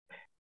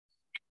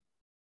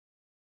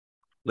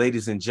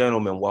Ladies and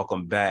gentlemen,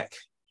 welcome back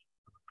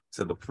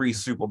to the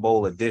pre-Super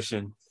Bowl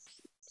edition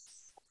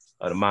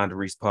of the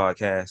Monderies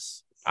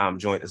podcast. I'm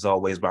joined as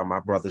always by my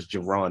brothers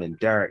Jerron and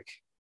Derek.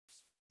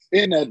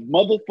 In that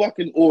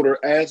motherfucking order,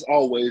 as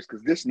always,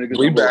 because this nigga's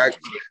we back,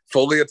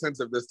 fully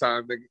attentive this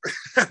time,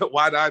 nigga.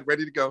 Wide-eyed,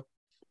 ready to go.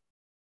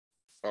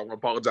 I want to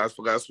apologize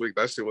for last week.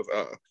 That shit was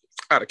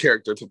out of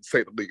character, to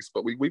say the least.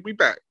 But we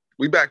back.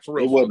 We back for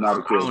real. It wasn't out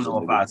of I character. don't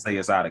know if I say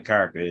it's out of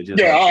character. It just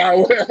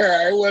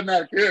it wasn't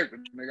out of character,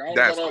 nigga.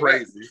 That's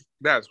crazy.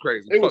 That's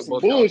crazy. It was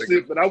some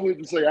bullshit, but I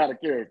wouldn't say out of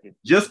character.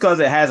 Just because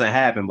it hasn't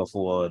happened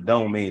before,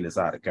 don't mean it's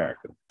out of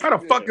character. How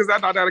the fuck is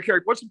that not out of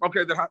character?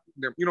 Okay,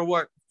 then, you know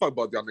what? Fuck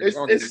both y'all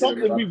niggas. It's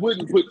something we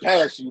wouldn't put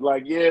past you.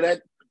 Like,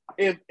 that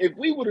if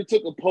we would have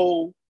took a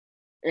poll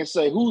and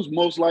say who's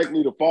most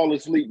likely to fall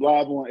asleep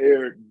live on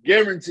air,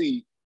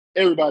 guarantee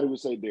everybody would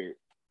say Derek.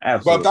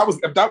 Absolutely.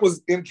 But if that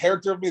was in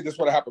character of me, this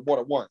would have happened more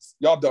than once.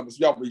 Y'all dumb as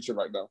y'all reaching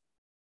right now.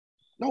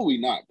 No, we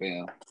not,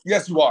 fam.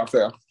 Yes, you are,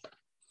 fam.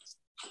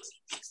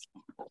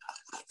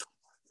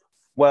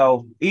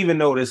 Well, even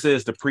though this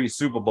is the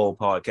pre-Super Bowl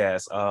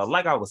podcast,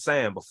 like I was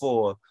saying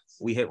before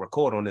we hit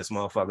record on this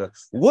motherfucker,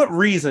 what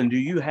reason do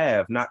you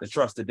have not to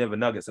trust the Denver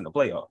Nuggets in the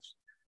playoffs?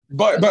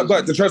 But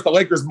to trust the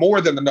Lakers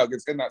more than the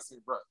Nuggets in that same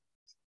breath.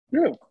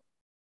 Yeah.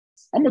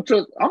 I'm gonna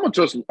trust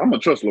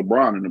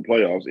LeBron in the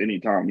playoffs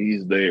anytime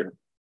he's there.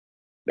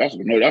 That's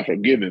a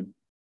given.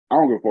 I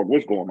don't give a fuck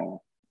what's going on.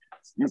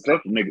 I'm gonna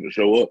trust the nigga to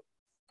show up.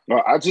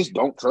 I just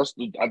don't trust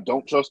the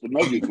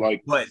Nuggets.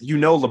 Like, but you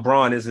know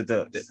LeBron isn't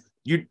do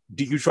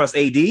you trust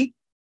AD?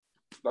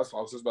 That's what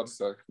I was just about to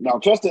say. Now,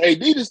 trusting AD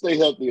to stay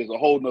healthy is a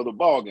whole nother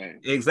ball game.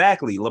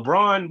 Exactly.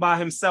 LeBron by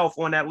himself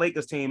on that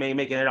Lakers team ain't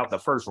making it out the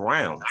first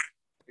round.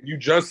 You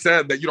just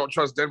said that you don't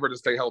trust Denver to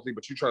stay healthy,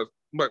 but you trust.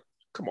 But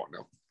come on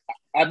now.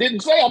 I didn't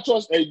say I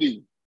trust AD.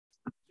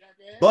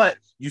 But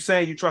you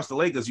saying you trust the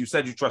Lakers, you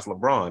said you trust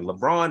LeBron.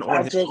 LeBron on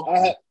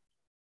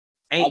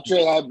I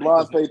have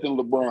blind faith in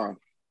LeBron.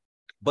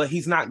 But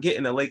he's not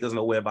getting the Lakers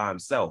nowhere by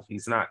himself.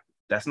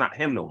 That's not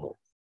him no more.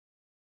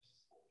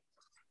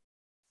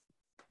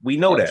 We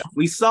know that.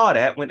 We saw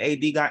that when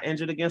AD got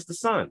injured against the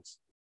Suns.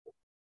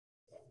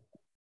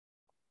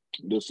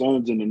 The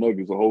Suns and the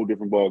Nuggets a whole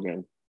different ball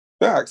game.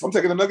 Facts. I'm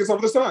taking the Nuggets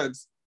over the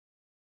Suns.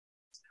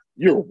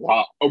 You're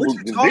wild.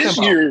 This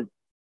year.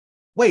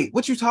 Wait,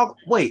 what you talk?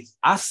 Wait,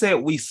 I said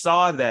we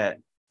saw that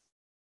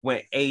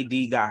when AD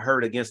got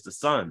hurt against the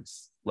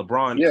Suns.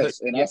 LeBron. Yes,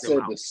 and I said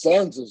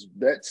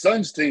that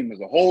Suns team is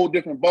a whole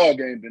different ball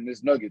game than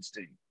this Nuggets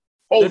team.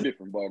 Whole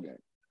different ball game.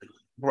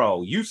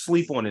 Bro, you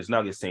sleep on this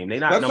Nuggets team. They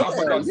not Y'all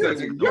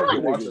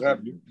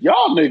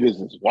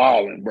niggas is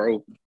wilding,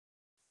 bro.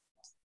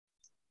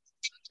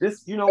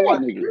 This, you know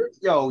what?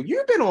 Yo,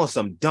 you've been on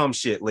some dumb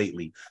shit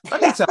lately.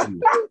 Let me tell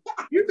you,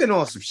 you've been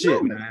on some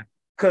shit, man.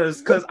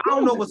 Cause I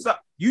don't know what's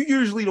up. You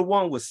usually the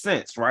one with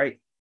sense, right?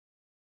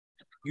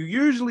 You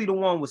usually the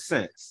one with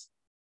sense.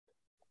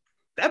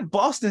 That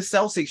Boston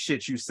Celtics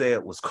shit you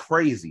said was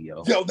crazy,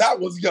 yo. That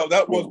was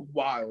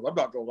wild. I'm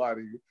not gonna lie to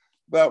you.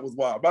 That was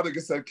wild. My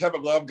nigga said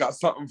Kevin Love got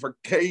something for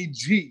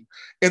KG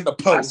in the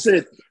post. I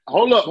said,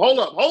 hold up.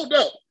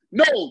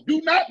 No,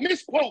 do not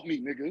misquote me,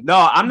 nigga.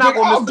 No, I'm not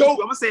gonna misquote you.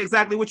 I'm gonna say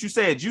exactly what you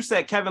said. You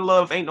said Kevin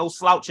Love ain't no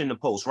slouch in the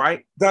post,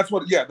 right? That's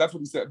what he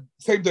said.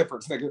 Same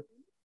difference, nigga.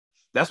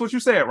 That's what you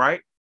said, right?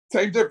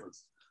 Same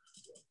difference.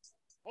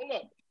 Hold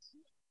up.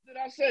 What did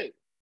I say?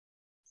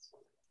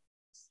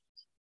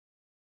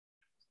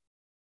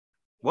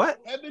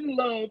 What? Kevin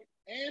Love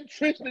and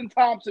Tristan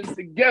Thompson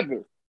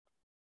together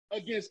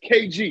against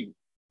KG.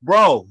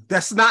 Bro,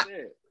 that's not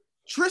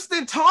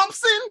Tristan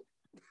Thompson.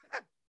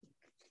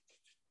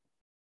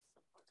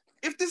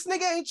 If this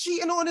nigga ain't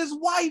cheating on his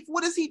wife,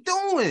 what is he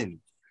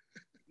doing?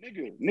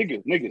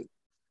 Nigga.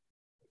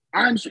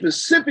 I'm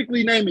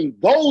specifically naming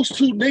those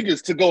two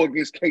niggas to go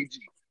against KG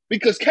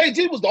because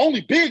KG was the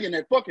only big in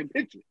that fucking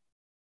picture.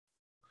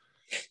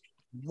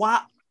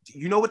 Why?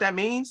 You know what that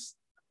means?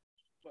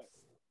 What?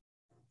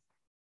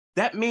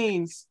 That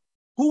means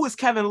who is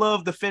Kevin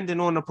Love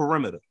defending on the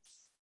perimeter?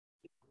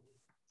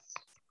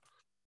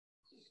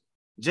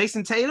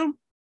 Jason Tatum?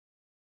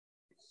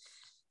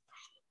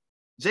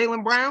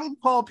 Jaylen Brown?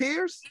 Paul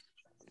Pierce?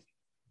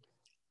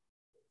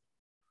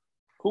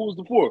 Who was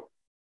the fourth?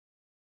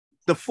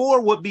 The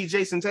four would be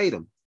Jason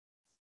Tatum.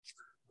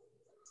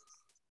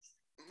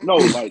 No,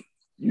 like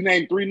you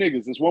named three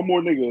niggas. There's one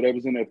more nigga that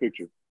was in that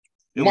picture.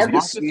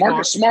 Marcus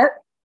Smart,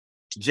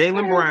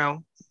 Jaylen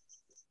Brown.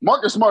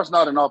 Marcus Smart's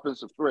not an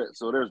offensive threat,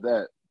 so there's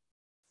that.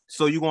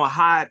 So you're gonna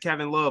hide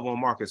Kevin Love on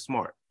Marcus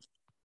Smart?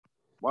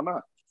 Why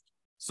not?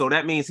 So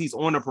that means he's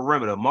on the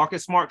perimeter.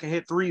 Marcus Smart can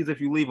hit threes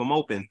if you leave him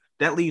open.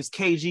 That leaves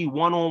KG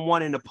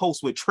one-on-one in the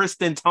post with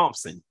Tristan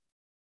Thompson.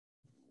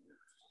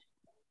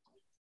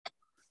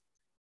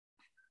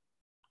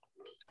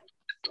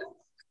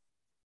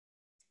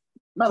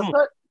 Matter of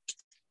fact,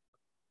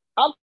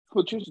 I'll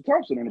put Tristan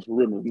Thompson in the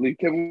perimeter, leave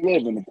Kevin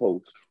Love in the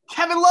post.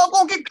 Kevin Love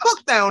gonna get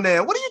cooked down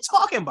there. What are you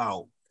talking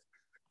about?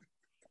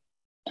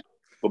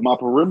 But my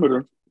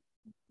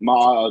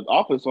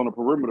offense on the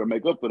perimeter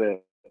make up for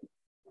that.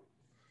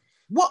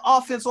 What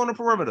offense on the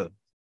perimeter?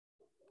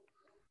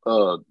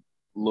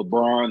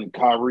 LeBron and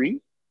Kyrie.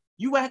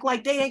 You act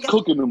like they ain't got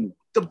Cooking them.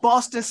 the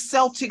Boston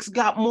Celtics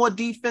got more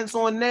defense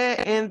on there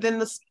and than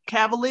the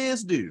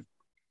Cavaliers do.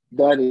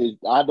 That is,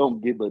 I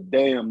don't give a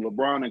damn.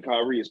 LeBron and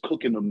Kyrie is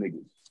cooking them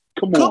niggas.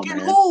 Come Cooking on,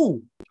 man.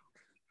 who?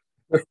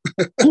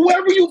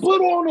 Whoever you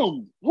put on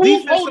them.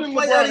 Who's Defensive holding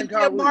player LeBron of and the year,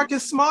 Kyrie?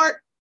 Marcus Smart.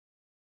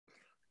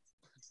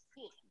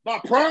 By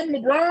prime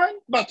LeBron?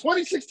 By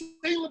 2016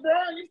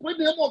 LeBron? You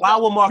putting him on? Why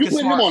will Marcus you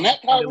putting Smart him on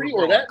that Kyrie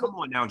or that? Come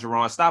on now,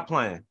 Jerron. Stop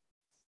playing.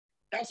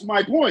 That's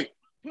my point.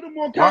 Put him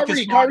on Marcus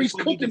Kyrie. Smart Kyrie's is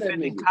gonna be cooking that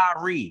defending nigga.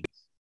 Kyrie.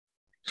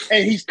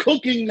 And he's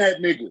cooking that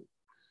nigga.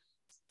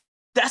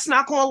 That's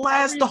not going to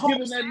last the whole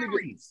Kyrie's giving that nigga-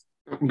 series.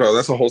 Bro,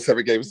 that's a whole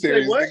 7-game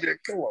series. what? Nigga.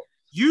 Come on.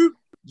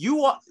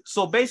 You are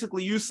so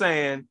basically you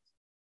saying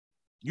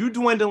you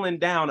dwindling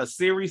down a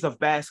series of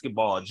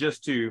basketball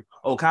just to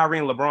Kyrie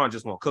and LeBron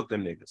just gonna cook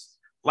them niggas.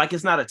 Like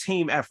it's not a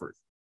team effort.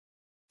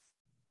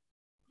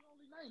 You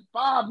only named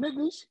 5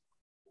 niggas.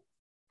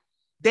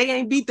 They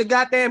ain't beat the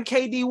goddamn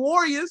KD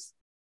Warriors.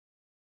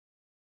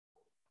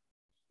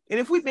 And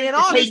if we being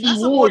honest, KD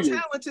that's a more Warriors.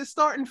 talented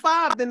starting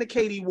 5 than the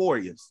KD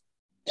Warriors.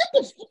 Get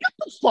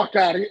the fuck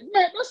out of here,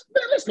 man.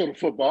 Let's go to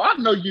football. I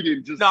know you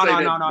didn't just No.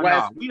 say that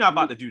last. We not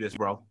about to do this,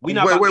 bro. We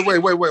not. Wait, about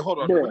to- wait. Hold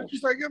on. Bro. What did you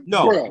say again?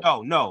 No. Bruh.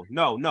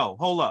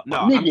 Hold up. No,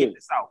 Nigga, I'm getting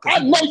this out. 'Cause I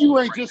know you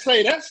ain't just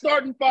say that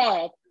starting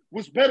 5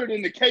 was better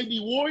than the KD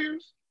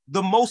Warriors.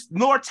 the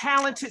more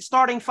talented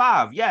starting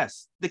 5.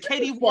 Yes, the KD Get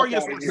the fuck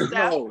Warriors outta were here.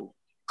 Steph, No.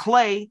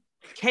 Clay,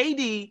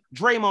 KD,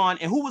 Draymond,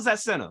 and who was at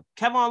center?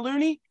 Kevon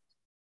Looney.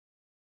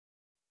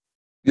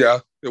 Yeah,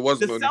 it was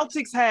The Looney.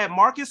 Celtics had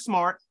Marcus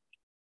Smart,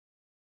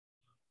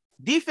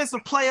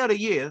 Defensive Player of the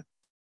Year,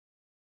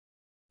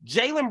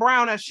 Jaylen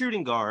Brown as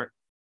shooting guard,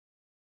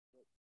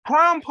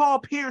 prime Paul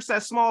Pierce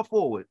at small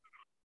forward,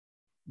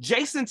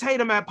 Jason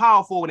Tatum at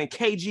power forward, and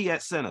KG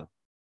at center.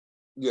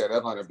 Yeah,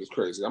 that lineup is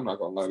crazy. I'm not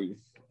gonna lie to you.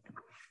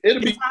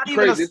 It'll be It's not even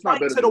crazy. a It's not slight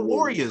better to than the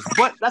Warriors,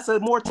 but that's a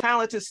more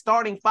talented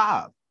starting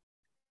 5.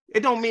 It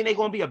don't mean they're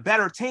gonna be a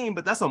better team,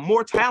 but that's a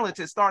more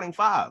talented starting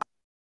 5.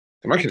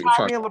 Am I And kidding?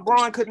 Kyrie and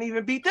LeBron couldn't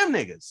even beat them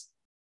niggas.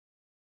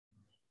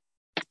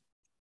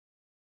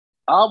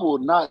 I will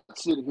not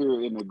sit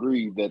here and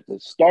agree that the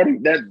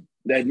starting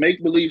that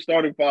make believe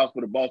starting 5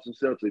 for the Boston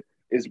Celtics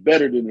is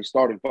better than the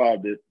starting 5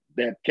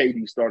 that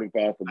KD starting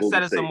 5 for I Golden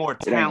said it's State. a more It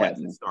ain't talented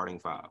happening. starting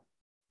 5.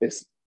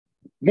 It's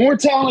more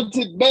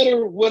talented,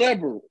 better,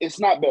 whatever. It's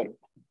not better.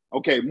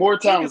 Okay, more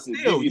Even talented.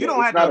 still, give you that. don't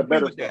It's have not to a agree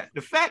better with that.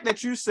 The fact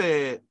that you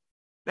said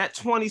that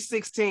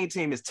 2016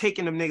 team is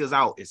taking them niggas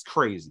out is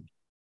crazy.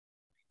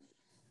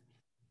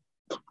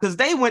 Because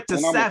they went to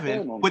And I'm a 7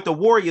 fan on with the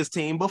Warriors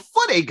team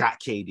before they got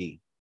KD.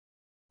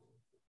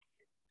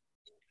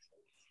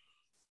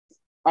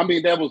 I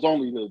mean, that was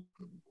only the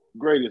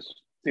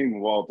greatest team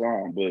of all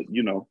time, but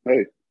you know,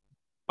 hey,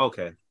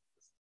 Okay.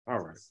 All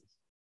right.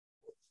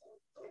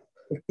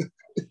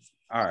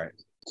 All right.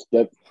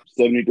 step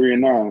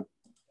 73-9.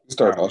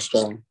 Start off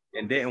strong.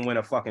 And didn't win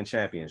a fucking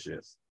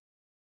championship.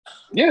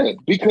 Yeah,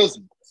 because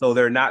So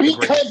they're not the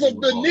greatest of team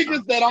the all niggas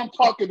time. that I'm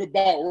talking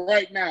about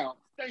right now.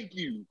 Thank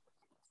you.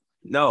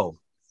 No.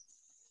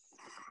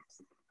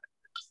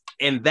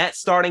 And that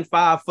starting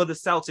 5 for the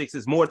Celtics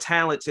is more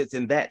talented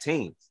than that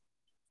team.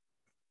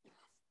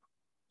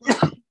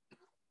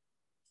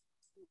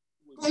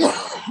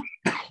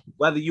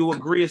 Whether you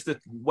agree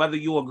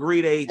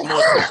they more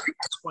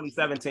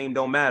 2017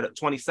 don't matter.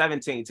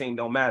 2017 team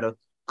don't matter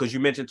because you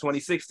mentioned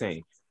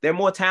 2016. They're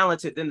more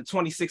talented than the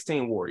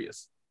 2016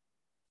 Warriors.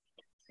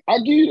 I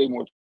give you they're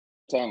more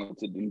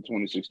talented than the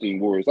 2016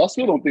 Warriors. I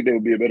still don't think they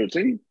would be a better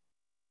team.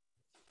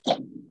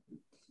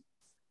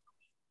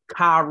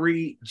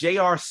 Kyrie,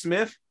 J.R.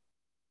 Smith.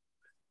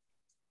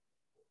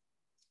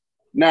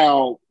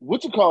 Now,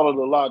 what you call it, a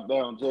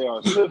lockdown,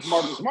 J.R. Smith,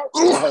 Marcus Smart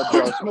had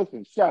J.R. Smith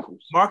in shackles.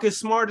 Marcus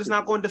Smart is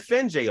not going to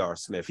defend J.R.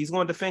 Smith. He's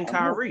going to defend I know.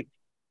 Kyrie.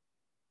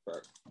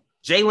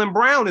 Jaylen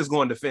Brown is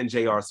going to defend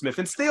J.R. Smith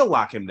and still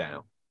lock him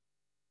down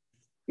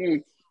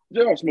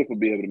J.R. Smith will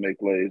be able to make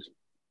plays.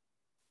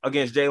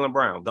 against Jaylen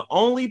Brown. The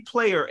only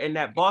player in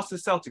that Boston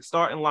Celtics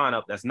starting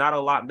lineup that's not a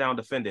lockdown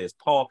defender is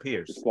Paul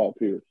Pierce. It's Paul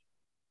Pierce.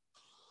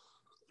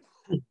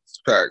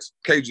 Facts.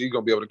 KG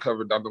gonna be able to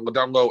cover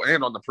down low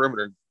and on the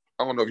perimeter.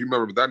 I don't know if you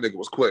remember, but that nigga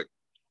was quick.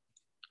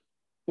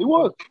 He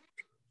was.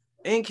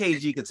 And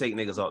KG could take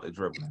niggas off the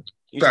dribble.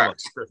 You talking about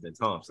Facts. Tristan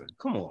Thompson.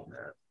 Come on, man.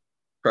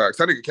 Facts.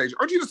 That nigga KG.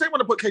 Aren't you the same one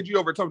to put KG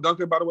over Tim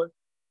Duncan, by the way?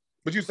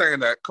 But you saying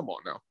that? Come on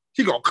now.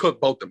 He gonna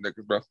cook both them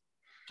niggas, bro.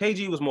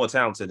 KG was more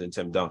talented than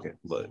Tim Duncan,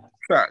 but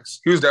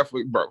Facts. He was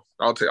definitely, bro.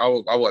 I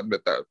will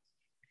admit that.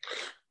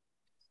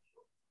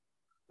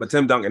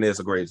 Tim Duncan is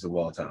the greatest of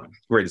all time,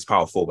 greatest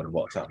power forward of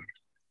all time.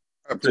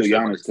 I Until appreciate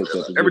Giannis took that.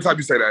 that Every position. time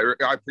you say that,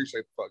 I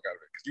appreciate the fuck out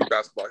of it because you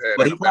basketball head.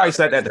 But he and probably I'm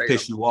said that to mad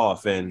piss you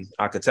off, and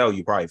I could tell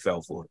you probably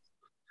fell for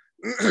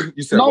it.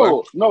 You said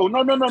what? No.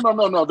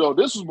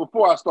 This was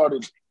before I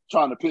started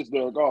trying to piss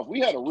Derek off. We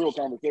had a real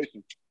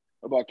conversation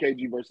about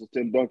KG versus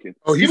Tim Duncan.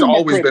 Oh, he's Give him my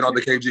always been credit. on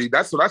the KG.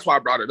 That's why I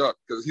brought it up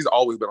because he's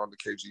always been on the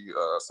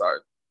KG side,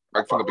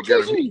 like from the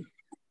beginning. KG.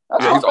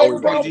 That's Yeah, my he's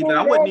always favorite power KG, but forward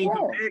I of wouldn't all even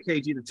time. compare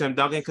KG to Tim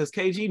Duncan because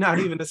KG not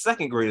even the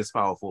second greatest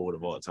power forward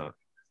of all time.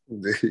 I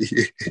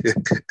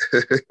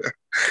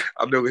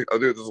knew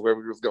this is where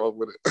we was going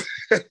with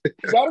it.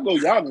 You gotta go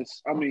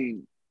Giannis. I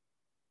mean,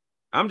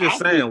 I'm just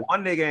I saying, think-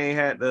 one nigga ain't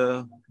had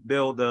to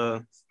build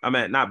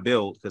not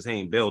build because he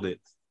ain't build it,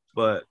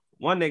 but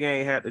one nigga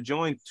ain't had to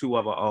join two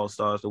other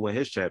All-Stars to win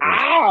his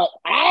championship.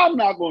 I'm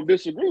not gonna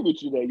disagree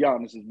with you that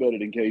Giannis is better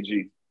than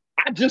KG.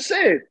 I just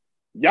said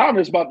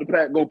Giannis about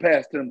to go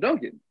past Tim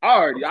Duncan.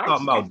 I'm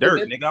talking about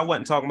Dirk, nigga. I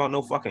wasn't talking about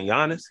no fucking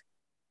Giannis.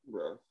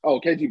 Bro. Oh,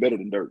 KG better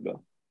than Dirk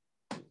though.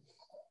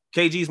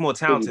 KG's more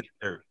talented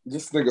than Dirk.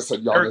 This nigga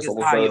said Dirk Giannis is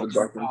almost higher better on than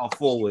Duncan. power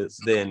forwards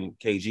than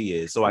KG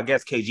is, so I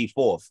guess KG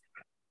fourth.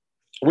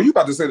 Were you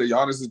about to say that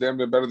Giannis is damn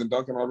near better than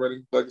Duncan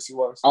already,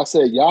 legacy-wise? I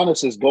said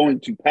Giannis is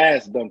going to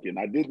pass Duncan.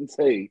 I didn't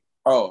say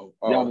Oh.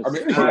 Giannis I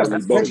mean, is he has,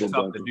 That's better gonna be than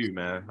tough to Duncan. do,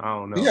 man. I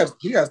don't know.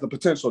 he has the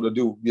potential to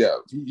do. Yeah,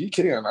 he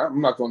can.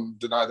 I'm not going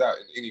to deny that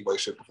in any way,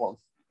 shape, or form.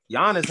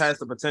 Giannis has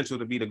the potential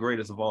to be the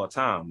greatest of all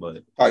time,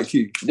 but High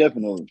key.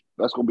 Definitely,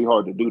 that's gonna be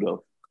hard to do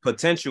though.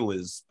 potential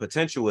is a.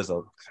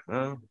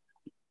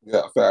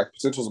 Yeah, fact.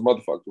 Potential's a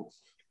motherfucker.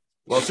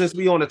 Well, since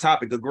we on the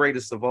topic of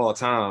greatest of all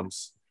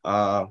times,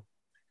 LeBron,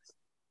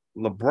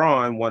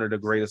 one of the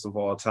greatest of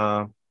all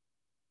time.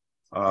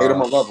 Hate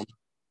him or love him.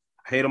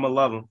 Hate him or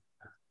love him.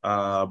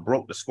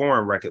 Broke the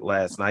scoring record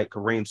last night,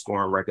 Kareem's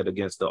scoring record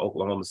against the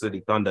Oklahoma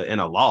City Thunder in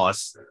a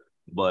loss,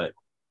 but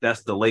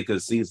that's the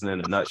Lakers season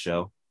in a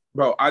nutshell.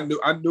 Bro, I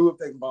knew if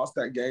they lost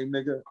that game,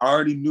 nigga, I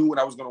already knew what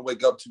I was gonna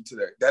wake up to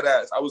today. That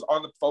ass. I was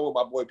on the phone with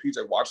my boy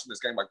PJ watching this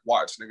game, like,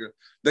 watch, nigga.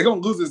 They're gonna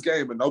lose this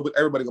game, and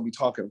everybody gonna be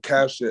talking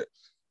cash shit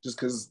just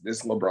because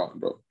it's LeBron,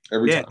 bro.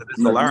 Every time.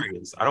 It's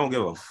hilarious. I don't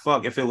give a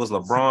fuck if it was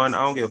LeBron.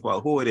 I don't give a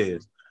fuck who it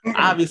is.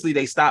 Obviously,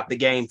 they stopped the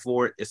game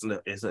for it. It's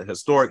a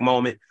historic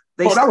moment.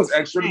 That was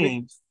extra to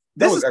me.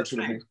 That was extra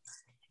to me.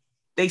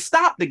 They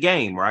stopped the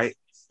game, right?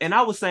 And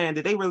I was saying,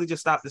 did they really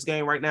just stop this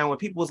game right now? When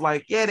people was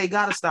like, yeah, they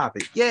got to stop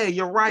it. Yeah,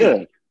 you're right.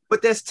 Yeah.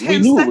 But there's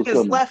 10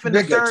 seconds left in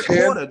the third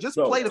quarter. Just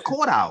play the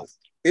court out.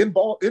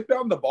 Inbound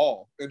the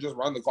ball and just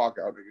run the clock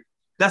out, nigga.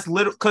 That's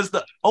literally because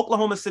the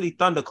Oklahoma City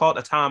Thunder called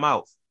a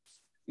timeout.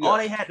 Yeah. All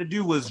they had to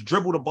do was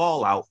dribble the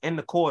ball out in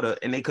the quarter,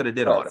 and they could have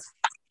did all that.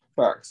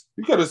 Facts.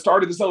 You could have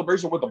started the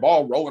celebration with the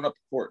ball rolling up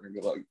the court,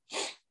 nigga. Like,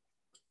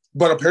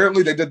 but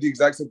apparently they did the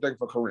exact same thing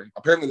for Kareem.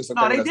 Apparently the same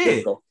thing. They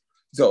did.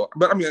 So,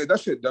 but I mean, that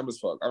shit dumb as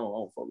fuck. I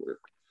don't fuck with it.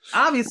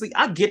 Obviously,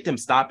 I get them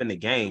stopping the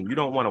game. You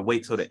don't want to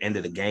wait till the end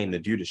of the game to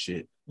do the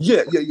shit.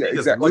 Yeah,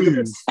 exactly.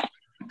 Like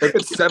if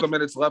it's 7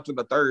 minutes left in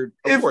the third,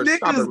 if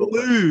niggas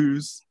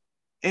lose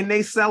and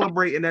they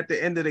celebrating at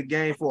the end of the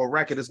game for a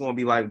record, it's gonna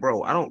be like,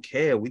 bro, I don't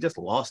care. We just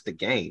lost the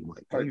game.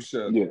 Like,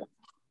 yeah.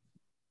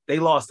 They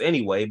lost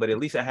anyway, but at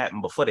least it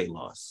happened before they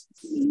lost.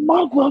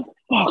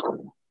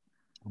 Motherfucker.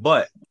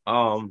 But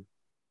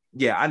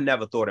yeah, I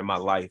never thought in my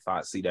life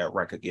I'd see that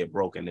record get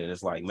broken. And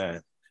it's like,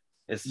 man,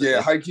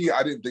 high key,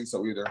 I didn't think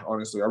so either.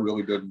 Honestly, I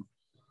really didn't.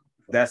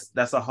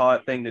 That's a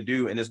hard thing to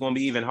do, and it's going to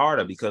be even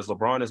harder because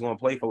LeBron is going to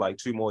play for like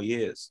 2 more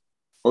years.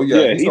 Oh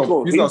yeah, he's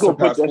gonna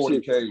surpass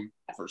 40K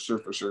for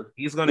sure.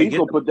 He's gonna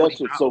put that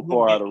shit so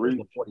far out of reach.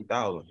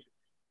 40,000.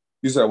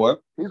 You said what?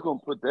 He's gonna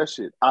put that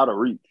shit out of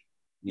reach.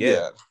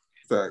 Yeah.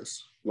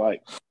 Thanks.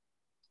 Like,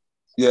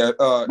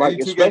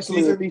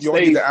 especially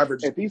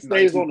if he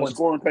stays on the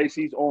scoring pace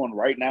he's on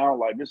right now,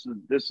 like this is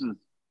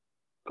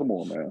come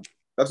on, man.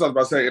 That's what I was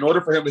about to say. In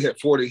order for him to hit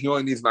 40, he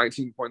only needs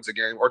 19 points a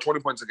game or 20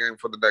 points a game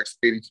for the next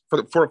 80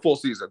 for a full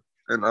season.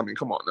 And I mean,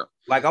 come on now.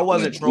 Like, I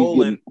wasn't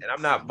trolling, and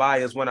I'm not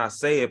biased when I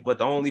say it, but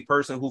the only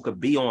person who could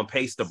be on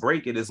pace to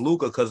break it is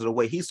Luka because of the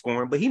way he's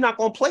scoring, but he's not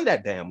gonna play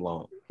that damn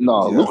long.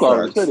 No, Luka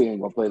already said he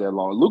ain't gonna play that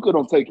long. Luka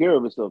don't take care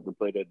of himself to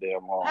play that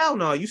damn long. Hell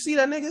no. You see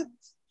that nigga?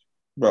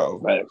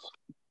 Bro. Nice.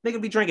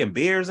 Nigga be drinking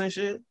beers and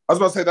shit. I was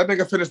about to say that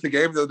nigga finished the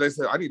game the other day,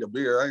 said, I need a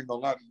beer. I ain't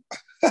gonna lie to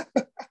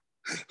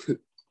you.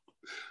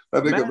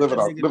 That nigga living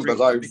the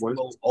life, boy.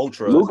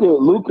 Ultra.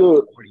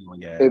 Luka.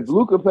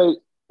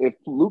 If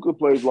Luka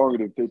plays longer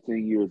than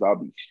 15 years, I'll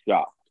be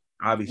shocked.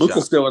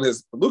 Luka's still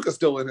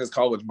in his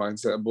college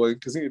mindset, boy,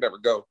 because he ain't never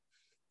go.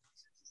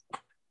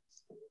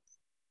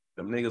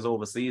 Them niggas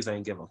overseas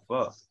ain't give a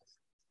fuck.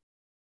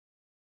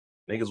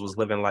 Niggas was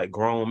living like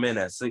grown men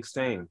at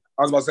 16.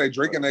 I was about to say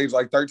drinking age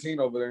like 13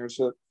 over there and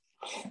shit.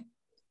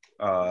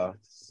 But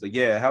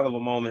yeah, hell of a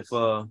moment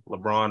for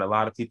LeBron. A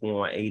lot of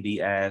people on AD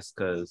ass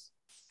because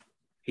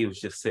he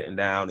was just sitting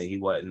down and he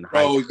wasn't.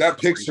 Oh, that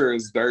picture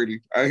is dirty.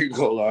 I ain't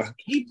gonna lie.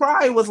 He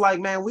probably was like,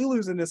 man, we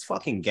losing this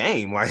fucking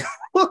game. Like,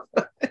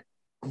 that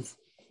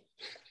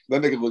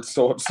nigga looks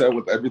so upset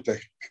with everything.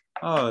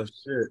 Oh,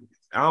 shit.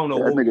 I don't know.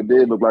 That nigga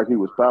did look like he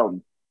was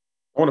pouting.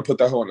 I want to put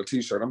that on a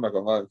t-shirt. I'm not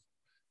gonna lie.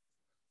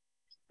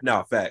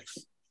 No, facts.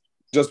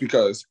 Just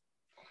because.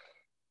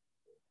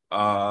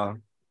 What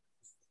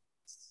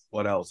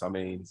else? I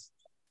mean,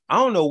 I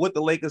don't know what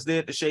the Lakers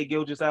did to Shai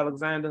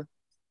Gilgeous-Alexander.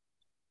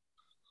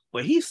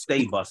 But he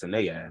stayed busting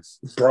their ass.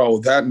 Bro,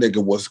 that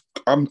nigga was...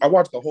 I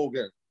watched the whole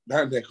game.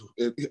 That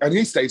nigga... And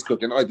he stays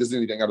cooking. Like there's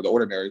anything out of the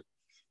ordinary.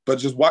 But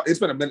just watch. It's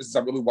been a minute since I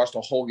really watched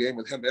a whole game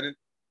with him in it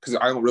because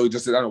I don't really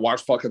just sit down and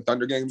watch fucking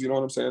Thunder games. You know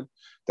what I'm saying?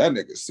 That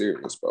nigga's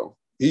serious, bro.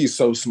 He's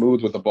so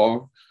smooth with the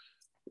ball.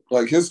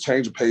 Like his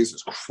change of pace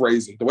is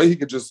crazy. The way he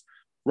could just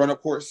run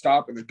up court,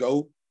 stop, and then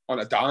go on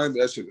a dime,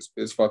 that shit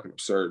is fucking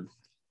absurd.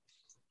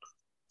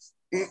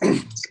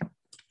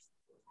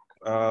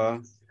 I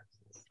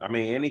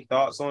mean, any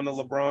thoughts on the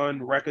LeBron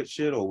record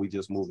shit, or we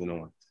just moving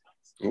on?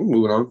 We're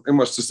moving on. Ain't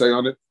much to say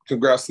on it.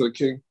 Congrats to the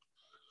king.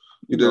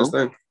 You did his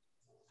thing.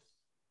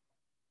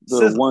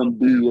 The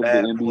 1B of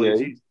the NBA.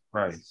 Jesus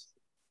Christ.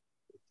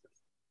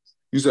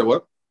 You said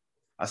what?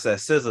 I said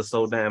SZA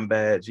so damn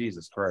bad.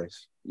 Jesus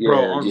Christ. Yeah,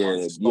 Bro, yeah.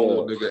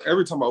 nigga.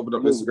 Every time I open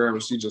up Instagram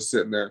and she just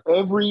sitting there.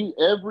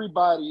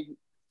 Everybody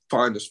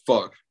fine as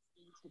fuck.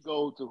 needs to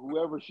go to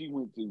whoever she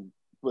went to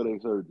for their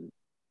surgery.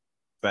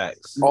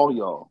 Facts. All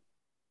y'all.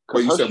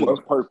 Wait, you her said shit what? is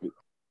perfect.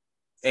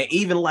 And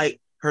even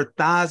like her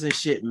thighs and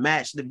shit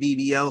match the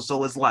BBL,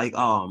 so it's like,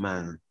 oh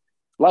man.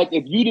 Like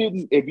if you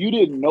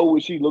didn't know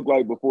what she looked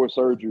like before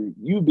surgery,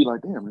 you'd be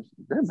like, damn, is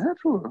that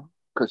natural?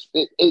 Because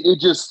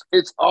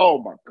it's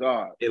oh my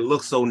God. It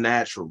looks so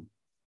natural.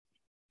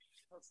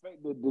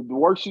 The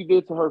work she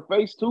did to her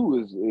face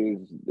too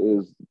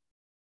is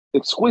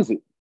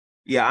exquisite.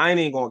 Yeah, I ain't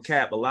even gonna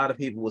cap. A lot of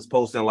people was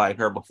posting like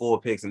her before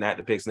pics and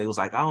after pics, and they was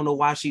like, I don't know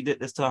why she did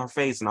this to her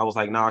face. And I was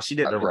like, nah, she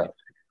did the right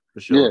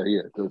for sure.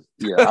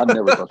 I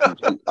never thought she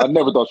was cute. I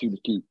never thought she was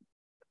cute.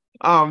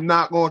 I'm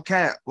not gonna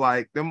cap.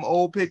 Like them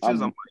old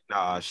pictures, I'm like,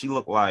 nah, she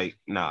looked like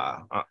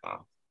no,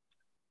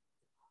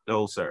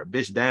 sir.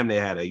 Bitch, damn, they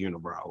had a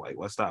unibrow. Like,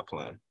 let's stop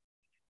playing.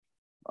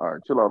 All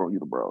right, chill out on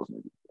unibrows,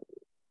 nigga.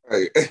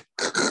 Hey.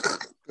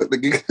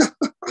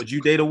 Would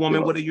you date a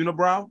woman with a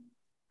unibrow?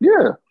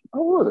 Yeah, I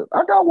would.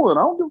 I got one.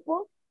 I don't give a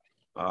fuck.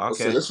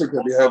 Okay. This shit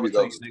could be heavy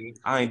though.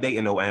 I ain't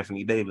dating no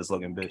Anthony Davis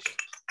looking bitch.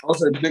 I'll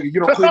say, nigga, you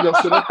don't clean your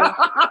shit up there?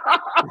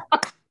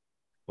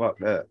 Fuck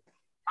that.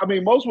 I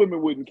mean, most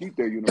women wouldn't keep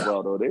their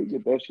unibrow though. They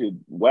get that shit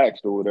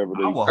waxed or whatever.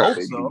 I would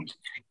hope so.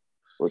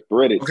 Or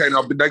threaded. Okay,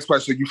 now the next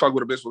question: you fuck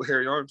with a bitch with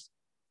hairy arms?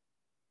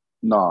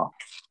 Nah,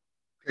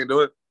 can't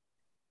do it.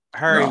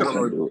 Hairy.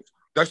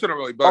 That shouldn't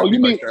really bug me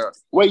like that.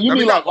 Wait, you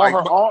mean like on her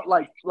arm,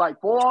 like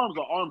forearms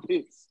or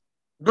armpits?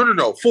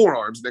 No,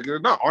 forearms,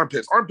 nigga, not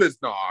armpits. Armpits,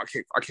 no, I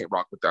can't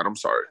rock with that. I'm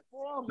sorry.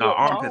 No,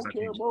 armpits, I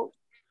can't.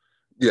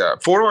 Yeah,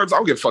 forearms, I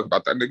don't give a fuck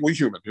about that, nigga. We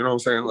human, you know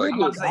what I'm saying? Like,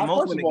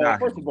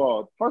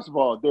 first of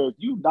all, Derek,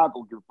 you not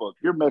gonna give a fuck.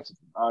 You're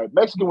Mexican, all right?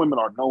 Mexican women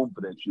are known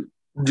for that shit.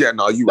 Yeah,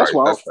 no, you right.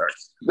 That's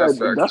facts. That's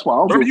facts. That's why I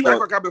don't give you a fuck.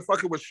 act like I've been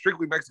fucking with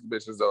strictly Mexican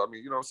bitches, though. I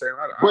mean, you know what I'm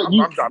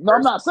saying?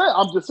 I'm not saying.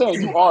 I'm just saying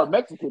you are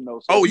Mexican,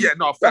 though. So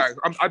no, facts.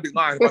 I'd be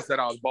lying if I said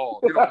I was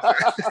bald. You know what I'm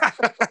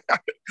saying?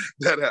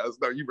 That has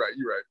no. You're right.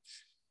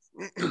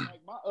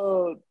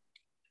 Like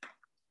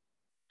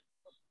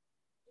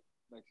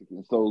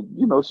Mexican, so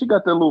you know she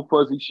got that little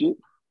fuzzy shit.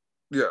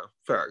 Yeah,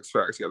 facts.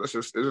 Yeah, it's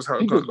just how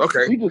it goes.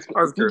 Okay,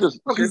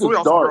 so we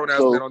also grown ass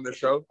men on this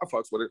show. I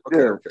fucks with it.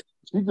 Okay.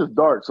 She's just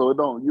dark, so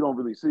you don't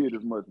really see it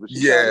as much. But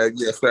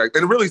fact.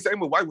 And really, same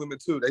with white women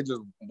too. They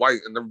just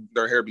white and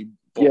their hair be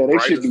they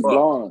should be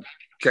blonde.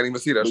 Can't even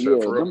see that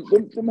shit for real.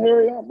 Them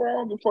hairy out, bro. I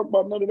don't give a fuck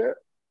about none of that.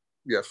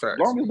 Yeah, facts.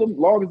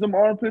 Long as them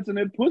armpits and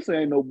that pussy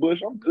ain't no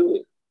bush, I'm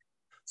good.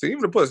 See,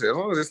 even the pussy, as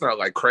long as it's not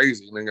like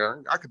crazy,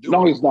 nigga, I could do.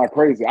 No, it's not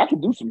crazy. I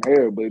could do some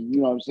hair, but you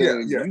know what I'm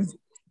saying. Yeah.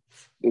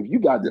 If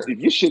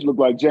your shit look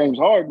like James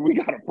Harden, we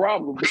got a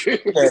problem. Yeah,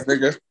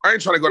 nigga. I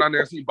ain't trying to go down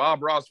there and see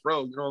Bob Ross,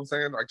 bro. You know what I'm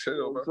saying? Like,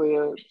 chill,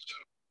 bro.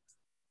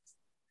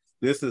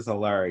 This is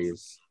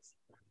hilarious.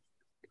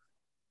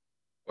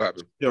 What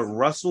happened? Did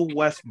Russell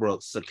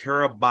Westbrook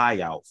secure a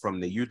buyout from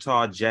the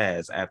Utah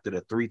Jazz after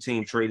the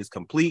 3-team trade is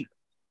complete?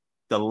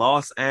 The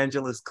Los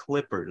Angeles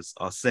Clippers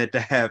are said to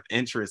have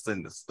interest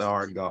in the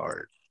star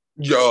guard.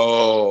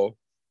 Yo,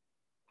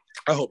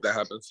 I hope that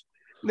happens.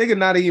 Nigga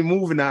not even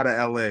moving out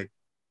of LA.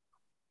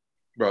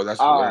 Bro, that's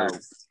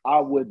hilarious. I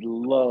would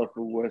love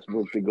for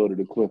Westbrook to go to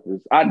the Clippers.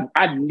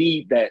 I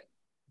need that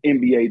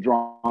NBA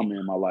drama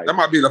in my life. That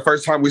might be the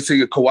first time we see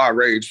a Kawhi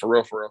rage for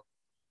real.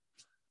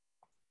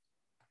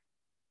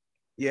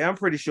 Yeah, I'm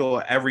pretty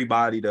sure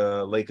everybody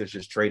the Lakers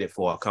just traded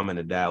for coming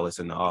to Dallas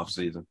in the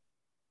offseason.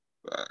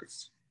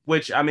 Nice.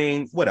 Which, I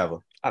mean, whatever.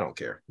 I don't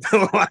care.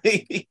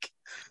 Like,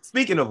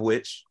 speaking of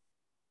which,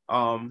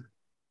 I'm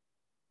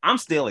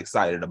still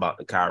excited about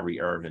the Kyrie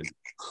Irving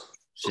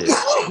shit.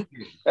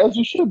 As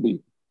you should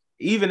be.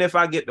 Even if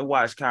I get to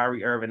watch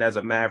Kyrie Irving as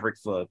a Maverick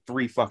for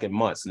 3 fucking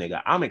months,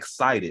 nigga, I'm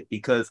excited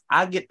because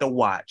I get to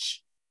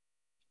watch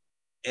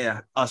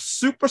a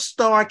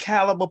superstar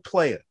caliber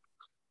player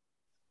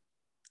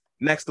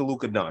next to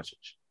Luka Doncic.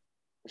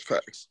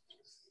 Facts.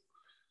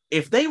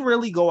 If they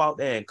really go out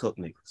there and cook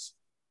niggas,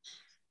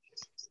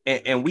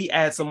 and we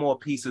add some more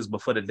pieces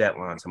before the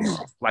deadline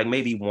tomorrow, like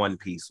maybe one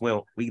piece.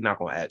 Well, we're not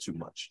gonna add too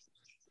much.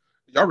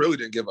 Y'all really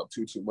didn't give up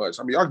too much.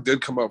 I mean, y'all did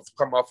come off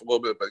a little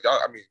bit, but y'all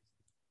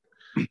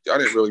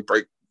didn't really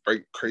break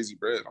crazy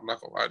bread. I'm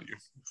not gonna lie to you.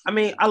 I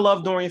mean, I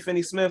love Dorian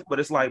Finney-Smith, but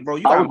it's like, bro,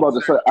 I was about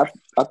to say,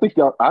 I think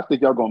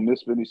y'all gonna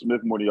miss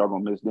Finney-Smith more than y'all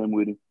gonna miss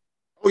Dinwiddie.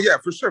 Oh yeah,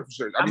 for sure. I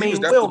He was mean,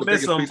 definitely we'll the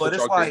miss biggest him, piece but that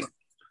it's y'all like getting.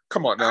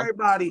 Come on now.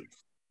 everybody,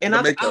 and The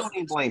I makeup. don't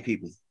even blame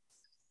people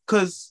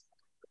because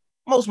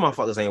most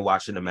motherfuckers ain't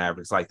watching the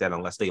Mavericks like that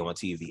unless they on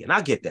TV, and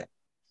I get that.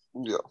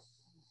 Yeah.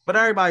 But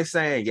everybody's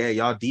saying, yeah,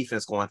 y'all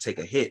defense going to take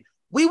a hit.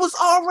 We was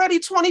already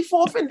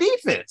 24th in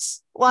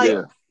defense. Like,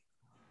 Yeah.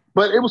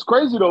 But it was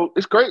crazy though.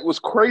 It's great. What's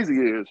crazy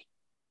is,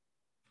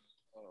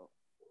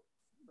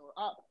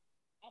 I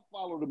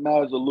follow the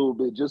Mavs a little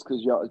bit just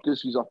because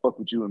y'all fuck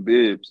with you and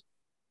Bibbs,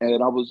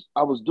 and I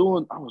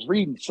was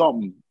reading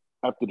something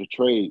after the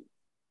trade,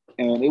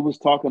 and it was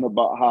talking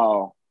about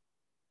how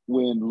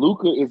when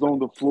Luka is on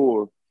the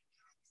floor,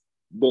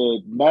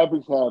 the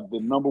Mavericks have the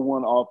number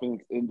one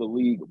offense in the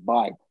league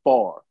by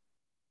far.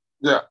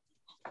 Yeah.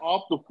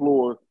 Off the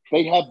floor,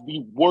 they have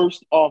the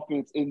worst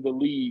offense in the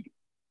league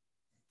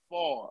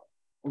far.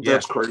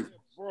 That's crazy.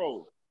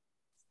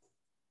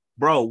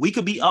 Bro, we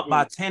could be up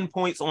by 10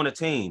 points on a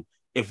team.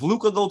 If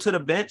Luka go to the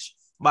bench,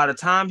 by the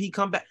time he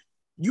come back,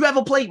 you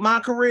ever played My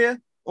Career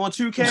on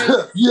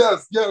 2K?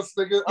 Yes,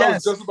 nigga. Yes. I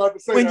was just about to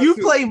say when that you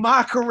too. play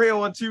My Career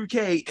on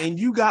 2K and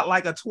you got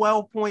like a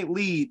 12-point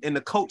lead and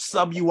the coach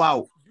sub you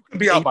out. You can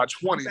be out by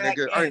 20,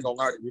 nigga. I ain't gonna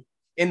lie to you.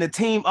 And the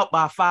team up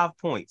by 5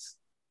 points.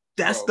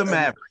 That's the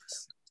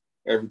Mavericks.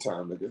 Every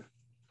time, nigga.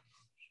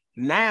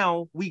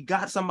 Now we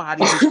got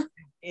somebody who can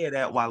hear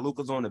that while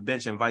Luka's on the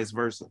bench and vice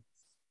versa.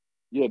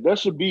 Yeah, that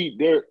should be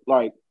there.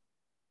 Like,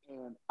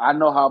 and I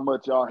know how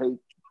much y'all hate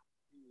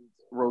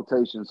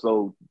rotation,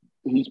 so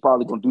he's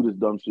probably gonna do this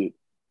dumb shit.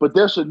 But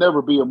there should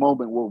never be a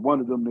moment where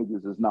one of them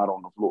niggas is not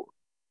on the floor.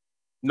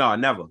 No,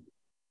 never.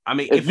 I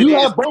mean, if you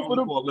have both of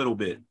them for a little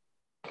bit,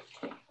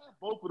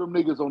 both of them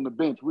niggas on the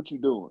bench, what you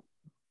doing?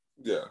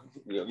 Yeah,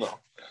 no,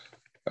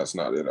 that's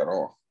not it at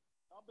all.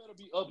 Y'all better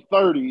be up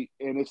 30,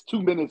 and it's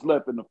 2 minutes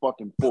left in the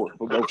fucking fourth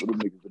for both of them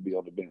niggas to be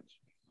on the bench.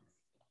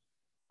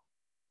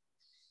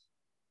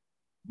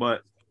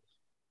 But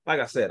like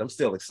I said, I'm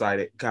still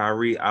excited.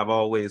 Kyrie, I've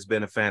always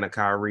been a fan of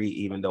Kyrie,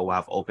 even though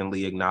I've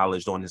openly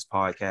acknowledged on this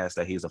podcast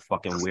that he's a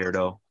fucking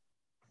weirdo.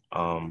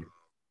 And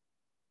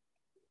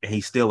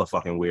he's still a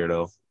fucking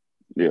weirdo.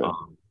 Yeah.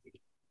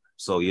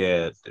 So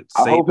yeah,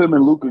 I hope him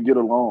and Luka get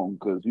along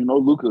because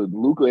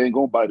Luka ain't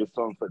gonna bite his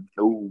tongue for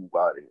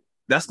nobody.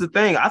 That's the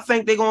thing. I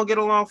think they're gonna get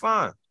along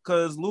fine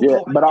because Luka. Yeah,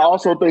 but I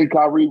also think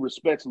Kyrie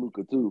respects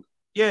Luka too.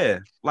 Yeah,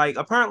 like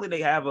apparently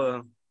they have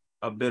a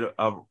bit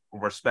of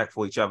respect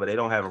for each other. They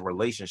don't have a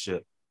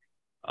relationship.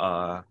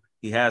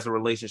 He has a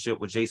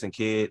relationship with Jason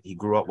Kidd. He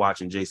grew up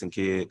watching Jason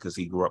Kidd because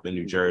he grew up in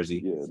New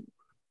Jersey. Yeah.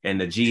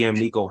 And the GM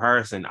Nico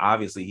Harrison,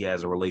 obviously, he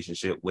has a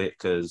relationship with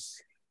because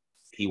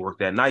he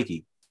worked at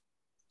Nike.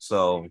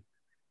 So,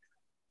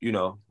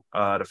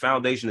 the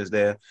foundation is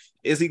there.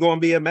 Is he going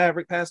to be a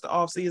Maverick past the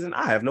offseason?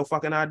 I have no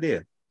fucking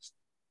idea,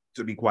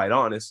 to be quite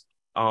honest.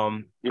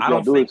 If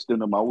y'all do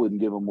extend him, I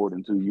wouldn't give him more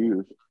than 2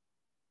 years.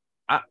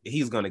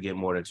 He's going to get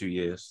more than 2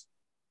 years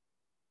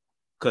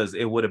because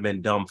it would have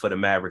been dumb for the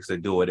Mavericks to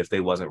do it if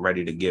they wasn't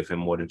ready to give him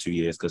more than 2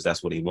 years because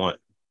that's what he want.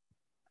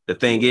 The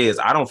thing is,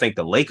 I don't think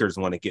the Lakers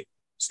want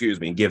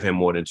to give him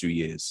more than 2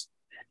 years.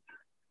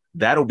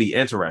 That'll be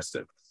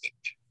interesting.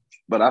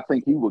 But I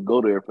think he would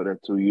go there for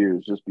that 2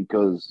 years just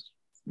because,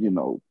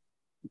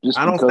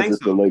 I don't think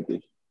it's so. the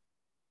Lakers.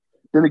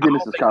 Then again,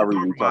 this is Kyrie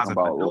we talking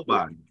about.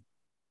 Nobody.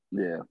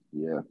 Yeah.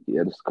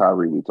 This is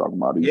Kyrie we talking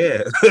about.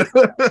 Yeah.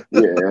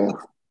 Yeah.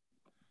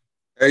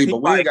 Hey,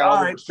 but we ain't got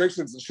all the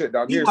restrictions and shit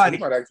down here, so he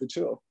might actually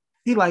chill.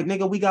 He like,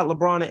 nigga, we got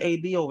LeBron and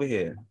AD over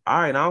here. All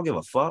right, I don't give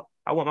a fuck.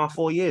 I want my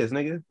 4 years,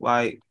 nigga.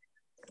 Like,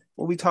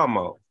 what we talking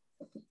about?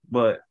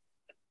 But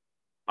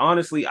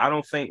honestly, I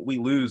don't think we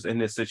lose in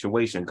this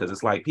situation because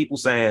it's like people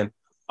saying,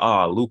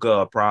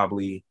 Luka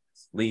probably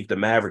leave the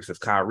Mavericks if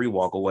Kyrie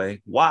walk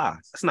away. Why?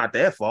 It's not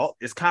their fault.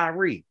 It's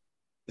Kyrie.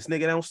 This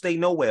nigga don't stay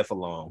nowhere for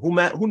long.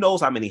 Who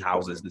knows how many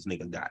houses this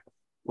nigga got?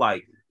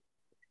 Like,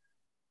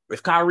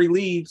 if Kyrie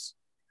leaves,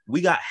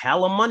 we got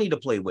hella money to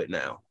play with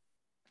now.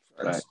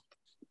 Right.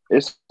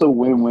 It's a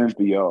win-win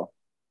for y'all.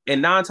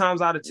 And 9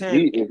 times out of 10,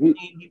 the team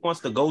he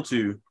wants to go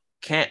to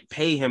can't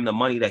pay him the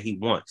money that he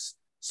wants.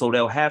 So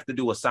they'll have to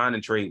do a sign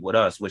and trade with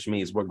us, which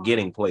means we're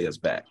getting players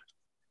back.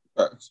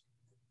 Right.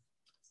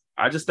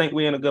 I just think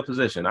we're in a good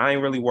position. I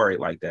ain't really worried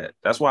like that.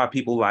 That's why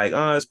people like,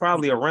 it's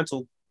probably a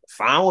rental.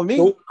 Fine with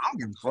me.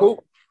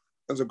 Cool.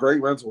 That's a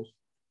great rental.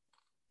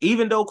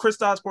 Even though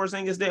Kristaps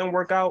Porzingis didn't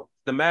work out,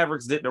 the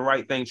Mavericks did the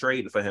right thing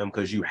trading for him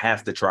because you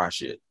have to try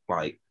shit.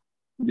 Like,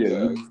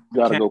 you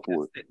gotta go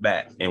for it. Sit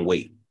back and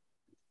wait.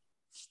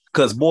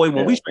 Because boy,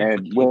 when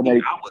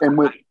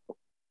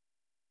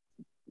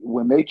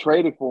they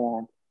traded for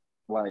him,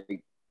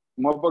 like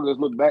motherfuckers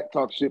look back,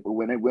 talk shit, but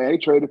when they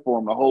traded for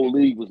him, the whole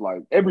league was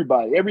like, every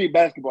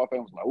basketball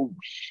fan was like, oh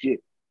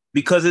shit.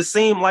 Because it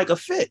seemed like a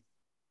fit.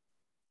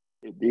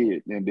 It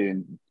did. And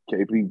then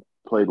KP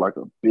played like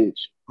a bitch.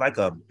 Like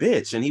a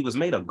bitch, and he was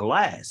made of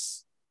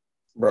glass.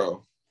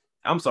 Bro.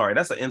 I'm sorry,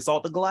 that's an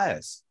insult to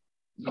glass.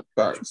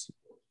 Thanks.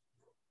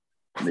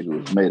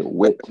 Nigga was made of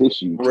wet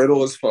tissue.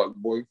 Brittle as fuck,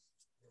 boy.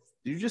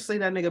 Did you just say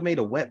that nigga made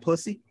a wet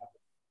pussy?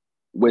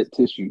 Wet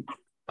tissue.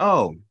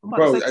 Oh,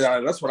 Bro, yeah,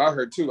 that's what I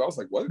heard too. I was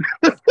like, what?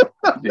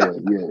 Yeah,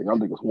 y'all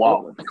niggas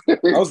wildin'.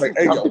 I was like,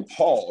 hey, yo,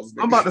 pause.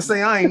 I'm about to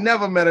say I ain't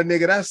never met a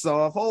nigga that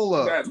soft. Hold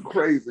up. That's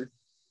crazy.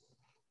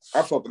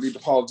 I felt the need to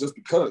pause just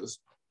because.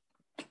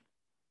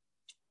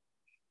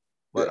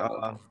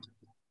 But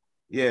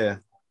yeah,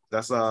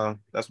 that's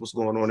what's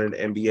going on in the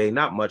NBA.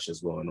 Not much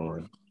is going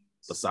on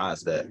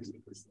besides that,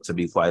 to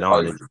be quite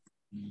honest.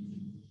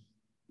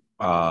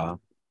 I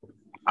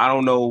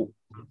don't know.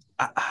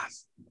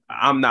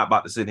 I'm not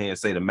about to sit here and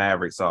say the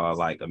Mavericks are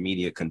like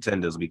immediate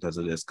contenders because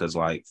of this, because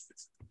like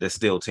there's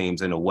still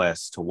teams in the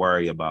West to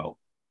worry about.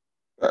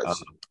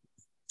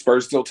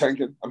 Spurs still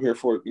tanking. I'm here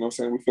for it. You know what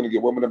I'm saying? We finna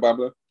get women and blah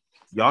blah.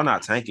 Y'all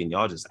not tanking.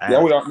 Y'all just ask.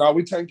 Yeah, we are. No,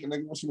 we tanking,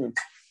 nigga. What you mean?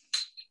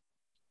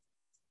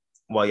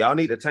 Well, y'all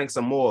need to tank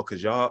some more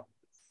because y'all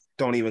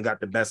don't even got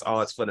the best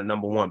odds for the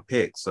number 1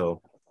 pick.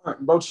 So, all right,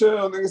 bro,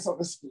 chill,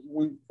 nigga.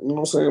 We, you know what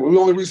I'm saying? We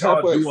only reached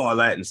halfway. Do all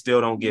that and still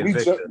don't get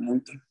victor.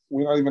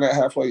 We're not even at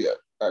halfway yet,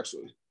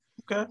 actually.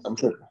 Okay. I'm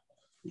tripping.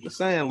 Just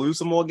saying, lose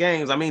some more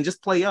games. I mean,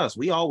 just play us.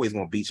 We always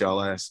gonna beat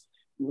y'all ass.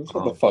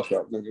 Shut the fuck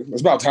up, nigga.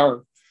 It's about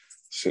time.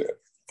 Shit,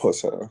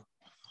 puss her.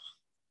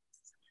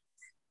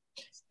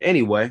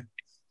 Anyway,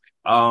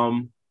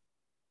 there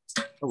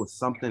was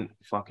something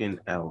fucking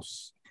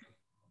else.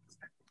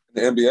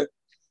 The NBA?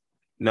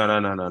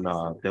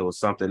 No. There was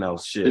something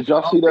else. Shit. Did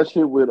y'all see that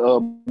shit with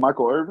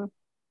Michael Irvin?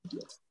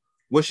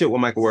 What shit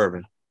with Michael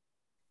Irvin?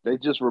 They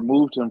just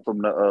removed him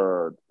from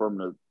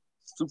the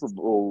Super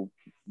Bowl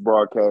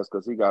broadcast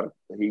because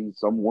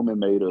some woman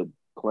made a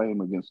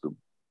claim against him.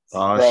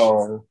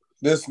 Bro,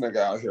 this nigga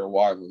out here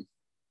wilding.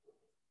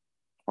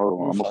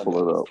 Hold on, I'm gonna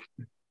pull it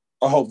up.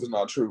 I hope it's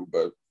not true,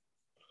 but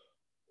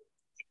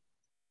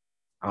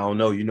I don't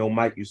know. You know,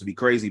 Mike used to be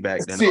crazy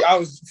back then. See, I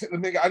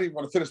didn't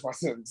want to finish my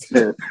sentence.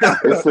 Yeah.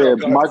 It said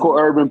Michael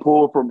Irvin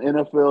pulled from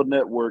NFL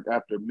Network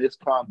after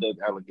misconduct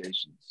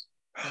allegations.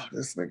 Oh,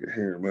 this nigga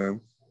here,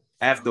 man.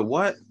 After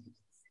what?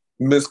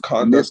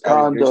 Misconduct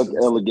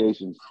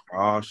allegations.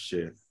 Oh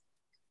shit.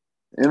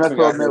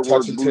 NFL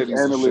Network boost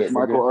analyst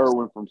Michael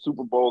Irvin from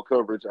Super Bowl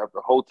coverage after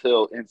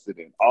hotel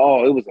incident.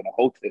 Oh, it was in a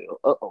hotel.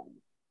 Uh-oh.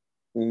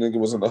 The nigga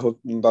was in the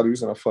hotel. Thought he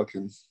was in a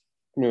fucking...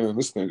 Man,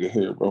 this nigga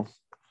here, bro.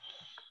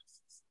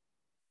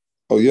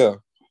 Oh, yeah.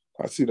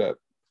 I see that.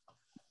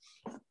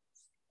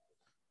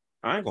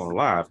 I ain't gonna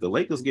lie. If the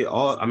Lakers get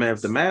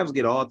if the Mavs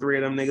get all 3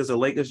 of them niggas the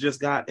Lakers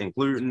just got,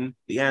 including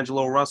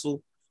D'Angelo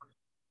Russell,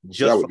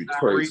 that would be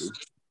crazy.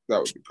 That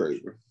would be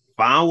crazy.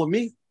 Fine with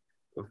me.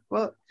 The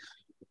fuck?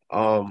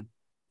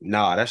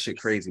 Nah, that shit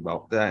crazy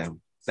about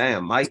damn,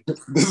 Mike.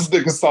 This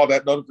nigga saw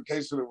that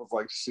notification and was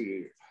like,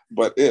 shit.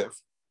 But if.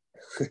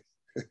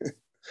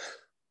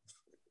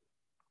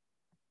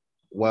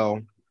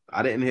 Well,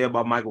 I didn't hear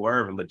about Michael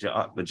Irvin, but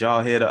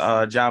y'all hear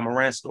the Ja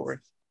Morant story?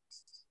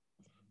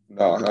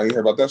 No, I ain't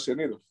hear about that shit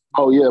either.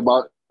 Oh yeah,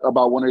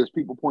 about one of his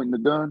people pointing the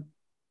gun.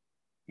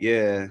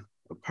 Yeah,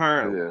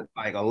 apparently,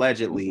 like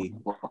allegedly.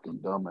 Fucking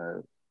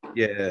dumbass.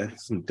 Yeah,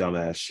 some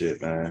dumbass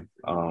shit, man.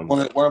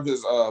 One of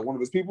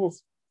his people.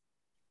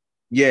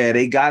 Yeah,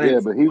 they got it. Yeah,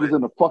 but he was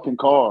in the fucking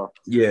car.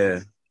 Yeah,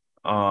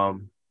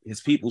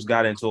 his peoples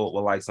got into it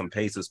with like some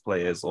Pacers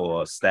players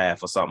or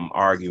staff or something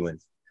arguing.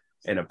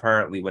 And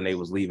apparently when they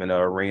was leaving the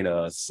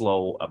arena,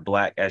 a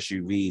black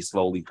SUV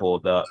slowly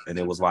pulled up and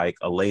it was like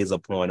a laser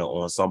pointer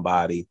on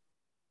somebody,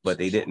 but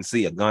they didn't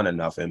see a gun or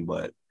nothing.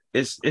 But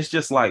it's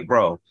just like,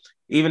 bro,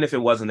 even if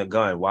it wasn't a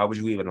gun, why would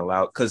you even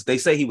allow? Because they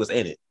say he was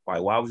in it.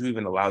 Like, why would you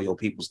even allow your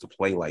peoples to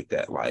play like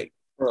that? Like,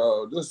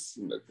 bro, this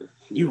nigga.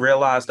 You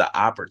realize the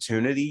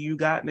opportunity you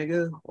got,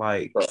 nigga?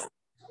 Like, bro.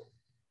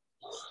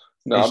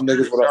 No,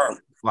 niggas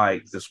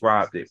like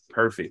described it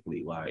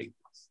perfectly. Like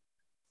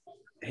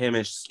him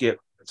and Skip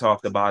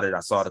talked about it. I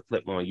saw the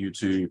clip on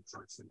YouTube.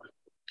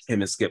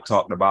 Him and Skip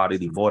talked about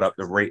it. He brought up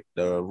the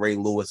Ray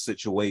Lewis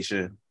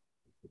situation.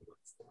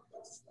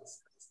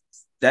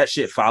 That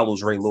shit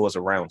follows Ray Lewis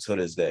around to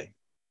this day.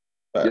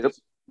 Yep.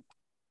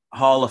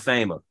 Hall of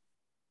Famer.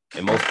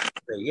 And most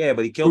people say, yeah,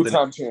 but he killed it.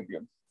 Two-time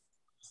champion.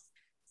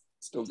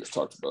 Still gets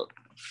talked about.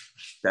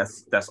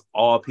 That's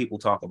all people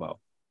talk about.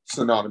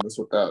 Synonymous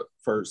with that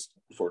first,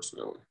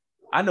 unfortunately.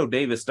 I know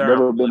David Stern.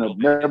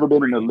 Never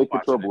been in a lick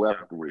of trouble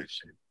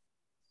afterwards.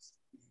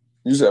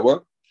 You said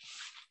what?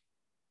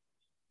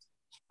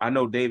 I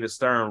know David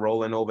Stern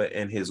rolling over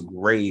in his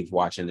grave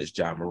watching this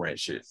Ja Morant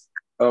shit.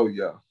 Oh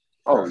yeah.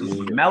 Oh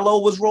yeah. Melo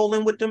was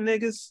rolling with them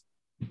niggas.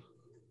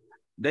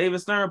 David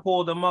Stern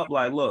pulled them up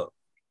like, look,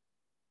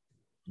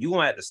 you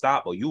gonna have to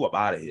stop or you up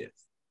out of here.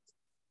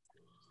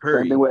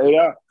 Same thing with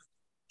AI.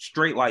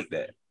 Straight like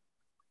that.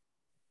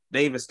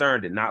 David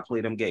Stern did not play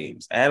them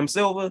games. Adam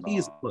Silver,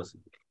 he's a pussy.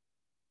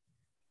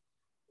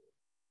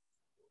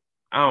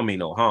 I don't mean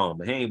no harm,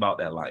 but he ain't about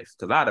that life.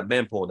 Because I'd have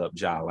been pulled up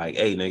Ja like,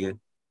 hey, nigga.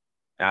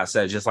 And I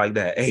said just like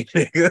that, hey,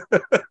 nigga.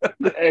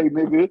 Hey,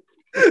 nigga.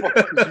 What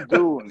the fuck is you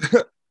doing?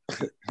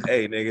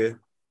 Hey, nigga.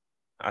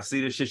 I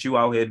see the shit you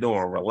out here doing.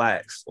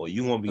 Relax, or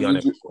you won't be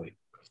unemployed.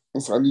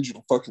 I need you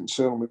to fucking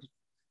chill, nigga.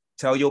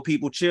 Tell your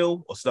people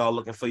chill or start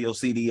looking for your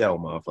CDL,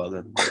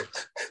 motherfucker.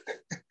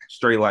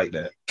 Straight like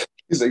that.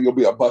 He said you'll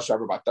be a bus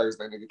driver by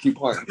Thursday, nigga. Keep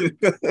playing.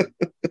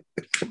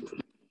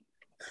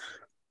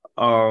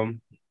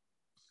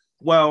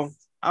 Well,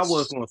 I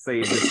was gonna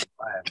say this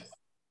last,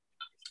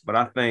 but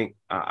I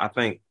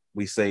think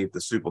we saved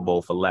the Super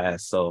Bowl for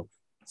last. So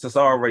since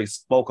I already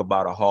spoke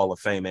about a Hall of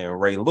Famer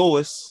and Ray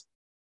Lewis,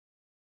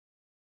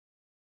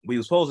 we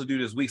were supposed to do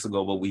this weeks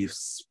ago, but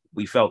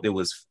we felt it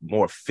was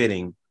more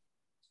fitting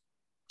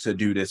to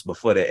do this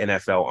before the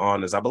NFL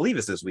honors. I believe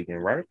it's this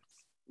weekend, right?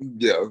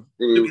 Yeah.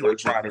 It'll be like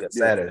Friday or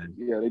Saturday.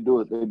 Yeah, they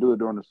do it. They do it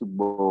during the Super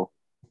Bowl.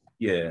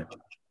 Yeah.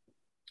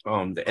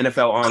 The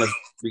NFL honors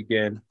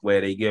weekend where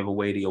they give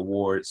away the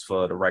awards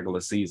for the regular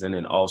season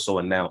and also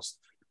announce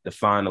the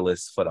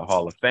finalists for the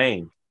Hall of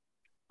Fame.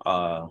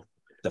 The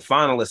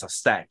finalists are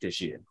stacked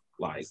this year.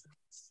 Like,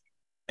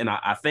 and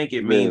I think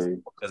it means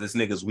because it's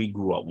niggas we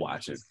grew up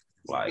watching.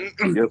 Like,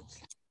 Yep.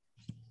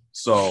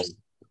 So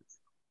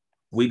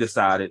we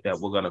decided that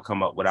we're gonna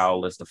come up with our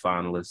list of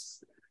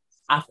finalists.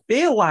 I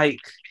feel like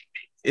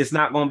it's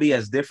not gonna be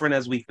as different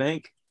as we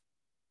think.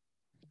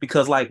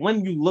 Because like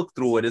when you look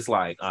through it, it's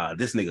like,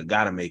 this nigga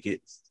gotta make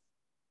it.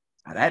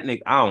 That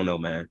nigga, I don't know,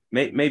 man.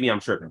 Maybe I'm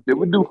tripping. Did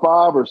we do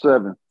 5 or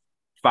 7?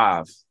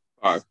 5.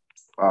 5.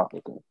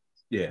 Okay.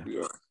 Yeah.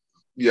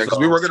 Yeah, because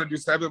we were gonna do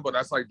 7, but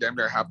that's like damn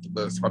near half the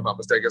list, if I'm not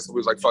mistaken. So we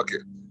was like, fuck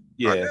it.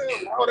 Yeah.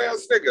 Loud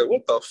ass nigga.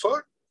 What the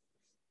fuck?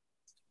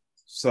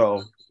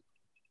 So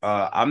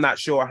I'm not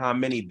sure how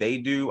many they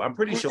do. I'm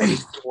pretty sure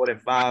it's more than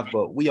 5,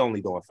 but we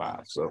only doing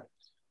 5. So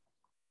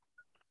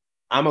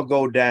I'm gonna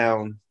go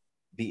down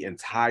the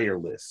entire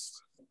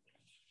list.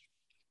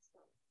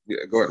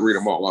 Yeah, go ahead and read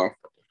them all off.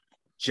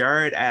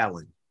 Jared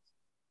Allen,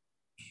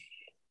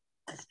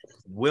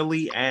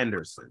 Willie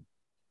Anderson,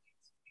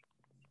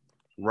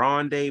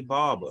 Rondé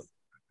Barber,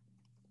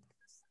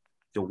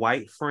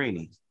 Dwight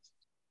Freeney,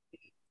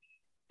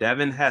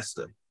 Devin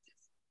Hester,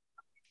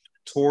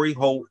 Torrey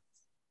Holt,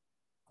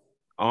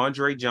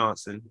 Andre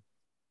Johnson,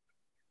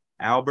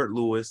 Albert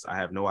Lewis. I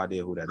have no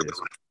idea who that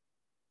is.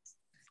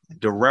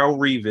 Darrelle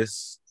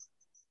Revis,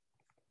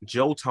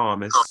 Joe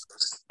Thomas,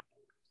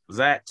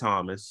 Zach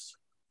Thomas,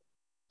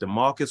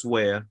 DeMarcus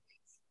Ware,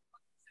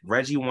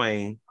 Reggie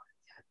Wayne,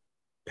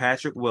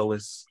 Patrick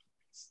Willis,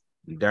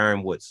 and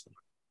Darren Woodson.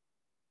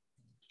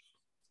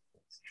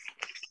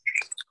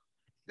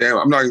 Damn,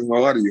 I'm not even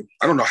gonna lie to you.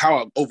 I don't know how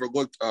I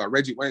overlooked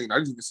Reggie Wayne. I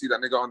didn't even see that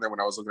nigga on there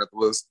when I was looking at the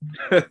list.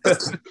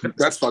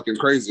 That's fucking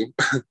crazy.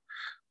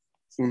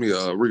 Let me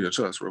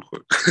readjust real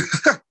quick.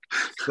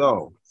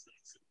 So,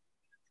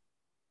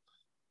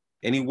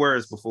 any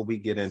words before we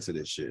get into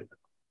this shit?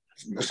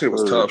 That shit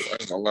was tough. I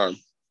ain't gonna lie.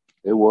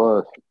 It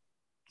was.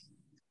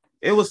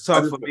 It was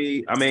tough for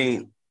me. I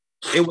mean,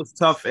 it was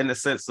tough in the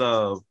sense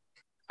of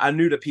I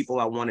knew the people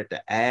I wanted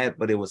to add,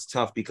 but it was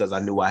tough because I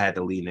knew I had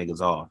to leave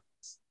niggas off.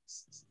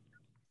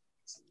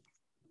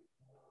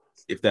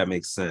 If that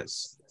makes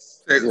sense.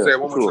 Say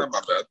it one more time, my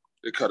bad.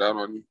 It cut out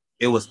on you.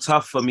 It was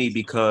tough for me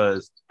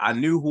because I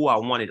knew who I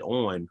wanted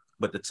on,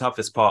 but the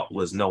toughest part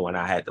was knowing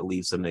I had to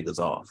leave some niggas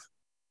off.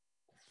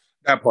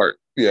 That part.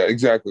 Yeah,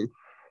 exactly.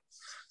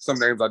 Some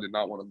names I did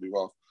not want to leave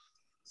off.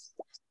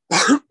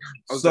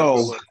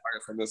 So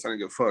from this, I didn't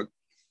give a fuck.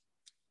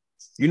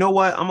 You know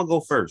what? I'm gonna go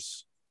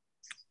first.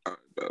 All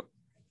right,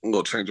 I'm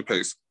gonna change the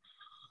pace.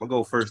 I'm gonna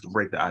go first to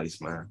break the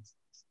ice, man.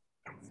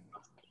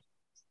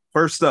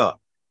 First up,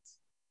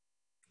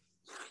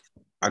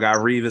 I got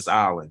Revis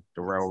Island,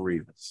 Darrelle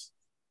Revis.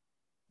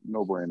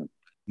 No brainer.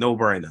 No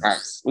brainer.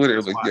 Nice.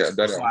 Literally, yeah.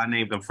 That's why I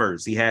named him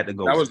first. He had to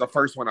go. That was the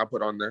first one I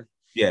put on there.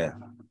 Yeah.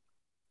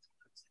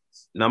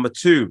 Number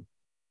 2,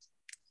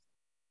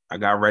 I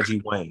got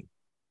Reggie Wayne.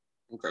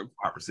 Okay.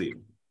 Wide receiver.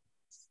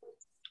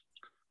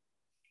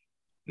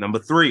 Number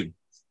 3,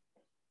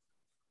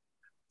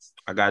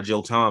 I got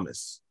Joe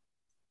Thomas.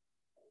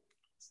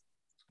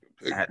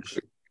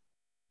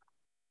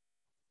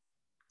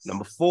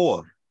 Number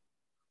 4,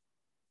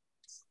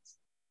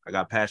 I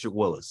got Patrick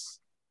Willis.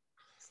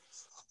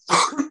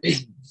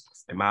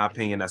 In my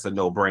opinion, that's a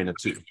no-brainer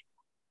too.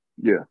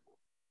 Yeah.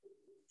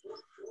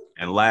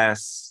 And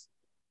last,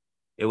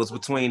 it was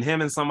between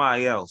him and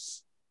somebody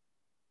else.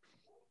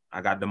 I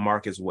got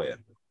DeMarcus Ware.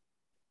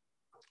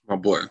 My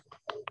boy.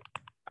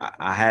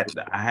 I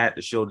had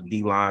to show the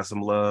D-line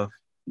some love.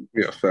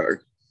 Yeah,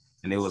 fact.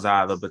 And it was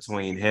either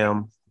between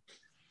him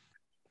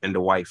and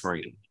Dwight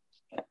Freeney.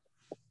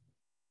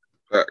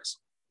 Facts.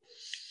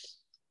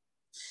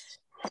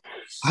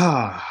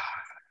 I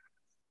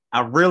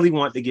really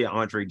want to get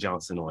Andre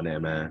Johnson on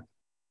there, man.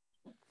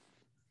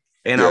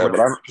 And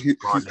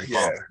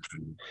yeah.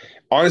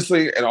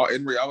 Honestly, and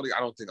in reality, I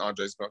don't think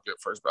Andre's going to get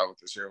first ballot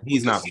this year.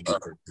 He's not.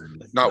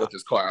 Not with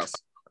his class.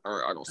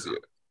 I don't see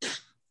it.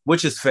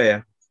 Which is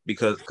fair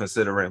because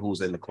considering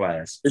who's in the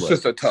class. It's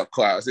just a tough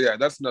class. Yeah,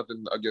 that's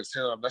nothing against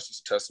him. That's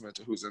just a testament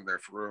to who's in there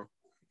for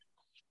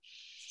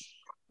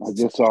real. I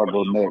guess I'll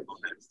go next.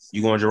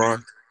 You going,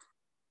 Jerron?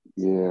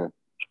 Yeah.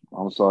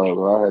 I'm sorry,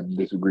 but I had to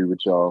disagree with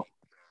y'all.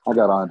 I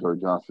got Andre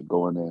Johnson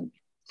going in.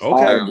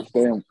 Okay. I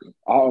understand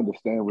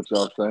what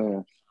y'all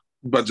saying.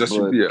 But I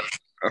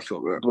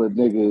feel that. But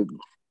nigga,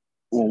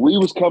 when we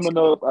was coming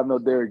up, I know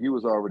Derek, you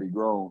was already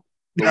grown.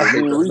 But I when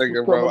hate me and this Reese nigga,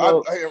 was bro. coming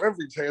up, I have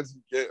every chance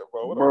you get,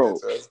 bro. What a Bro.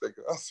 bitch ass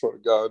nigga. I swear to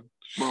God.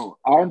 bro,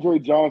 Andre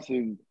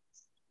Johnson,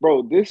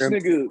 bro, this And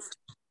nigga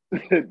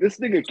this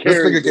carried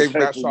nigga the gave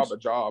Matt Texans. Schaub a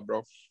job,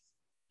 bro.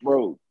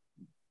 Bro,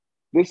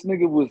 this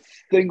nigga was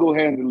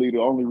single-handedly the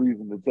only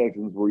reason the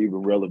Texans were even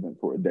relevant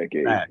for a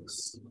decade.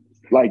 Facts.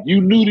 Like,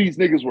 you knew these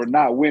niggas were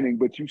not winning,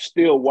 but you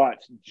still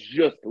watched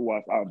just to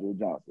watch Andre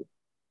Johnson.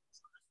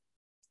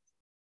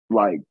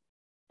 Like,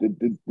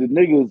 the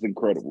nigga is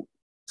incredible.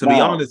 To be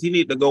honest, he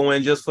need to go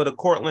in just for the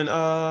Cortland.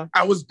 I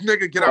was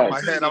nigga, get out of my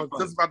head. I was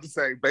just about to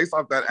say, based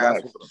off that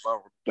ass whooping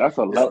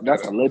alone.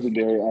 That's a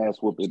legendary ass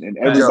whooping, and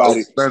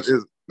everybody.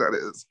 That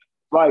is.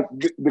 Like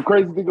the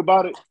crazy thing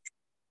about it,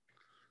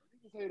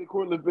 niggas hated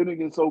Cortland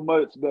Finnegan so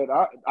much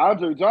that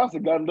Andre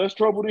Johnson got in less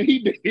trouble than he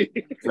did.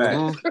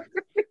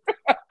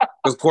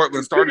 Because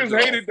Cortland started.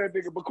 Niggas hated that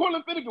nigga, but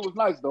Cortland Finnegan was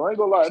nice though. I ain't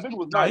gonna lie, that nigga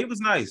was nice. No, he was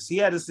nice. He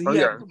had a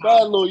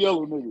bad little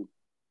yellow nigga.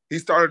 He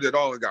started it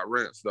all and got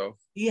rinsed though.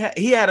 He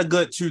had a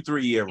good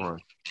 2-3 year run.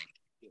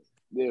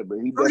 Yeah, but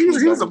he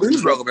was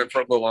relevant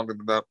for a little longer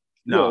than that.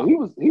 No,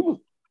 yeah,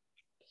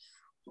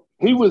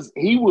 he was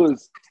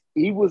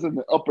in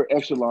the upper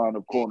echelon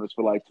of corners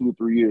for like 2 or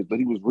 3 years, but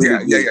he was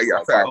really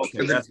good. Like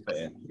okay, that's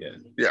fair.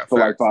 Yeah, for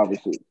like 5 or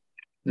 6.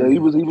 So he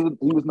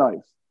was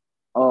nice.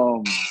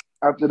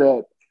 After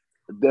that,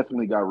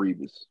 definitely got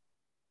Revis.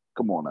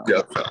 Come on now.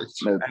 Yeah,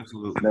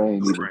 absolutely.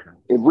 Ain't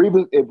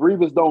even, if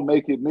Revis don't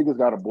make it, niggas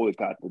got to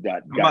boycott the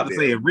goddamn. I'm about to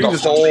say, if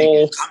Revis don't make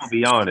it, I'm gonna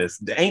be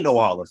honest, there ain't no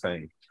Hall of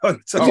Fame.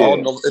 It's all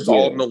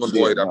Nolan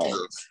Boyd after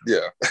this.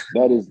 Yeah,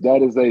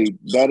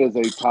 that is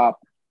a top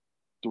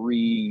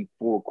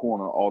 3-4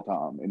 corner all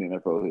time in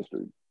NFL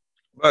history.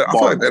 But I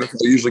feel like the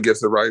NFL usually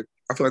gets it right.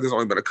 I feel like there's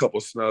only been a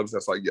couple snubs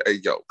that's like, hey,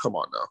 yo, come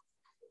on now.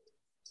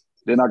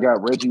 Then I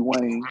got Reggie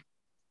Wayne.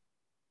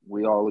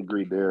 We all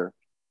agreed there.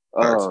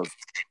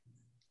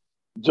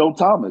 Joe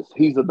Thomas,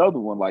 he's another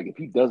one. Like, if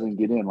he doesn't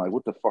get in, like,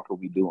 what the fuck are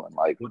we doing?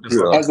 Like,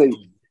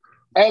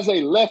 as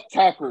a left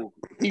tackle,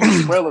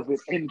 he's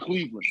relevant in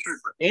Cleveland.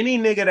 Any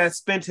nigga that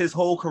spent his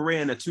whole career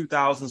in the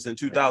 2000s and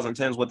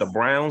 2010s with the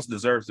Browns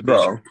deserves to be.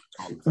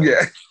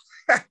 Yeah.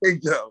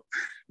 Yo,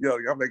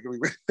 y'all making me.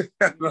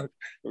 Let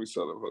me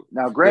shut up.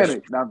 Now,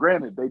 granted,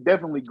 they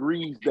definitely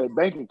greased that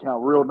bank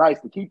account real nice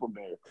to keep him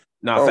there.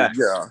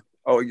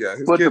 Oh yeah.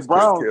 But the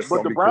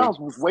Browns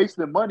was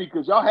wasting money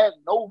because y'all had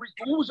no reason.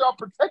 Who was y'all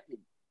protecting?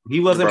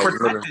 He wasn't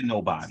protecting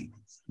nobody.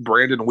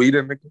 Brandon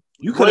Weeden, nigga.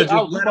 You could have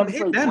just let him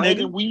hit that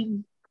Brandon nigga.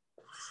 Weeden.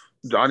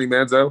 Johnny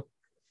Manziel.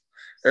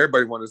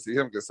 Everybody wanted to see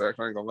him get sacked.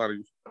 I ain't gonna lie to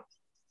you.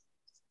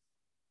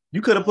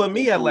 You could have put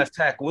me at left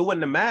tackle. It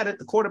wouldn't have mattered.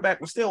 The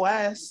quarterback was still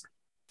ass.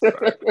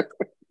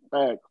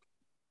 And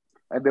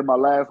then my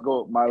last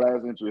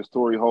entry is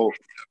Torrey Holt.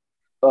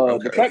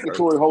 The fact that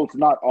Torrey Holt's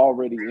not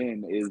already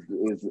in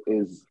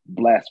is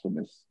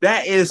blasphemous.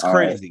 That is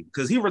crazy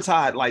because he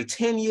retired like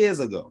 10 years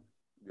ago.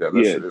 Yeah,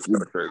 shit is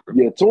kind of crazy.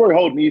 Yeah, Torrey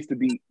Holt needs to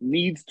be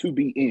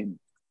in.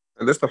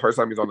 And this is the first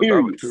time he's on the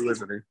ballot too,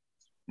 isn't he?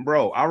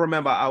 Bro, I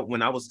remember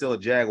when I was still a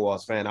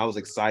Jaguars fan, I was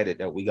excited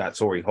that we got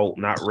Torrey Holt,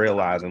 not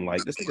realizing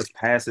like this nigga's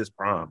past his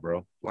prime,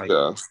 bro. Like,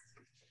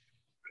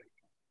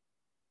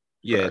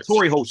 yeah,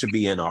 Torrey Holt should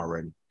be in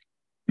already.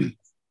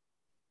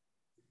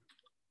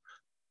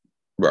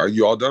 Are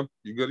you all done?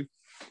 You good?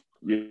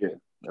 Yeah.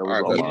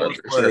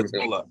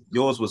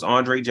 Yours was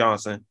Andre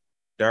Johnson,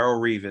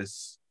 Darrelle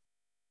Revis,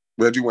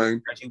 Reggie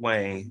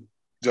Wayne,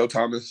 Joe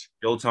Thomas,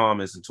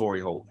 and Torrey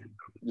Holt.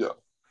 Yeah.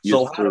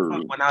 So how the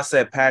fuck when I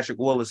said Patrick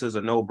Willis is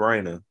a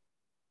no-brainer?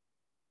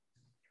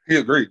 He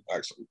agreed,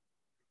 actually.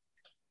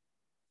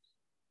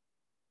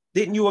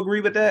 Didn't you agree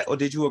with that, or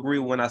did you agree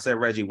when I said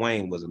Reggie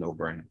Wayne was a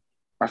no-brainer?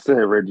 I said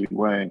Reggie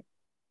Wayne.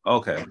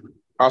 Okay.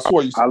 I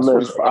swear you. I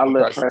left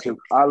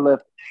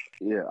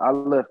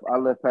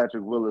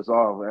Patrick Willis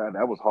off. Man.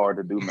 That was hard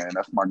to do, man.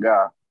 That's my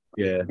guy.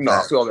 Yeah. No,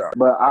 I feel that.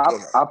 But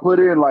I put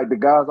in like the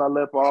guys I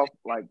left off,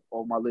 like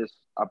on my list.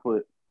 I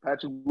put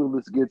Patrick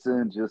Willis gets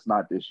in, just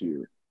not this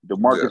year.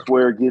 DeMarcus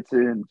Ware gets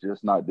in,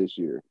 just not this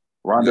year.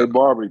 Rondé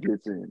Barber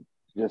gets in,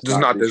 just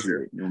not this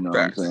year. You know what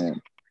I'm saying?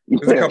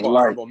 There's a couple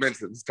honorable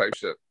mentions type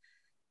shit.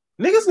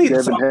 Niggas need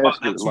to talk about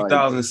that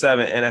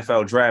 2007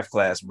 NFL draft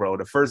class, bro.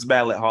 The first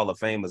ballot Hall of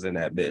Famers in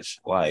that bitch.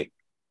 Like,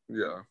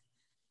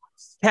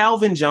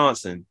 Calvin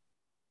Johnson,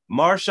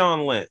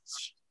 Marshawn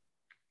Lynch,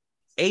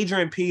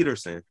 Adrian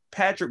Peterson,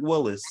 Patrick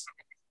Willis.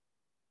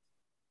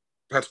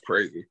 That's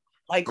crazy.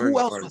 Like, who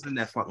else was in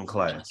that fucking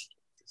class?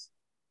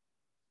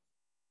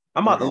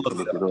 I'm about to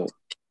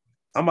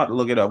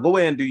look it up. Go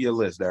ahead and do your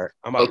list, Derek.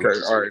 All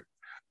right.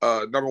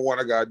 Number 1,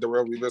 I got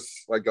Darrelle Revis,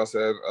 like y'all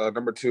said.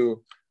 Number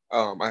 2,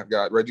 I've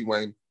got Reggie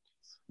Wayne.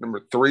 Number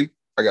 3,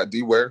 I got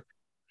D. Ware.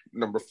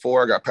 Number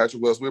 4, I got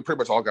Patrick Willis. We pretty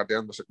much all got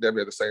damn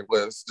near the same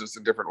list, just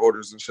in different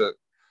orders and shit.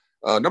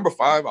 Number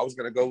 5, I was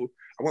gonna go.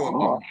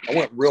 I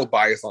went real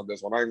biased on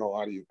this one. I ain't gonna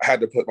lie to you. I had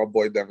to put my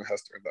boy Devin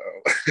Hester in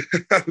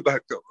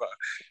the.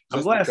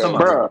 I'm glad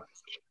somebody.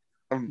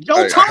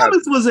 Joe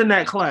Thomas was in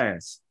that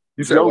class.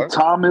 Joe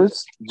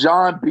Thomas,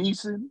 John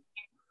Beeson,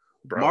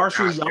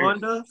 Marshall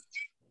Yonda.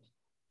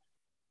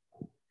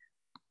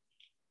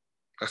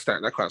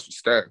 That class was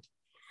stacked.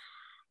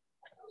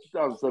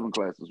 2007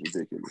 class is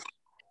ridiculous.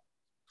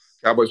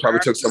 Cowboys probably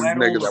took some Weddle,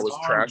 nigga that was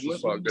Lamar trash as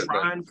Woodley, fuck. Didn't they?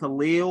 Ryan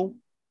Khalil,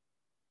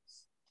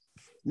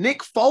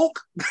 Nick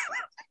Folk.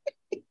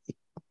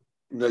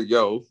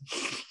 Yo,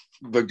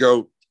 the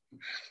GOAT.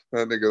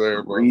 That nigga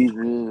there, bro.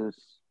 Reeves,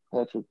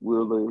 Patrick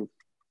Willis,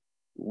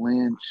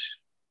 Lynch,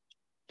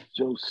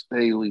 Joe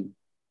Staley,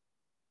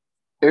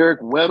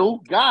 Eric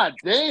Weddle. God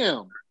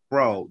damn.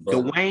 Bro,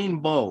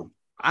 Dwayne Bowe.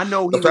 I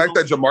know The he fact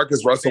was that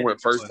Jamarcus Russell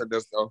went first in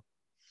this, though.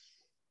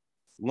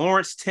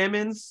 Lawrence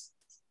Timmons,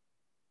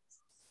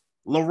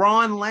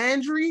 LaRon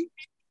Landry,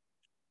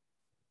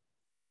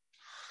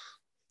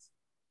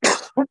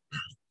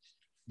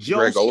 Joe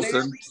Greg Staley,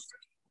 Olsen.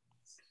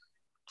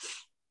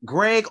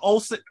 Greg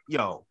Olsen,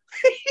 yo,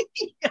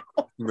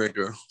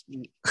 Nigga.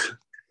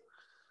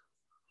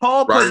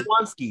 Paul Ryan-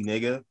 Pazwanski,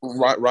 nigga,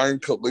 Ryan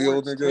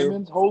Khalil, nigga.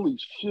 Simmons, holy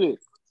shit.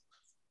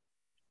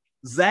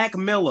 Zach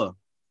Miller,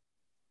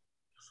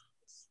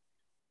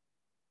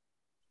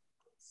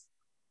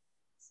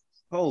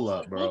 hold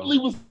up, bro. Woodley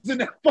was in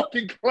that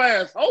fucking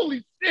class.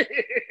 Holy shit.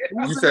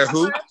 You said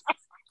who?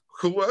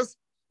 Who was?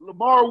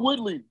 Lamar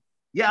Woodley.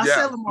 Yeah, I Yeah,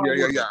 said Lamar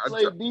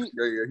Woodley.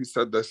 Yeah, he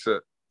said that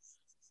shit.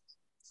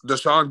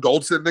 Deshaun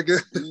Goldson,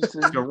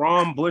 nigga.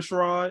 Jerome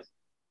Bushrod.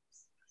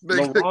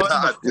 Nigga, LaRon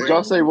God Did damn.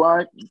 y'all say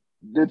Ryan?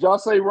 Did y'all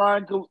say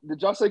Ryan?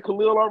 Did y'all say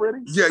Khalil already?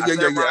 Yeah.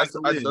 I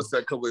I just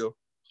said Khalil.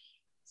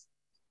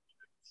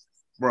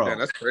 Bro. Man,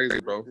 that's crazy,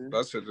 bro.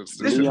 That shit just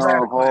This Leon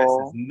draft class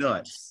Hall. is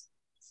nuts.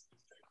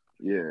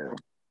 Yeah.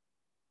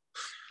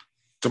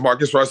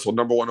 Jamarcus Russell,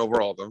 number 1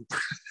 overall, though.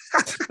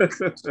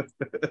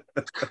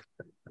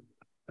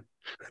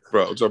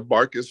 Bro,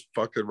 Jamarcus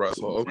fucking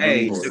Russell.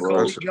 Okay, Hey,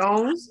 bro. Jacoby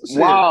Jones. Shit.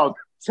 Wow.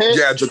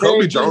 Yeah,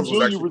 Jacoby Ted Jones was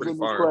Ginn actually Jr. pretty in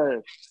this fire.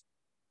 class.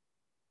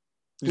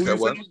 You said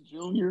what?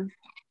 Junior.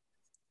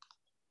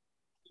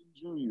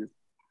 Junior.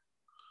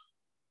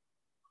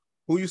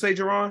 Who you say,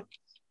 Jerron?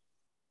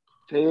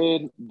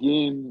 Ted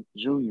Ginn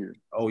Jr.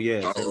 Oh,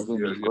 yeah. was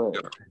in this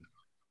class.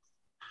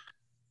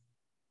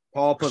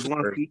 Paul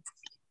Pazwanski.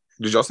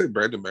 Did y'all say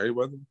Brandon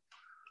Merriweather?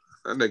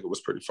 That nigga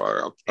was pretty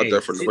fire. I Hey,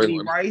 definitely Sidney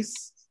win.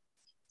 Rice.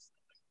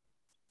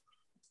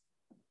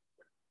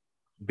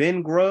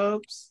 Ben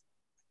Grubbs.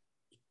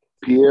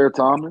 Pierre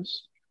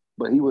Thomas,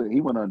 but he went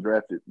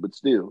undrafted, but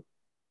still.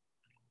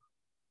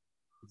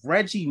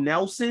 Reggie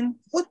Nelson.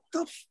 What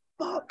the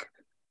fuck?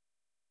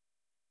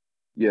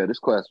 Yeah, this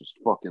class was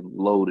fucking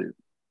loaded.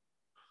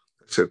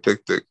 Shit,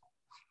 thick.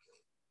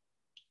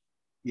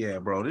 Yeah,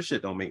 bro, this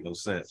shit don't make no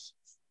sense.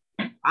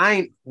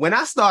 When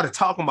I started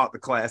talking about the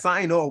class, I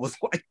ain't know it was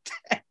like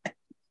that.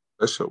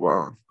 That shit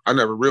wild. I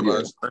never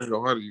realized. I ain't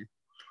gonna lie to you.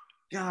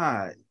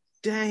 God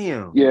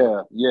damn.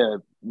 Yeah.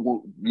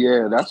 Well,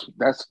 yeah,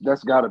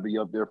 that's got to be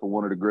up there for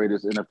one of the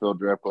greatest NFL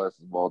draft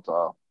classes of all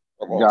time.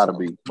 Gotta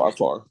be by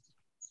far.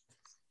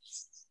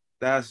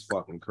 That's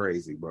fucking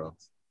crazy, bro.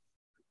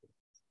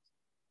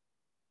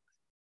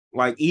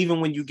 Like, even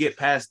when you get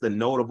past the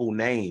notable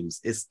names,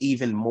 it's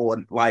even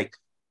more like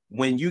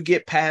when you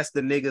get past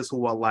the niggas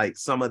who are like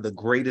some of the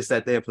greatest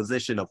at their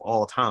position of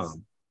all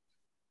time.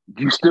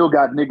 You still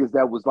got niggas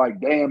that was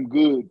like damn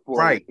good for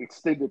Right. an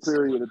extended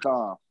period of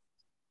time.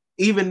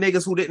 Even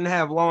niggas who didn't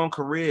have long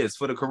careers,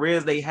 for the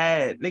careers they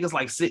had, niggas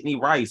like Sidney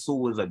Rice, who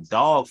was a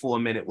dog for a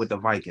minute with the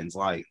Vikings.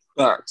 Like,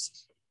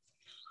 Facts.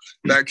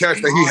 That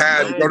catch that he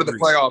had to go to the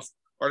playoffs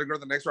or to go to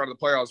the next round of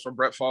the playoffs from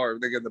Brett Favre,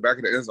 nigga in the back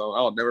of the end zone.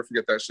 I'll never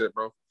forget that shit,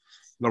 bro.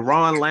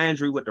 LaRon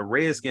Landry with the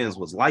Redskins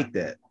was like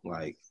that.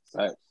 Like,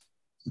 Facts.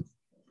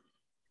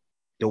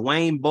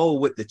 Dwayne Bowe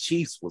with the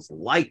Chiefs was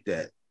like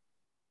that.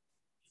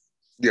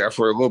 Yeah,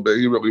 for a little bit,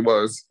 he really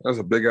was. That's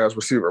a big ass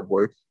receiver,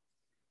 boy.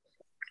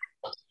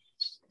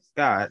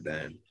 God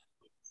damn.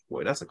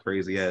 Boy, that's a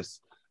crazy ass.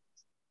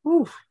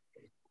 Whew.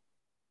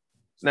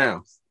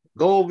 Now,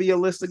 go over your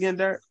list again,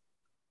 Derek.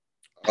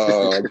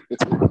 I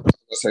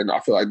say no. I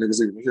feel like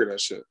niggas even hear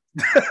that shit.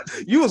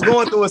 You was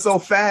going through it so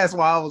fast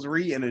while I was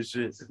reading and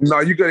shit.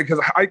 No, you good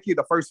because I keep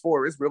the first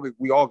 4. It's really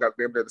we all got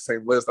damn near the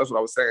same list. That's what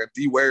I was saying.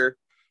 D. Ware,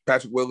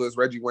 Patrick Willis,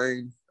 Reggie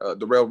Wayne,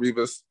 Darrelle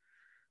Revis,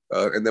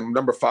 and then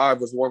number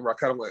 5 was one where I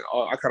kind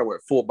of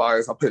went full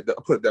bias. I put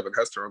Devin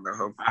Hester on that.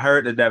 Huh? I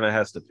heard the Devin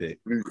Hester pick.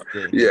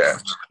 Yeah,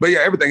 but yeah,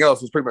 everything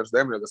else was pretty much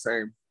damn near the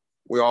same.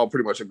 We all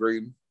pretty much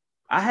agreed.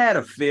 I had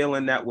a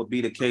feeling that would be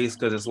the case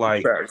because it's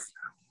like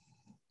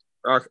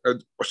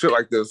shit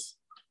like this.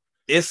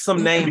 It's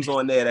some names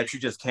on there that you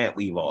just can't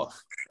leave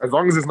off. As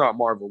long as it's not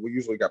Marvel, we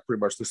usually got pretty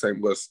much the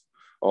same list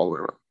all the way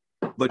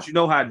around. But you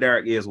know how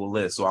Derek is with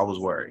lists, so I was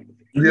worried.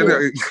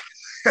 Yeah.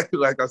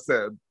 Like I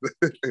said,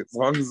 as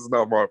long as it's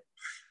not Marvel.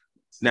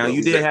 Now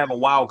you did have a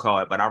wild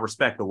card, but I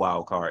respect the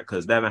wild card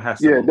because Devin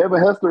Hester. Yeah,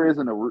 Devin Hester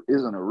isn't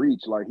a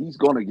reach. Like he's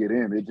going to get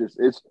in.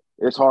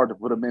 It's hard to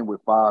put him in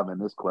with 5 in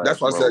this class. That's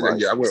why I said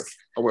like,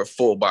 I went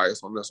full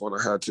bias on this one.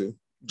 I had to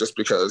just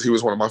because he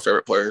was one of my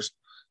favorite players.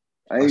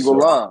 I ain't gonna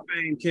lie.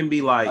 Can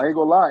be like I ain't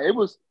gonna lie. It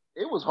was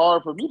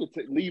hard for me to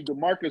leave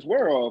DeMarcus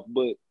Ware off,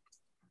 but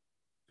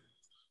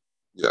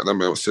yeah, that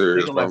man was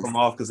serious. Nigga left him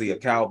off because he a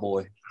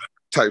cowboy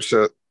type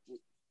shit.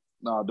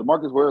 Nah,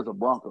 DeMarcus Ware is a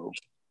Bronco.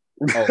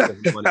 Oh, because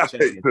he won the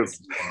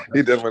championship.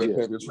 He did win a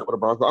championship with the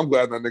Broncos. I'm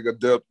glad that nigga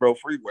dipped, bro.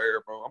 Free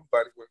Ware, bro. I'm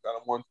glad he got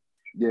him one.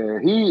 Yeah,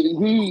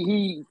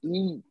 he,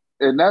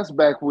 and that's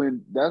back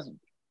when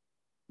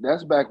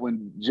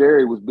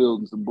Jerry was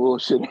building some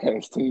bullshit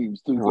ass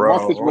teams too.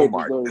 Bro, oh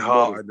my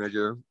god,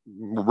 nigga.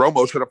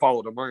 Romo should have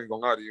followed him. I ain't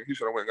gonna lie to you. He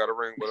should have went and got a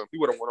ring with him. He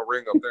would have won a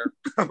ring up there.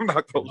 I'm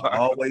not gonna lie.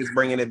 Always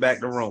bringing it back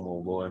to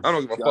Romo, boy. I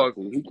don't give a fuck.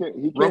 He can't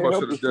Romo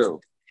should have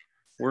dipped.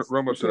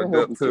 Romo should have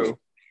dipped too.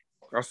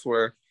 I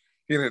swear.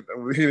 He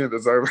didn't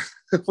deserve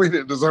it. We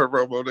didn't deserve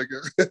Romo,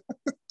 nigga.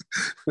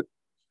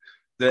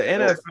 The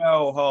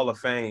NFL Hall of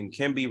Fame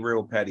can be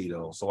real petty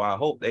though, so I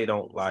hope they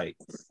don't like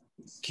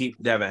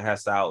keep Devin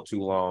Hester out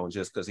too long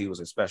just because he was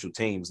a special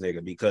teams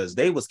nigga, because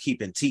they was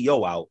keeping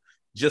T.O. out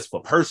just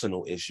for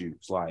personal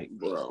issues. Like,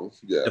 bro,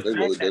 yeah, the they fact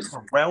really that did.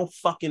 Terrell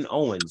fucking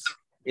Owens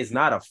is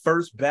not a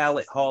first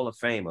ballot Hall of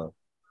Famer.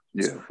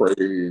 Yeah,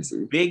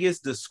 crazy.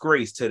 Biggest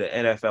disgrace to the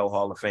NFL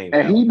Hall of Fame.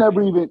 And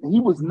he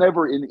was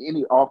never in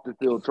any off the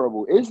field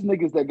trouble. It's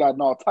niggas that got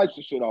all types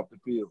of shit off the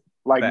field,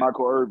 like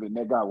Michael Irvin,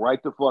 that got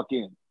right the fuck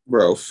in.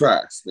 Bro,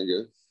 facts,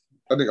 nigga.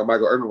 I think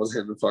Michael Irvin was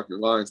hitting the fucking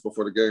lines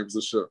before the games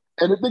and shit.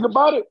 And the thing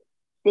about it,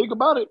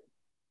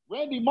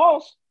 Randy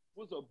Moss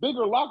was a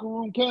bigger locker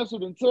room cancer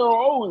than Terrell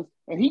Owens,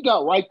 and he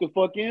got right the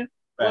fuck in.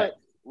 But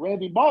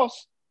Randy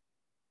Moss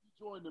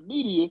joined the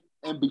media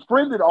and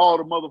befriended all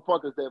the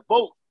motherfuckers that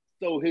vote.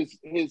 So his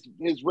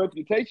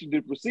reputation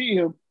did precede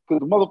him, because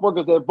the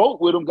motherfuckers that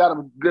vote with him got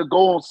him to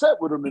go on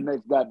set with him the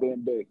next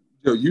goddamn day.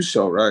 Yo, you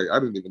so right. I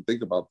didn't even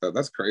think about that.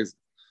 That's crazy.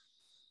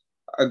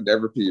 I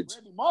never peeped.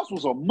 Randy Moss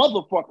was a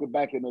motherfucker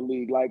back in the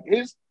league. Like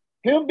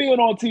him being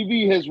on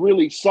TV has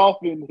really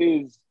softened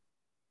the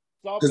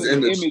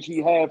image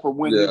he had from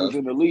when he was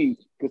in the league.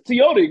 Because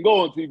T.O. didn't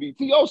go on TV.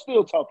 T.O.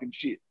 still talking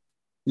shit.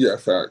 Yeah,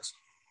 facts.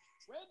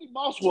 Randy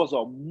Moss was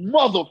a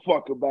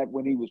motherfucker back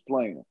when he was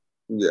playing.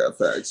 Yeah,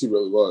 facts. He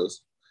really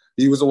was.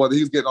 He was the one. He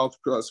was getting all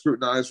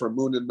scrutinized from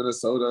Moon in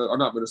Minnesota, or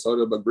not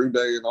Minnesota, but Green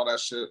Bay and all that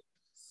shit.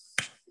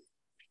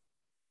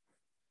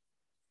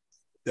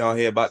 Y'all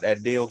hear about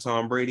that deal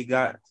Tom Brady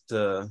got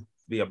to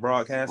be a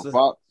broadcaster?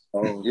 Oh,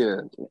 yeah.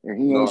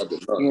 And he ain't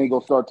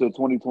going to start till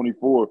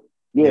 2024.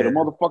 Yeah, the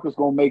motherfucker's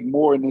going to make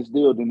more in this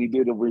deal than he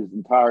did over his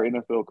entire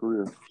NFL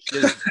career.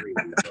 Crazy,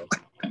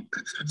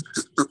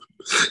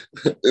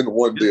 in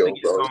one deal,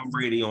 bro. Tom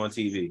Brady on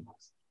TV.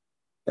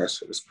 That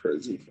shit is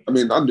crazy. I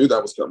mean, I knew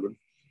that was coming.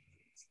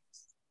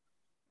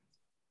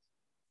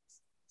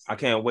 I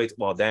can't wait.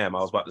 Well, damn, I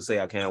was about to say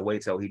I can't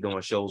wait till he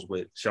doing shows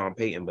with Sean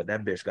Payton, but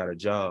that bitch got a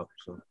job.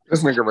 So.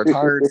 This nigga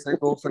retired,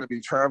 single, finna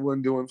be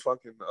traveling, doing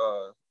fucking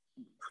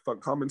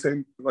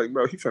commentating. Like,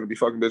 bro, he finna be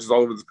fucking bitches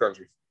all over this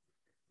country.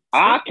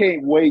 I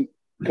can't wait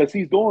because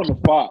he's going to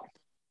Fox,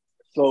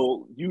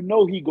 so you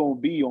know he gonna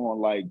be on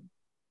like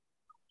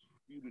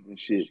and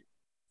shit.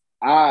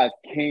 I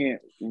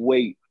can't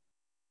wait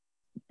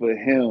for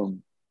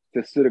him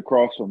to sit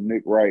across from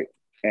Nick Wright.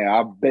 And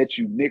I bet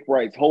you Nick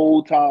Wright's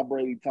whole Tom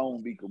Brady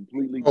tone be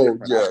completely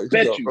different.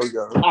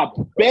 I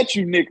bet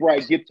you Nick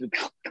Wright gets the.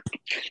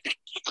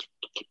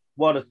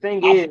 Well, the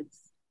thing is,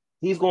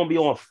 he's going to be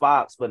on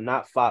Fox, but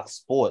not Fox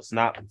Sports,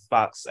 not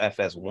Fox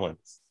FS1.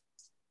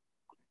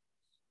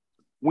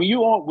 When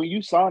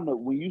you sign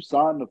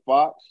the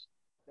Fox,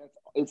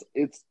 it's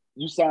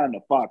you sign the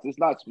Fox. It's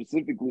not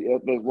specifically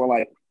FS1.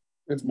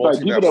 Like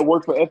people that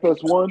work for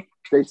FS1,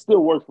 they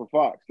still work for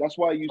Fox. That's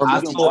why you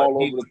see them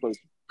all over the place.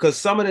 Because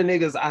some of the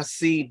niggas I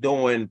see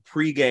doing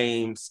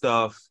pregame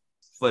stuff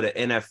for the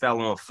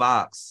NFL on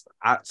Fox,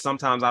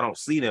 sometimes I don't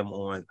see them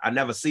on. I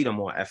never see them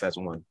on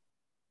FS1.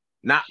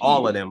 Not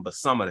all of them, but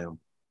some of them.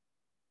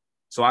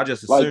 So I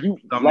just assume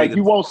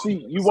you won't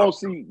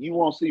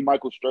see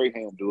Michael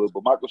Strahan do it,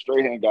 but Michael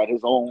Strahan got his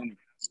own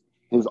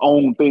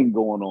thing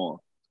going on.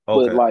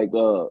 Okay.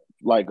 But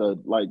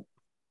like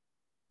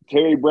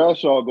Terry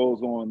Bradshaw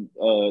goes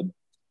on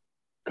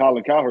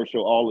Colin Cowherd show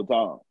all the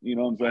time. You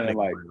know what I'm saying?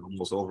 Like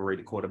most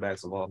overrated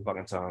quarterbacks of all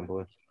fucking time,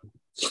 boy.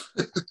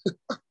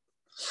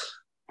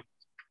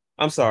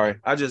 I'm sorry.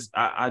 I just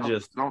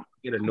don't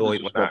get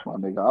annoyed when I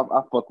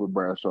fuck with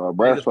Bradshaw.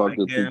 Bradshaw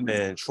like him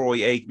and Troy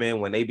Aikman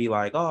when they be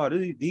like, "Oh,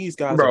 these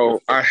guys." Bro,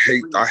 I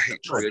hate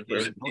Troy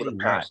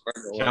Aikman.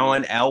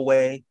 John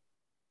Elway.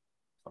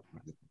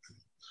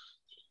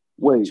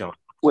 Wait,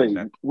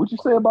 what you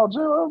say about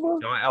Joe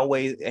Elway? John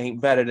Elway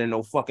ain't better than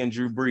no fucking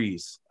Drew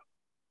Brees.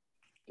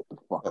 Get the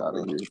fuck out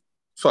of here.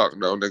 Fuck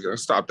no, nigga.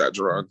 Stop that,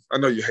 Gerard. I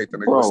know you hate the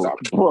nigga. Bro, stop.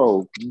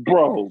 Bro.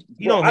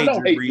 You don't hate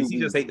Drew Brees. You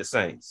just hate the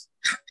Saints.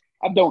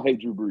 I don't hate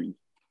Drew Brees.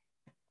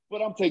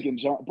 But I'm taking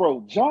John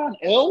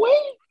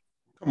Elway?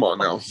 Come on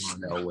now.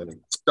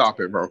 Stop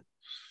it, bro.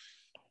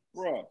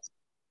 Bro. I need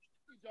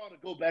y'all to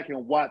go back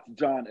and watch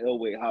John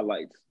Elway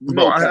highlights.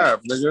 No, I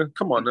have, nigga.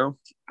 Come on now.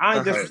 I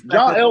ain't just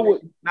John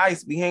Elway.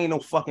 Nice, but he ain't no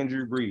fucking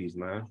Drew Brees,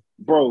 man.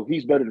 Bro,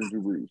 he's better than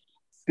Drew Brees.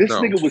 This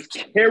nigga was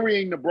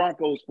carrying the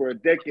Broncos for a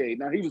decade.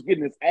 Now he was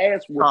getting his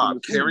ass whooped in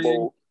the Super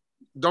Bowl.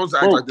 Don't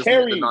act like this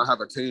nigga did not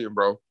have a team,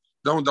 bro.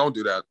 Don't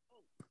do that.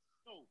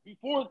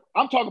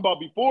 I'm talking about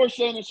before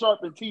Shannon Sharp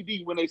and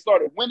TD when they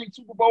started winning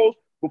Super Bowls.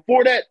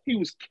 Before that, he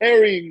was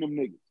carrying them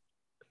niggas.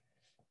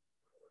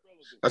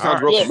 That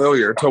sounds real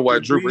familiar to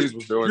what Drew Brees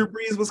was doing. Drew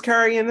Brees was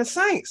carrying the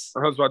Saints.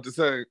 I was about to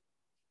say.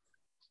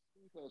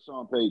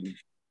 Sean Payton.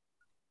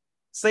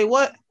 Say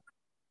what?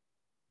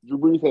 Drew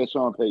Brees had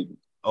Sean Payton.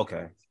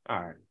 Okay. All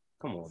right.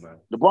 Come on, man.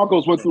 The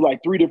Broncos went through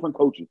like 3 different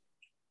coaches.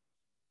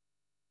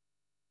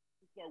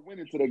 They started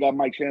winning until they got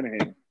Mike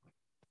Shanahan.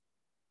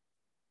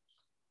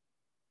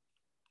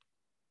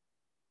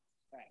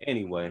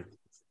 Anyway,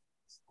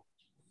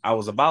 I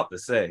was about to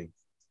say,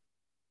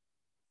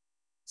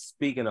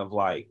 speaking of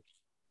like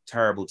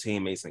terrible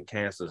teammates and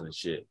cancers and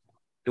shit,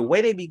 the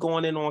way they be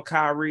going in on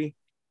Kyrie,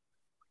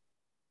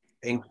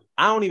 and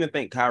I don't even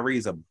think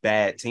Kyrie's a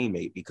bad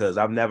teammate because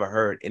I've never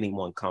heard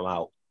anyone come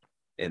out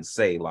and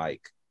say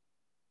like,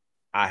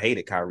 I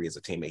hated Kyrie as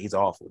a teammate. He's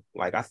awful.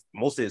 Like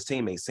most of his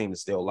teammates seem to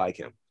still like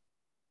him.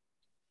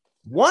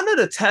 One of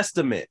the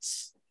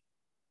testaments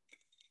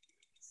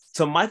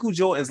to Michael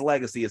Jordan's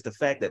legacy is the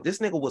fact that this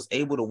nigga was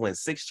able to win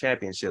 6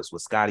 championships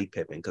with Scottie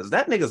Pippen because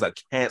that nigga's a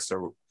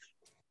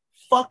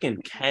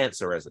fucking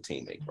cancer as a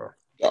teammate, bro.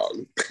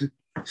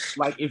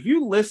 Like if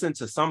you listen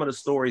to some of the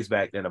stories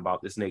back then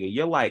about this nigga,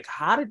 you're like,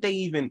 how did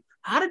they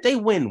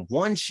win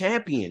 1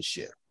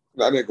 championship?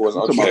 That nigga was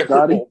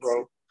untrackable,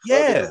 bro.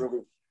 Yeah.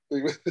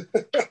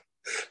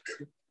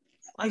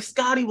 Like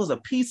Scottie was a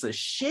piece of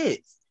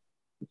shit.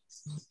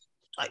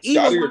 Like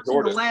even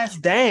watching The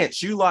Last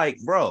Dance, you like,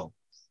 bro,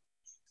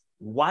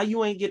 why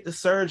you ain't get the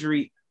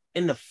surgery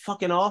in the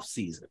fucking off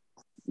season?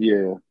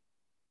 Yeah.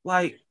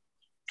 Like,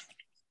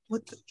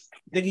 what the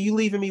nigga, you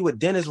leaving me with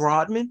Dennis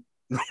Rodman?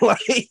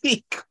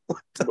 Like,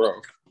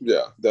 bro,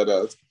 yeah, that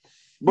does.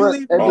 But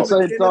at the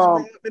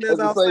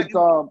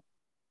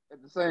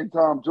same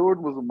time,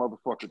 Jordan was a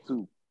motherfucker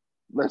too.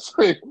 Let's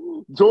say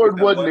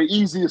Jordan wasn't the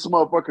easiest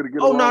motherfucker to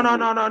get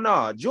along.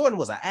 No. Jordan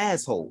was an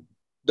asshole.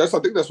 I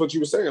think that's what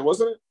you were saying,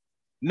 wasn't it?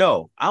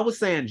 No, I was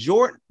saying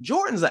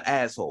Jordan's an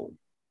asshole.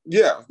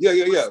 Yeah.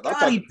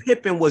 Scottie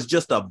Pippen was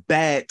just a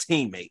bad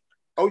teammate.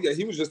 Oh yeah,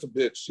 he was just a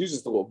bitch. He was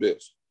just a little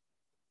bitch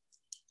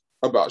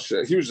about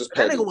shit. He was just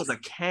that nigga was a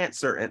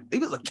cancer, and he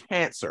was a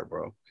cancer,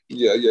 bro.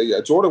 Yeah.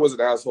 Jordan was an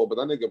asshole, but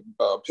that nigga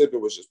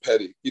Pippen was just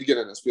petty. He'd get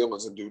in his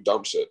feelings and do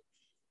dumb shit.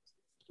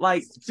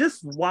 Like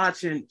just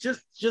watching,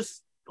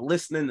 just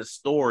listening to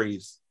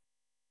stories.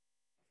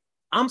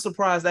 I'm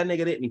surprised that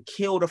nigga didn't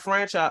kill the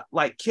franchise,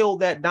 like kill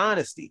that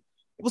dynasty.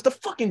 It was the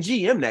fucking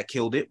GM that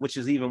killed it, which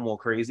is even more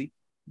crazy.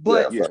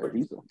 But he's a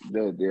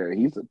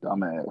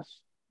dumbass.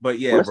 But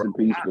yeah, rest in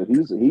peace. But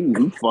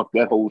he fucked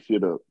that whole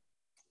shit up.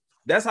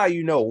 That's how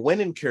you know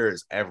winning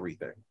cures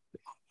everything.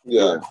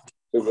 Yeah,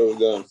 it really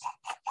does.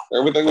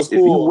 Everything was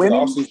cool. They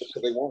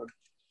won.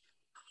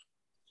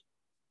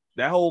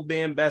 That whole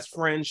being best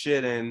friend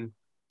shit and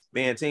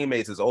being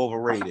teammates is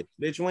overrated.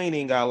 Bitch, we ain't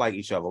even gotta like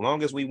each other.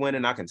 Long as we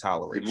winning, I can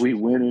tolerate. If we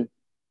winning,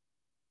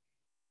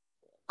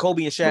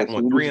 Kobe and Shaq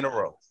won 3 in a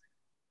row.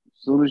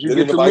 As soon as you they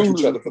get didn't like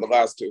each other for the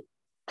last 2.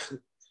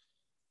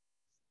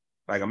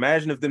 Like,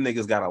 imagine if them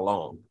niggas got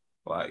along.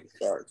 Like,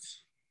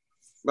 facts.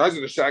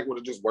 Imagine if Shaq would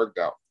have just worked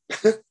out.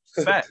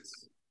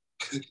 Facts.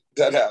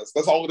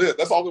 That's all it is.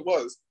 That's all it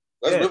was.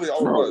 That's really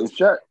all it was.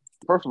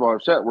 First of all,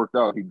 if Shaq worked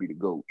out, he'd be the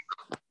GOAT.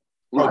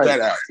 Like,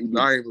 I ain't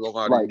even gonna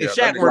lie. Like, if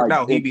Shaq worked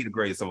out, he'd be the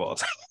greatest of all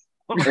time.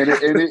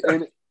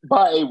 and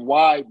by a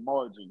wide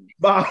margin.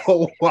 By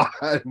a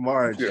wide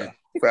margin.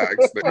 Yeah,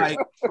 facts. Like,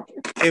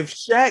 if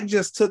Shaq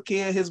just took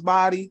care of his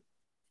body,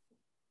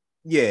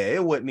 yeah,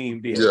 it wouldn't even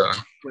be. Yeah.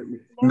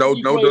 No.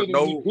 He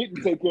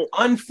didn't take care.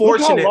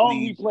 Unfortunately, look how long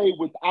he played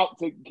without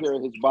taking care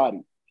of his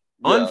body.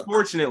 Yeah.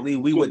 Unfortunately,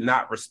 we would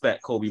not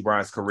respect Kobe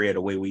Bryant's career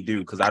the way we do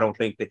because I don't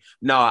think that.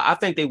 No, I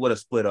think they would have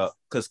split up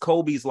because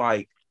Kobe's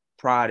like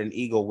pride and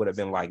ego would have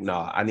been like,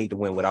 nah, I need to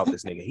win without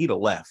this nigga. He'd have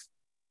left.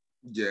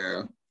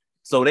 Yeah.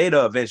 So they'd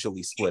have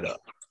eventually split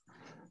up.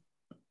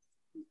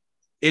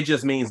 It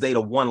just means they'd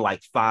have won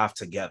like 5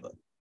 together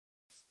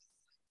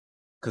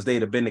because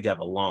they'd have been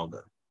together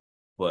longer.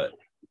 But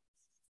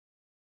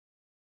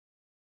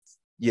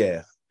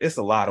yeah, it's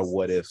a lot of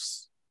what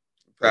ifs.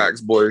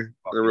 Facts, boy. It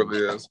really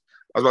is.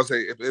 I was about to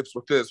say, if ifs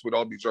were this, we'd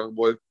all be drunk,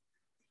 boy.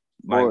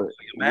 Like,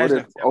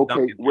 imagine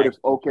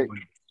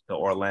the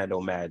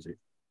Orlando Magic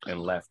and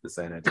left the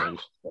San Antonio.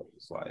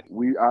 It's like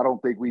I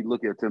don't think we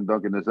look at Tim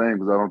Duncan the same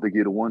because I don't think he'd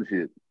have won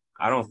shit.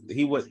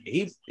 He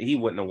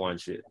wouldn't have won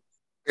shit.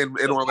 In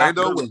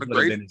Orlando with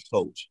McGrady,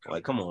 coach.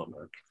 Like, come on,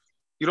 man.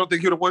 You don't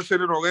think he'd have won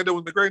shit in Orlando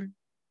with McGrady?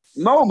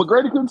 No,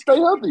 McGrady couldn't stay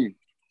healthy.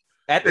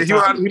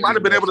 He might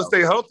have been able to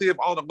stay healthy if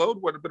all the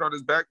load would have been on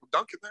his back with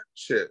Duncan there.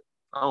 Shit.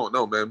 I don't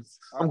know, man.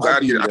 I'm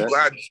glad they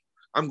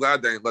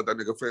ain't let that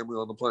nigga family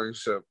on the plane.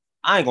 Shit.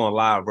 I ain't gonna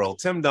lie, bro.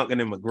 Tim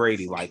Duncan and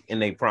McGrady, like in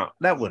they prompt,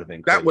 that would have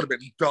been crazy. That would have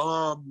been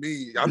dumb.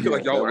 I feel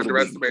like y'all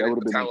underestimated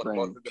the talent of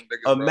both of them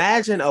niggas.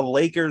 Imagine a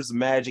Lakers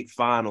Magic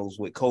finals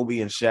with Kobe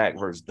and Shaq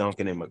versus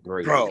Duncan and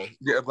McGrady. Bro,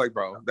 yeah, like,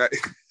 bro, that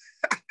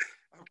I'm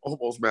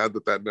almost mad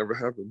that never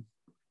happened.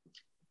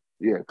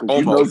 Yeah, because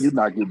Almost. you're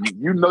not getting.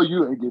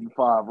 You ain't getting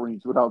 5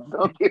 rings without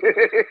dunking.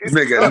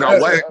 Nigga, no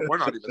way. We're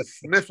not even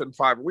sniffing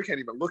 5. We can't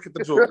even look at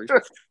the jewelry.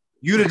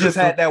 You'd have just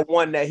had that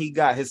one that he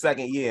got his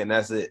second year, and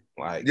that's it.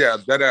 Like, yeah,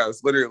 that ass.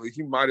 Literally,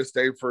 he might have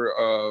stayed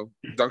for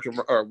Duncan,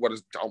 or what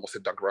is almost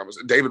said Duncan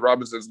Robinson, David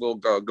Robinson's little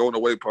going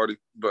away party.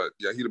 But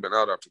yeah, he'd have been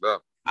out after that.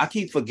 I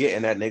keep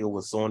forgetting that nigga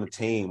was on the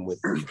team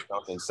with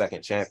Duncan's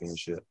second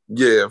championship.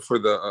 Yeah, for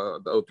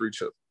the 03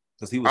 chip.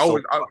 Because he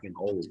was fucking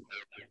old.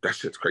 That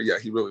shit's crazy. Yeah,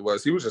 he really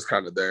was. He was just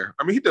kind of there.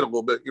 I mean, he did a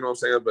little bit, you know what I'm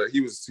saying? But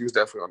he was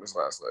definitely on his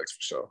last legs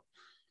for sure.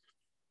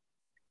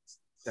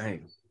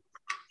 Dang.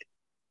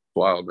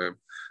 Wild, man.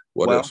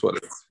 What else?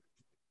 What if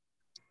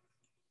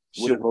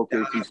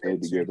OKC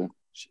stayed together?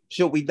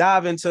 Should we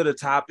dive into the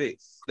topic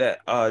that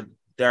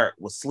Derek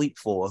was sleep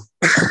for?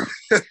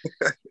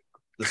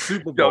 The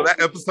Super Bowl. Yo, that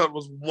episode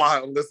was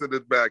wild. Listen to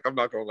it back. I'm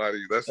not gonna lie to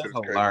you. That's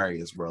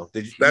hilarious, bro.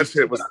 That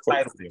shit was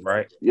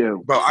right? Yeah,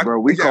 bro.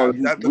 We called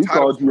you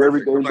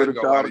every day but a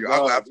child of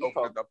God. I've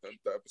opened up the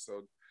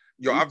episode.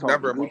 Yo, I've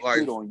never in my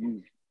life.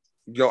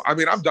 Yo, I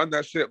mean, I've done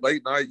that shit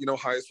late night,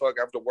 high as fuck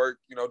after work,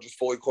 just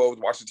fully clothed,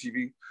 watching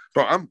TV.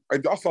 Bro, I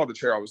saw the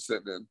chair I was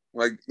sitting in.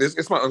 Like,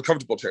 it's my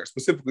uncomfortable chair,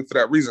 specifically for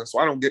that reason, so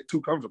I don't get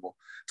too comfortable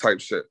type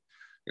shit.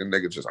 And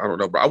nigga just, I don't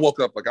know, bro. I woke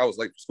up like I was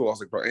late for school. I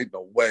was like, bro, ain't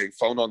no way.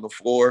 Phone on the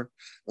floor.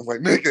 I was like,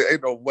 nigga,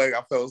 ain't no way.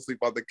 I fell asleep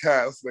on the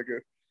cast, nigga.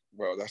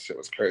 Bro, that shit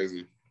was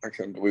crazy. I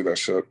couldn't believe that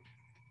shit.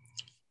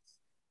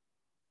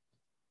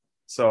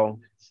 So,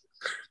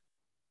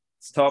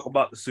 let's talk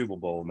about the Super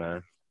Bowl,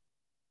 man.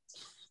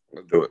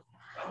 Let's do it.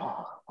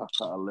 Let's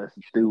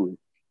do it.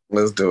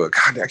 Let's do it.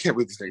 God, I can't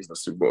believe this thing's in the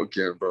Super Bowl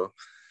again, bro.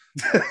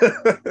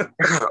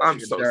 I'm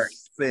so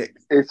sick.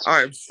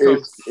 I'm so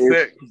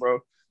sick, bro.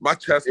 My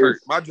chest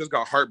hurt. I just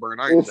got heartburn.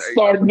 It's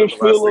starting to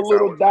feel a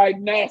little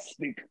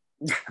dynastic.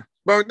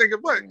 Bro, nigga,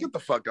 what? Get the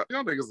fuck up.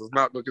 Y'all niggas is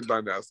not looking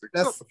dynastic.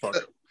 Shut the fuck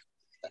up.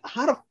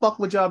 How the fuck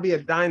would y'all be a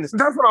dynasty?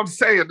 That's what I'm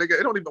saying, nigga.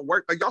 It don't even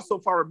work. Like, y'all so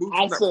far removed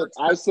from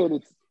I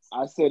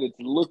said it's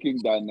looking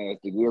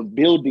dynastic. We're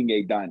building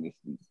a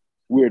dynasty.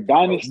 We're a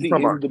dynasty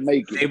in the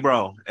making.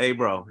 Hey,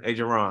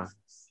 Jerron.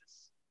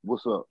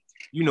 What's up?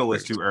 You know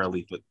it's too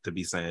early to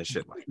be saying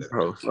shit like that.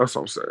 Bro, that's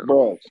what I'm saying.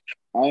 Bro,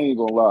 I ain't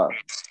gonna lie.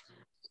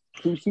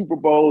 2 Super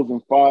Bowls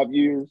in 5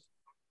 years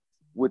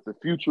with the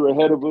future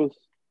ahead of us.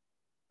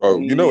 Oh,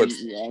 you know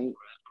it's...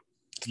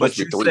 But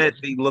you said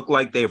they look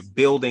like they're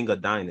building a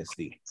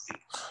dynasty.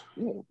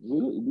 Yeah,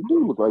 we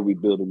do look like we're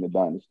building a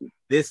dynasty.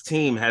 This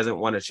team hasn't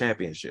won a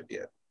championship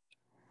yet.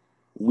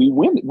 We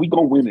win it. We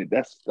gonna win it.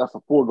 That's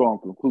a foregone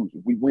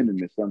conclusion. We winning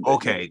this Sunday.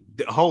 Okay,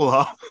 hold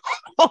up.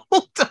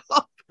 Hold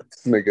up.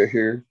 Nigga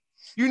here.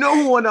 You know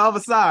who on the other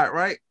side,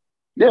 right?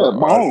 Yeah,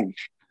 Mahomes.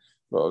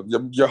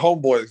 Your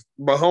homeboys.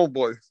 My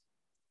homeboys.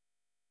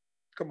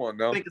 Come on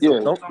now.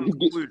 Yeah,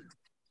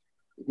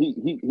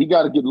 he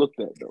got to get looked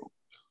at though.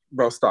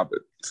 Bro, stop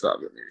it. Stop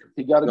it.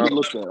 He got to get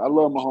looked at. I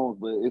love Mahomes,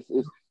 but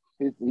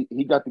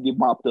he got to get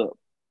mopped up.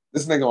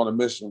 This nigga on a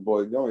mission,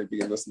 boy. Y'all ain't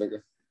being this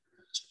nigga.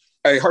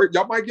 Hey,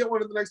 y'all might get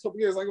one in the next couple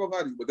years. I ain't gonna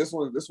lie to you, but this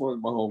one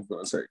Mahomes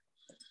gonna take.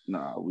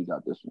 Nah, we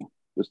got this one.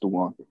 This the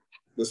one.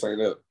 This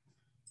ain't it.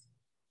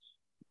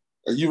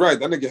 You're right.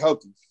 That nigga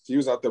healthy. He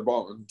was out there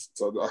balling.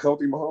 So a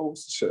healthy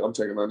Mahomes, shit, I'm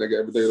taking that nigga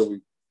every day of the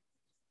week.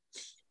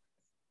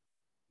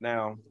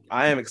 Now,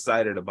 I am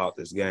excited about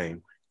this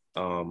game.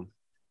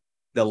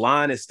 The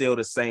line is still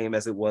the same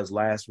as it was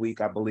last week,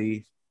 I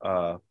believe.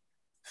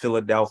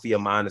 Philadelphia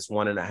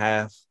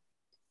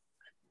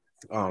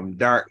 -1.5.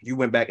 Dark, you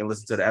went back and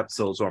listened to the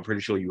episode, so I'm pretty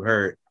sure you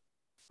heard.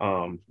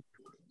 I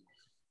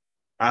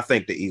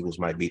think the Eagles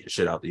might beat the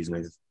shit out of these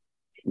niggas.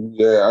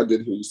 Yeah, I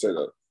did hear you say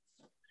that.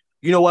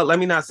 You know what? Let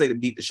me not say to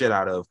beat the shit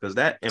out of, because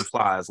that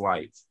implies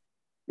like,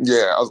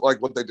 yeah, I was like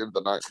what they did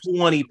the Niners.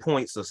 20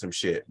 points or some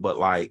shit. But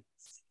like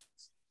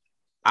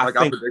I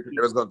predicted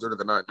it was going to do to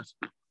the Niners.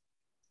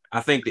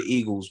 I think the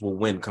Eagles will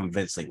win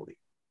convincingly.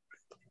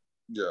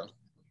 Yeah.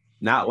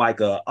 Not like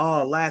a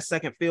last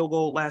second field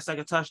goal, last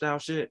second touchdown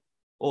shit,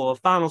 or a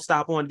final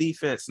stop on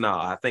defense. No,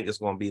 I think it's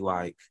going to be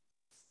like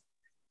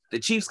the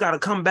Chiefs got to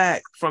come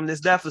back from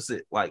this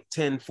deficit, like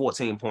 10,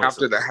 14 points.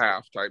 After the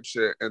half type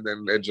shit, and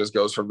then it just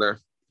goes from there.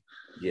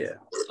 Yeah.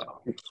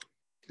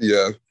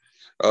 Yeah.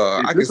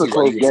 I guess a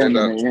close game in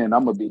the end,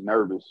 I'm going to be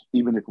nervous,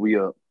 even if we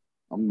up.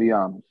 I'm going to be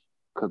honest,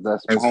 because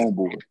that's my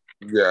homeboy.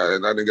 Yeah,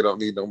 and I think it don't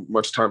need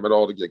much time at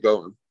all to get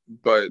going.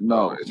 But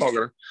no, it's all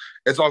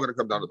gonna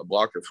come down to the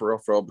blocker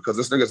for real, because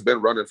this nigga's been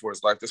running for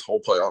his life this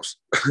whole playoffs.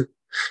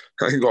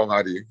 I ain't gonna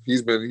lie to you. He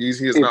has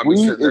not been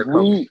sitting there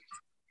coming.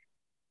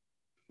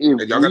 And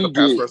y'all got the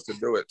pass rush to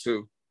do it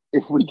too.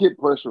 If we get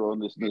pressure on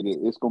this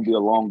nigga, it's gonna be a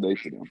long day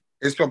for them.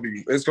 It's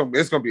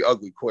gonna be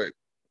ugly quick,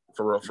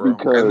 for real.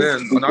 And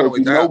then not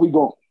only that, we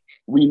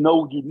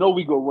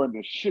gonna run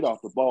the shit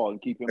off the ball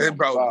and keep him. And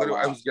bro,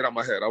 I was get out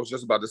my head. I was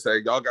just about to say,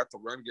 y'all got the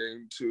run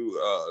game to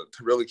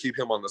really keep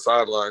him on the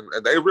sideline,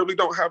 and they really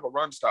don't have a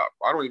run stop.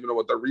 I don't even know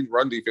what their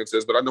run defense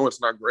is, but I know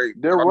it's not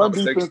great. Their run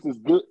defense is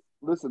good.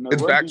 Listen,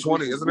 it's back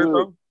 20, isn't it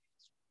though?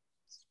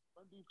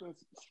 Run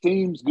defense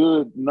seems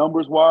good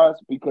numbers wise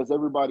because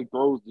everybody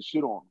throws the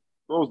shit on them.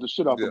 throws the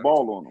shit out the Yeah.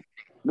 ball on them.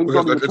 Niggas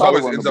Because don't even it try to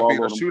always run the ends up ball being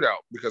a on them.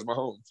 shootout because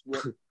Mahomes.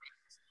 Yeah.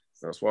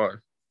 That's why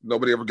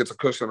nobody ever gets a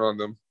cushion on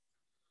them.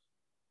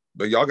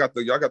 But y'all got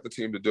the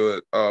team to do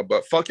it.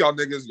 But fuck y'all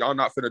niggas. Y'all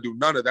not finna do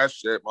none of that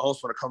shit. Mahomes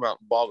finna come out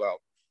and ball out.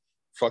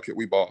 Fuck it,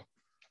 we ball.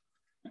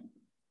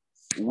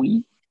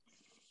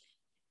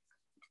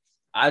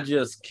 I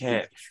just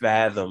can't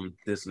fathom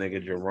this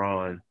nigga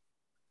Jerron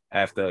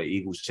after an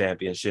Eagles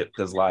championship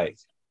because, like,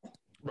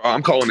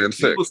 I'm calling in it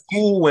sick. was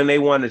cool when they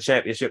won the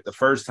championship the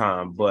first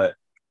time, but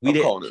we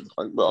didn't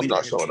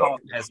talk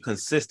as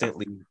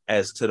consistently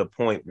as to the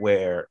point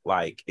where,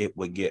 like, it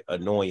would get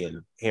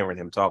annoying hearing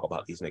him talk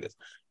about these niggas.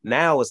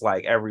 Now it's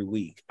like every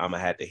week I'm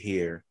gonna have to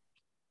hear.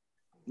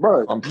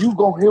 Bro, you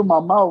gonna hear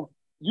my mouth.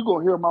 You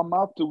gonna hear my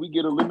mouth till we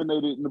get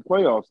eliminated in the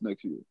playoffs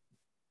next year.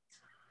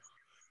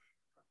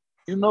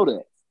 You know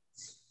that.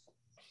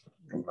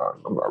 I'm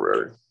not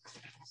ready.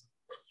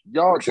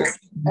 Y'all,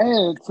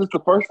 and since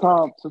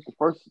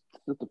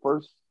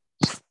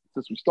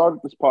we started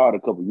this pod a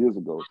couple years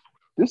ago,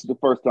 this is the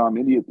first time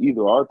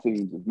either our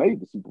teams have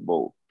made the Super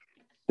Bowl.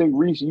 I think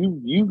Reese,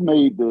 you've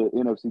made the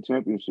NFC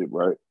Championship,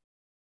 right?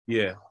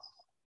 Yeah.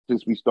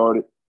 Since we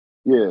started,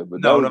 yeah,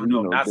 but no,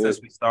 not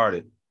since we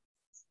started.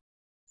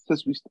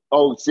 Since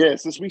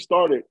we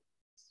started,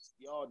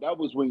 y'all. That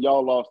was when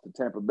y'all lost to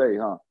Tampa Bay,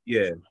 huh?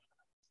 Yeah.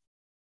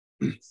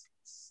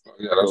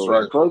 Yeah, that's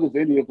right. The furthest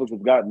any of us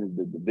have gotten is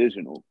the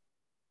divisional.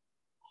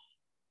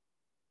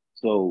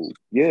 So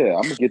yeah,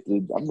 I'm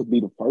gonna be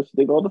the first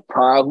nigga on the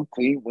proud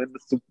team win the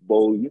Super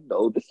Bowl. You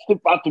know, this is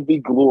about to be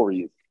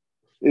glorious.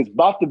 It's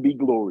about to be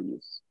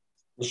glorious.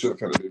 This shit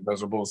finna be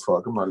miserable as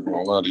fuck. I'm not even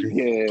gonna lie to you.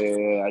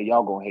 Yeah,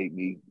 y'all gonna hate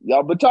me.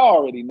 But y'all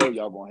already know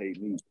y'all gonna hate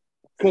me.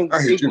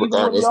 I hate you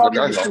regardless. Y'all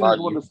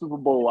Nigga, win the Super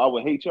Bowl, I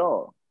would hate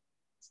y'all.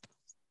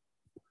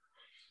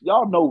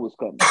 Y'all know what's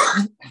coming.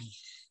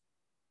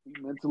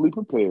 Be mentally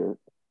prepared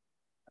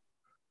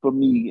for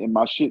me and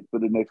my shit for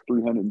the next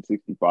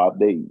 365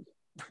 days.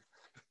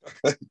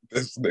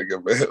 This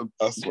nigga, man,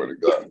 I swear to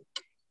God.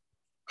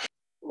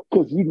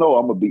 Because you know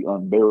I'm gonna be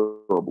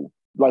unbearable.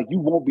 Like you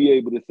won't be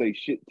able to say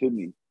shit to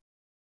me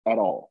at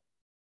all.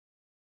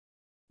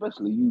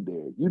 Especially you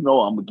there. You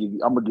know I'm gonna give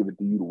it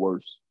to you the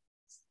worst.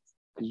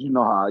 Cause you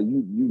know how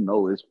you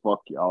know it's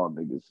fuck y'all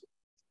niggas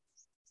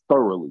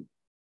thoroughly.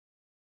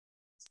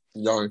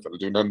 Y'all ain't gonna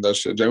do none of that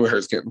shit. Jalen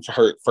Hurts getting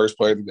hurt first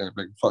play of the game,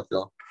 nigga. Fuck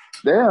y'all.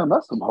 Damn,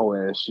 that's some whole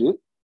ass shit.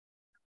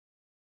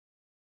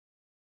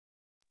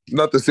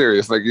 Nothing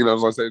serious. Like, you know,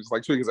 as I say, just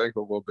like tweak his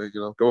ankle a little bit,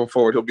 you know. Going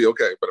forward, he'll be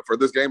okay. But for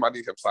this game, I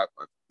need him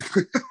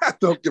sidelined. I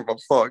don't give a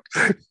fuck.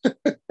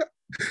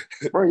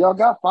 Bro, y'all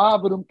got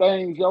 5 of them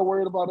things. Y'all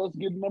worried about us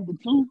getting number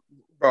 2?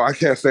 Bro, I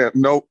can't say it.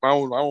 Nope. I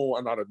don't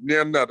want not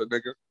another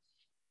nigga.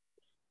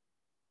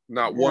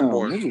 Not one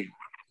more. Nigga.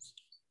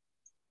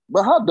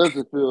 But how does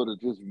it feel to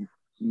just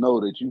know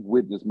that you've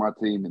witnessed my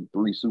team in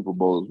 3 Super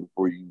Bowls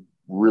before you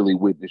really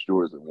witnessed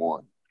yours in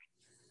 1?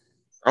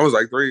 I was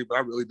like 3, but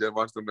I really did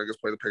watch them niggas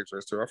play the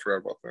Patriots too. I forgot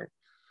about that.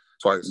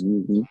 Twice.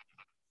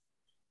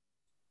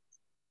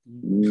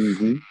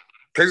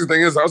 Crazy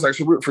thing is, I was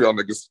actually rooting for y'all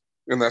niggas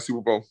in that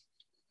Super Bowl.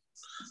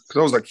 Because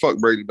I was like, fuck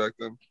Brady back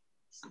then.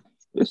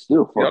 It's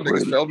still fuck y'all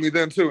Brady. Niggas failed me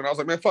then too. And I was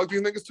like, man, fuck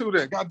these niggas too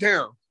then.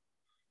 Goddamn.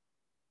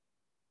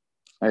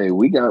 Hey,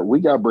 we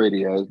got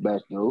Brady ass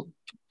back though.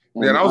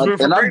 And I was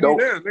rooting for Brady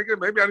then, nigga.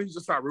 Maybe I need to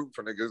just stop rooting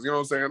for niggas. You know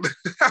what I'm saying?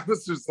 I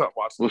was just stop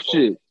watching. Well,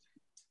 shit.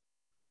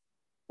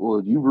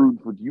 Well, you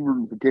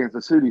rooting for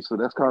Kansas City, so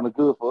that's kind of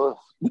good for us.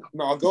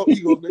 No, go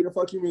Eagles, nigga.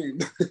 Fuck you mean?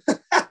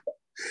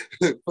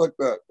 Fuck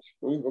that.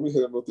 Let me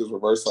hit him with this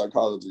reverse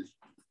psychology.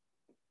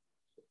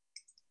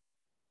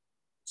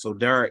 So,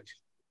 Derek,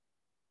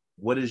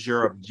 what is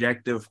your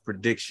objective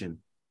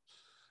prediction?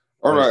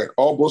 All right.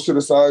 All bullshit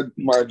aside,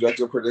 my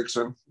objective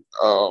prediction.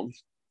 I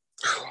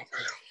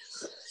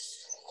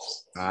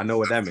know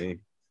what that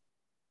means.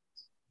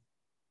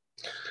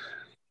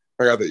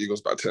 I got the Eagles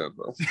by 10,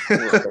 bro.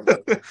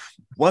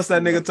 Once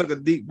that nigga took a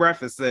deep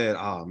breath and said,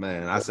 "Oh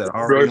man," I said,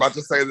 I'm really about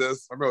to say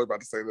this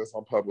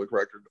on public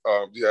record.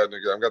 Yeah,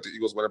 nigga, I got the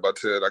Eagles winning by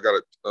 10. I got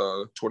it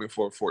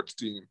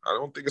 24-14. I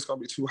don't think it's gonna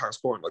be too high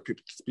scoring like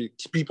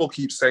people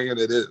keep saying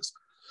it is.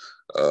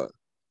 I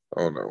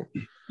don't know.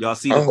 Y'all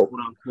see the quote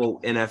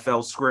unquote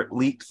NFL script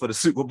leaked for the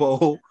Super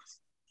Bowl?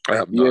 I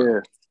have not.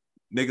 Yeah.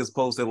 Niggas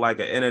posted like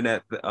an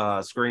internet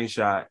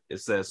screenshot. It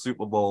says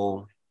Super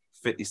Bowl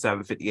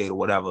 57, 58 or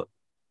whatever.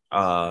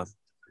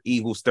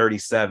 Eagles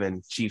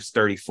 37, Chiefs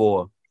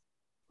 34.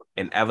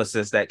 And ever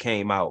since that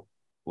came out,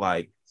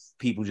 like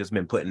people just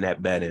been putting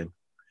that bet in.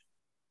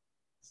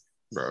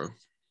 Bro.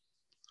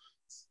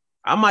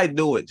 I might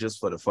do it just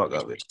for the fuck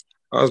of it.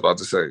 I was about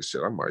to say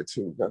shit, I might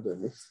too.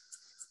 Goddamn it.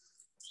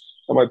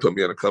 I might put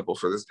me in a couple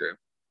for this game.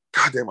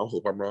 Goddamn, I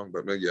hope I'm wrong,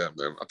 but man, yeah,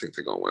 man, I think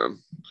they're gonna win.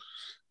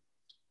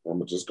 I'm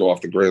gonna just go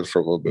off the grid for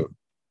a little bit.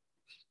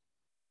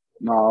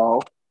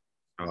 No.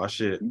 Oh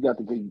shit. You got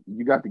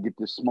to get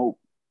this smoke.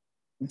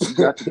 You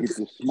got to get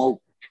this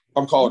smoke.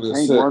 I'm calling it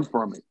sick. You can't run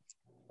from it.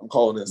 I'm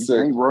calling it sick.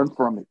 You can't run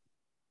from it.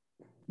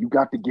 You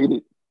got to get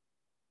it.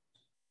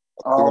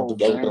 I'm Oh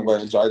developing man.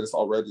 laryngitis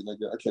already,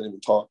 nigga. I can't even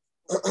talk.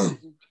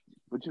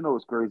 But you know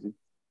what's crazy?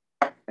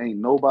 Ain't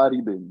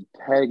nobody been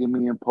tagging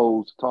me in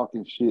posts,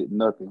 talking shit,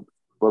 nothing.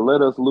 But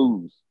let us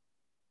lose.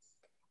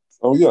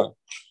 Oh yeah.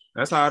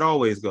 That's how it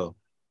always go.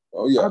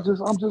 Oh yeah. I'm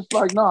just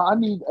like, nah, I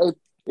need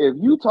if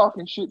you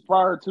talking shit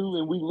prior to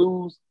and we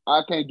lose,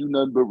 I can't do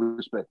nothing but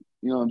respect it.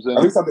 You know what I'm At saying?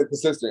 least I've been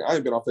consistent. I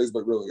ain't been on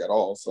Facebook really at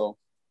all. So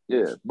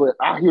Yeah, but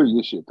I hear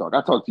your shit talk.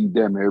 I talk to you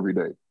damn near every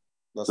day.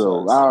 that's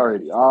So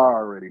facts. I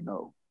already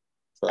know.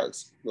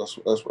 Facts. That's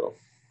real.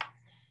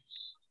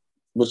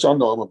 But y'all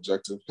know I'm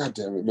objective. God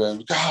damn it,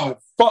 man. God,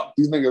 fuck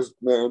these niggas,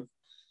 man.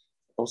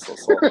 I'm so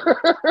sorry.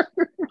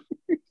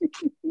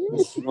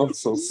 I'm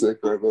so sick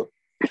right now.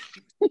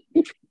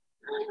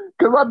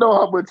 Cause I know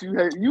how much you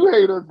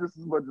hate us just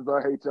as much as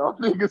I hate y'all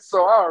niggas,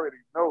 so I already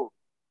know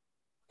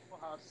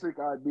how sick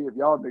I'd be if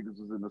y'all niggas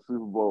was in the Super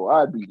Bowl.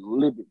 I'd be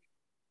livid.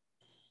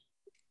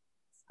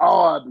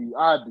 Oh,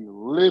 I'd be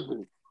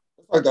livid.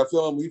 It's like that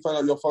feeling when you find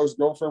out your first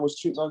girlfriend was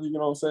cheating on you, you know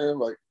what I'm saying?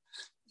 Like,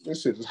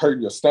 this shit just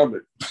hurting your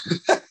stomach.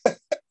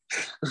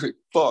 Like,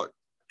 fuck.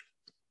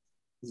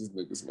 These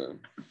niggas, man.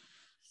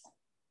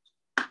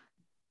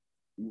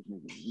 These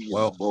niggas,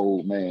 Well,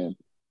 bold man.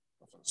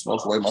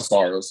 Smoke away my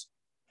sorrows.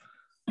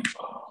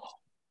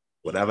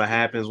 whatever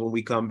happens when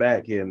we come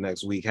back here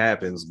next week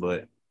happens,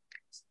 but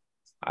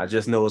I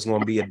just know it's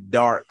going to be a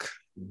dark,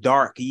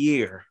 dark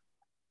year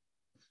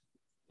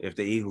if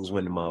the Eagles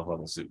win the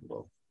motherfucking Super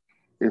Bowl.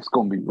 It's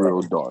gonna be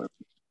real dark.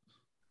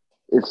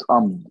 It's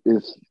gonna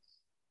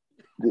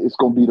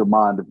be the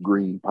Mind of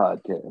Green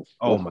podcast.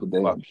 Oh That's my for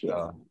damn fucking sure.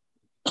 God.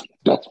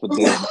 That's for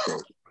damn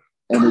sure.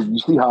 And then you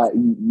see how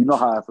you know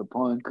how it's a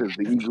pun because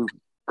the Eagles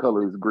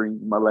color is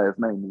green. My last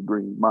name is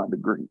Green. Mind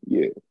of Green.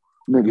 Yeah,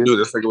 You nigga. knew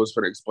this nigga was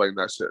finna explain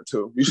that shit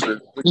too. You should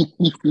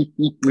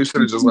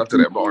have just left it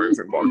at bars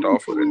and walked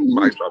off with it.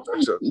 Might drop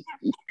that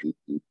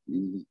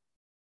shit.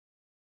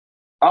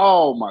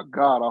 Oh my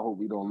God! I hope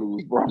we don't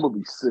lose, bro. I'm gonna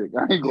be sick.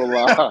 I ain't gonna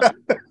lie,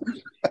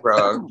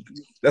 Bro,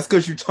 That's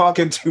because you're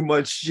talking too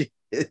much shit.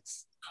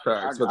 facts.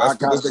 But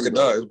that's what this nigga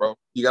does, bro.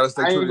 You gotta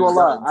stay I true ain't to your gonna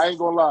lie. guns. I ain't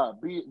gonna lie.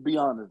 Be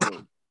honest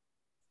though.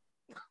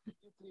 If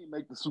your team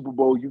make the Super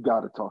Bowl, you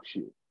gotta talk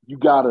shit. You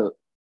gotta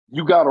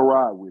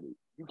ride with it.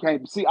 You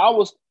can't see. I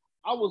was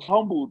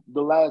humbled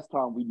the last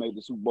time we made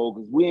the Super Bowl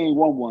because we ain't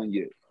won one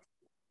yet.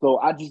 So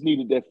I just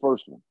needed that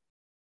first one.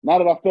 Now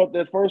that I felt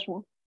that first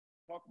one,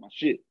 talk my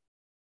shit.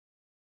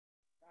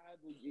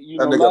 You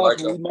That know, nigga last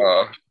like one we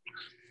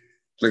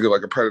made, nigga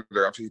like a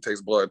predator after he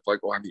takes blood. Like,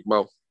 oh, I need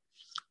more.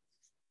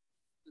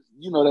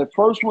 you know, that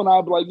first one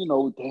I'd be like, you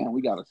know, damn,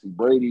 we gotta see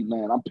Brady,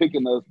 man. I'm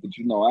picking us, but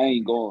you know, I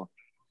ain't gonna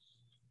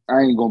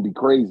be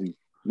crazy.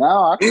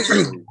 Now I can be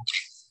crazy.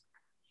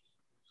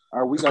 All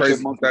right, we It's got crazy.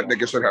 that monkey. That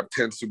nigga should have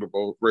 10 Super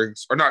Bowl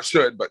rings. Or not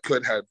should, but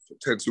could have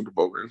 10 Super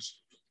Bowl rings.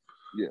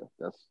 Yeah,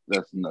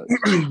 that's nuts.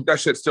 That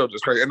shit's still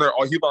just crazy. And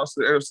he lost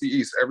to the NFC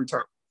East every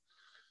time.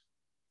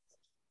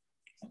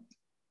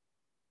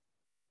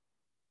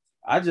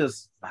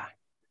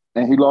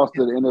 And he lost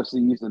to the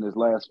NFC East in his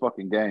last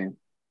fucking game.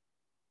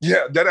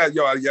 Yeah,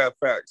 yeah,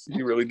 facts.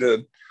 He really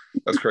did.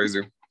 That's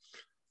crazy.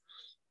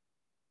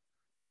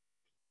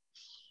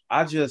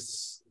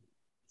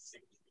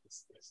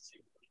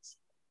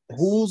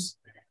 Who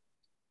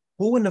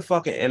in the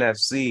fucking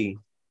NFC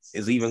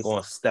is even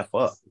going to step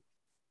up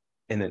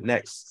in the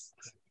next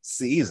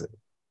season?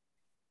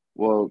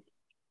 Well,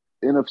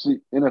 NFL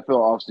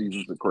off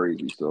seasons are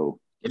crazy, so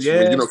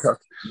Yeah,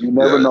 you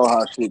never know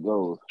how shit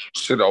goes.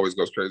 Shit always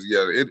goes crazy.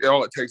 Yeah,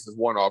 all it takes is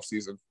one off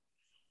season,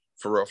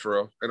 for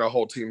real, and our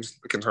whole team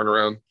can turn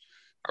around.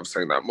 I'm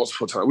saying that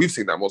multiple times. We've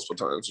seen that multiple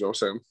times. You know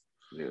what I'm saying?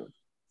 Yeah.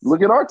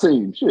 Look at our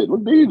team. Shit,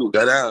 look the Eagles.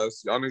 That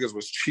ass, y'all niggas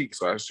was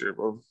cheeks last year,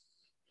 bro.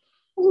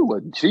 We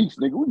wasn't cheeks,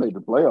 nigga. We made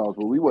the playoffs,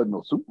 but we wasn't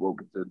no Super Bowl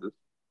contenders.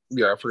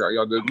 Yeah, I forgot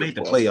y'all did made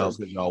the playoffs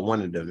because y'all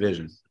won the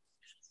division.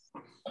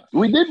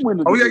 We did win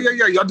the division.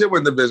 Yeah. Y'all did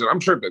win the division. I'm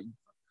tripping.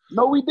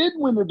 No, we didn't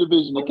win the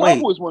division. The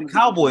Cowboys won the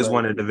Cowboys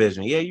won the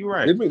division. Yeah, you're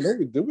right. Did we?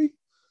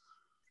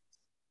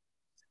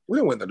 We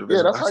didn't win the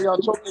division. Yeah, that's how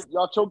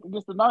y'all choked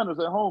against the Niners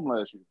at home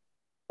last year.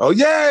 Oh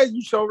yeah,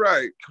 you so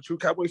right. True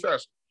Cowboy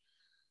fashion.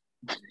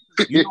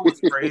 You know what's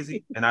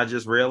crazy? And I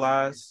just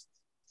realized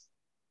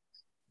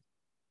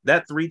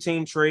that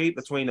 3-team trade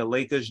between the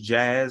Lakers,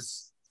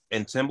 Jazz,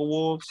 and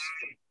Timberwolves.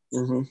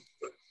 Mm-hmm.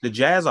 The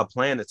Jazz are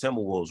playing the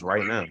Timberwolves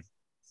right now.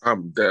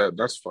 I'm dead.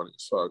 That's funny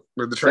as fuck.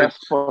 The trade. That's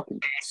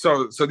fucking.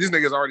 So these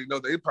niggas already know.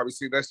 They probably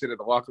seen that shit in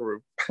the locker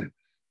room.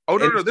 Oh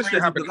no, this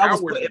shit happened. I was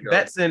putting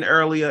bets in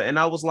earlier, and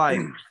I was like,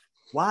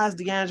 "Why is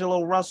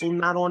D'Angelo Russell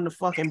not on the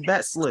fucking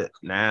bet slip?"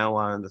 Now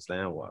I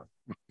understand why.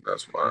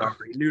 That's why. I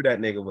already knew that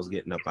nigga was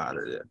getting up out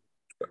of there.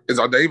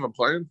 Are they even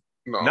playing?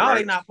 No, right?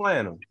 They not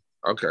playing him.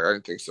 Okay, I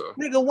didn't think so.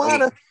 Nigga, why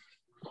the?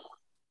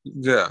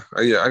 Yeah,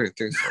 I didn't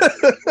think so.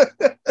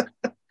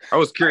 I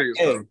was curious.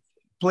 Hey,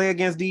 play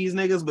against these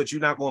niggas, but you're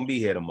not gonna be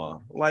here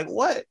tomorrow. Like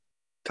what?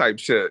 Type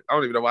shit. I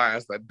don't even know why I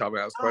asked that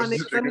dumbass question.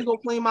 Nigga, let me go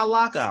clean my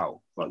lockout.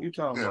 Fuck you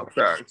talking about?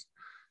 Facts.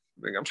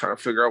 Nigga, I'm trying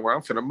to figure out where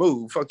I'm finna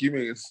move. Fuck you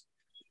means.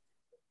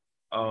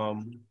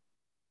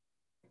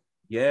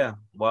 Yeah.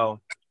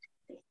 Well.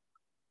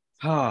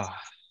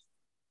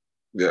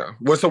 Yeah.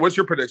 What's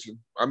your prediction?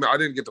 I mean, I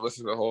didn't get to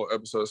listen to the whole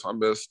episode, so I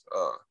missed.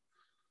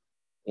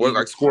 What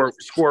like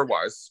score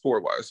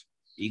wise?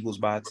 Eagles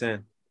by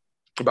 10.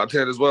 About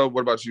 10 as well.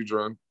 What about you,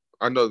 John?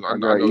 I know.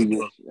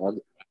 Eagles.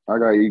 I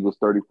got Eagles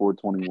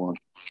 34-21.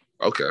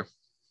 Okay.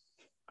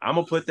 I'm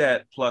gonna put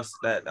that plus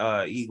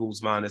that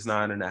Eagles minus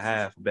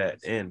 9.5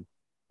 bet in.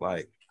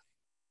 Like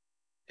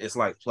it's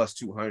like plus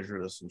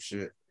 200 or some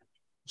shit.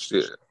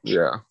 Shit.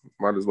 Yeah.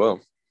 Might as well.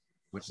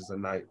 Which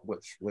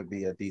would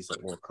be a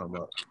decent one come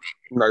up.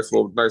 Nice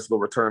little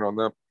return on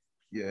them.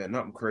 Yeah,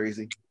 nothing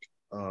crazy.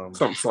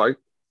 Something slight.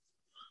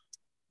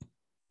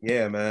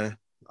 Yeah, man.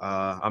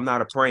 I'm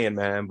not a praying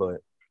man,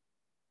 but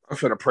I'm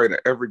finna pray to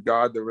every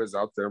god there is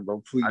out there,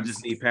 bro. Please. I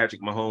just need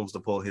Patrick Mahomes to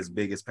pull his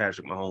biggest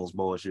Patrick Mahomes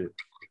bullshit.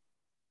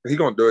 He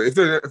gonna do it. If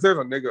there's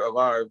a nigga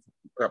alive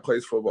that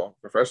plays football,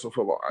 professional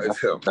football, it's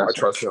him. I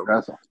trust him.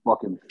 That's a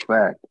fucking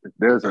fact. If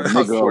there's a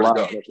nigga alive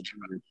that can do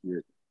this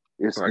shit,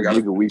 it's the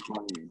nigga we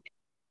playing.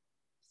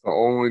 The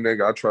only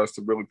nigga I trust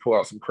to really pull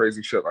out some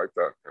crazy shit like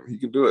that. And he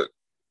can do it.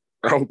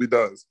 I hope he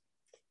does.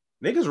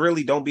 Niggas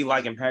really don't be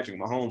liking Patrick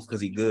Mahomes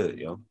because he good,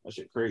 yo. That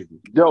shit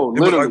crazy. Yo,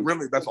 literally, like,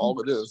 really, that's all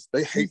it is.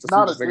 They hate he's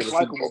not a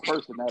dislikable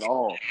person at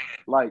all.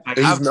 Like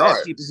I've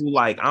met people who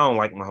I don't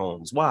like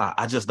Mahomes. Why?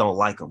 I just don't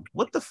like him.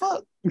 What the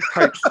fuck?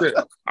 Type shit.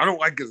 I don't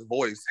like his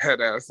voice,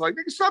 head ass. Like,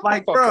 nigga, shut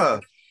the fuck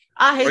up.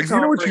 I hate Tom Brady.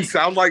 You know what you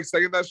sound like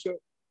saying that shit?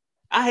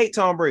 I hate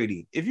Tom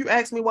Brady. If you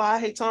ask me why I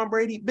hate Tom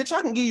Brady, bitch,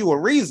 I can give you a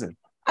reason.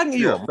 I can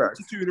give you a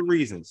multitude of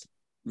reasons.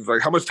 He's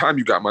like, how much time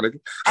you got, my nigga?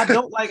 I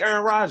don't like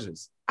Aaron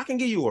Rodgers. I can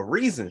give you a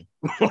reason.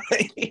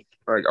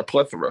 Like a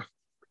plethora.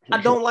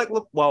 I don't like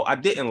I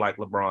didn't like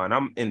LeBron.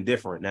 I'm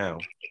indifferent now.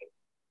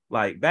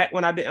 Like back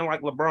when I didn't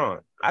like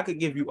LeBron, I could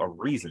give you a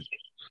reason.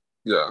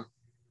 Yeah.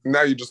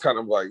 Now you just kind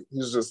of like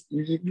he's just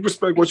you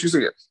respect what you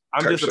see.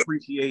 I'm just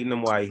appreciating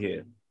him while he's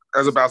here.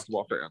 As a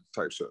basketball fan,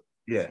 type shit.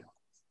 Yeah.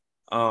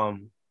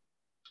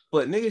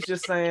 But niggas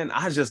just saying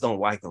I just don't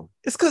like him.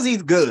 It's because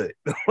he's good.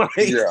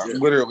 Yeah,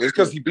 literally. It's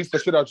because he beats the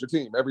shit out your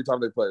team every time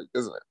they play,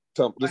 isn't it?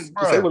 Just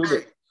say what it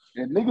is.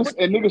 And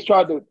niggas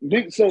tried to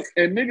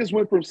niggas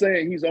went from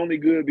saying he's only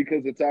good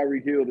because of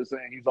Tyreek Hill to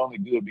saying he's only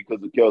good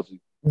because of Kelce.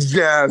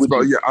 Yes,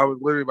 bro. Yeah, I was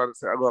literally about to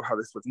say I love how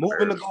they switch.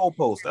 Moving the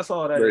goalpost. That's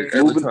all that is.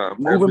 Moving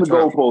the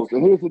goalpost.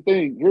 And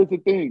here's the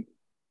thing.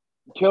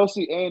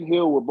 Kelce and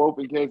Hill were both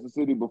in Kansas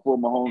City before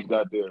Mahomes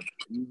got there.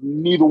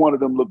 Neither one of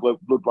them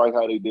looked like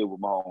how they did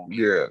with Mahomes.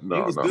 Yeah, no,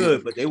 it was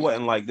good, but they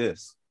wasn't like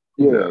this.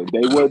 Yeah,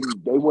 they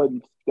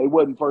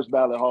wasn't first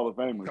ballot Hall of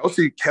Famers.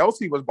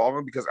 Kelce was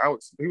balling because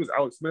he was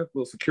Alex Smith's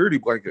little security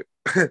blanket.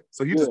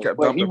 So he just kept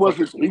dumping.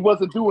 He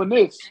wasn't doing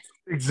this.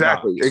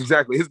 Exactly.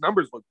 His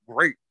numbers looked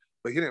great,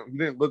 but he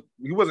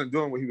wasn't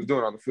doing what he was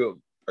doing on the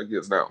field like he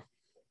is now.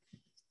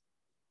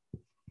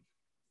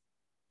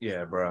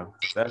 Yeah, bro.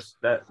 That's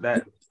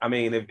that. I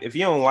mean, if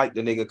you don't like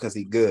the nigga because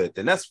he good,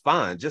 then that's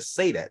fine. Just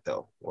say that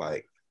though.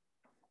 Like,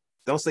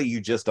 don't say you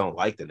just don't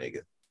like the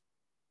nigga.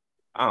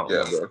 I don't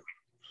know. Bro.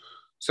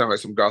 Sound like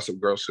some Gossip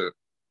Girl shit.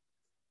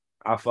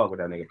 I fuck with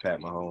that nigga Pat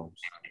Mahomes.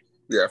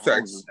 Yeah,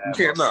 facts. You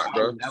can't not,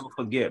 bro. Never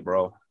forget,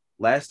 bro.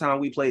 Last time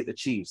we played the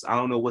Chiefs, I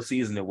don't know what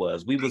season it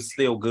was. We was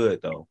still good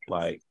though.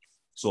 Like,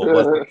 so it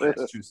wasn't the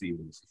last 2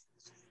 seasons.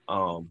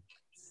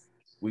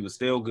 We were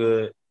still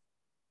good.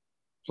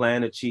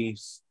 Playing the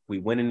Chiefs, we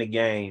win in the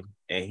game,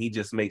 and he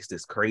just makes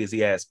this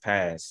crazy ass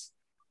pass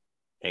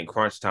in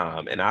crunch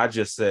time. And I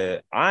just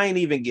said, I ain't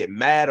even get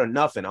mad or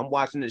nothing. I'm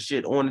watching this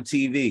shit on the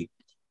TV.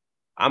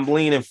 I'm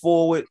leaning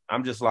forward.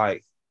 I'm just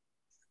like,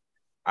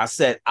 I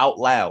said out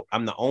loud,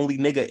 I'm the only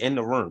nigga in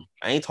the room.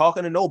 I ain't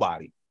talking to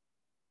nobody.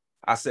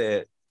 I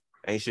said,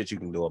 ain't shit you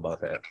can do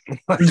about that.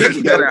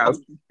 That ass.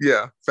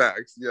 Yeah,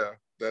 facts. Yeah.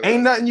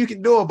 Ain't nothing you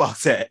can do about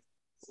that.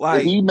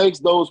 Like, he makes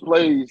those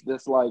plays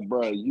that's like,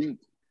 bro,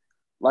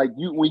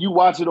 when you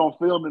watch it on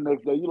film the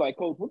next day, you're like,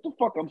 Coach, what the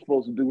fuck I'm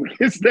supposed to do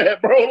against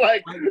that, bro?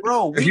 Like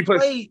bro, we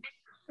played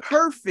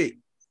perfect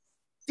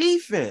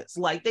defense.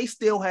 Like, they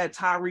still had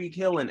Tyreek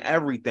Hill and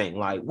everything.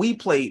 Like, we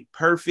played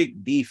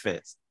perfect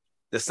defense.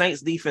 The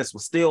Saints defense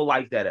was still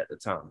like that at the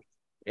time.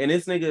 And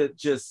this nigga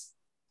just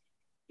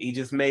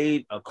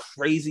made a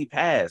crazy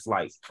pass,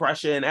 like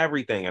pressure and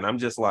everything. And I'm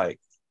just like,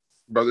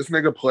 bro, this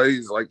nigga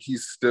plays like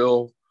he's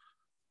still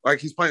like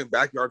he's playing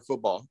backyard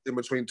football in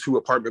between 2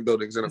 apartment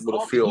buildings in a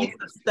little field. He's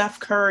the Steph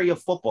Curry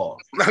of football.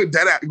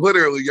 Dead ass,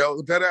 literally,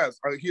 yo, dead ass.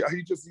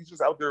 He's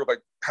just out there like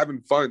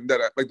having fun.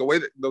 Like the way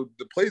that the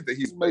plays that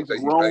he makes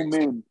grown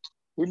men.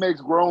 He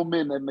makes grown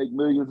men that make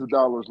millions of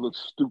dollars look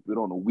stupid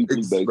on a weekly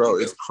basis. Bro,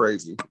 it's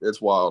crazy.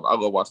 It's wild. I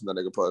love watching that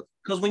nigga play.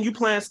 Because when you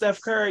playing Steph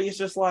Curry, it's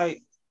just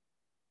like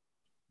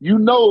you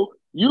know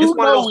when you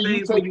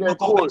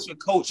look over at your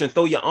coach and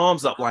throw your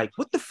arms up like,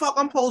 what the fuck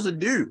I'm supposed to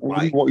do?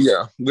 Like,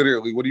 yeah,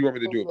 literally. What do you want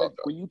me to do about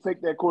that? When you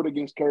take that court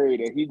against Curry,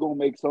 that he gonna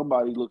make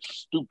somebody look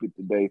stupid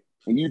today,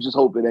 and you just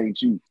hope it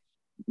ain't you.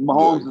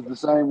 Mahomes is the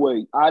same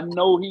way. I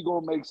know he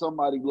gonna make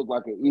somebody look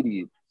like an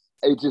idiot.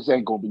 It just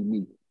ain't gonna be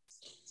me.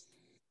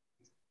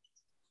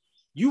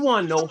 You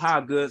want to know how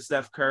good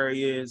Steph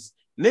Curry is?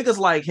 niggas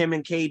like him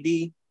and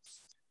KD,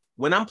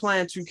 when I'm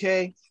playing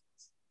 2K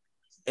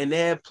and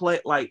they play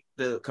like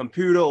the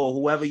computer or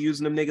whoever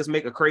using them niggas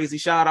make a crazy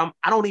shot,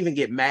 I don't even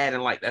get mad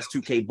and like that's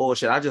 2K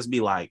bullshit. I just be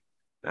like,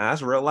 nah,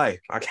 that's real life.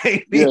 I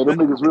can't Yeah, them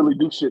niggas really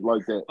do shit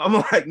like that. I'm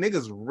like,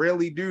 niggas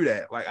really do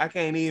that. Like I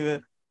can't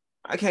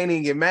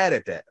even get mad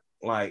at that.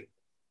 Like,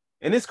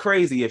 and it's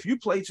crazy. If you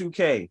play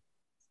 2K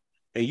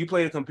and you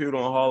play the computer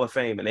on Hall of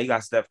Fame and they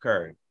got Steph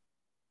Curry.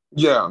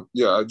 Yeah,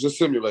 just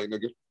simulate,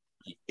 nigga.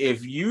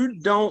 If you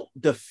don't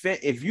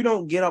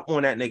get up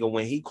on that nigga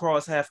when he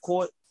cross half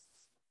court,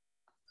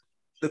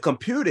 the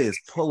computer is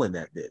pulling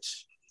that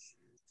bitch.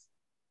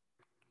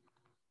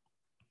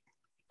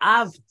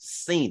 I've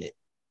seen it.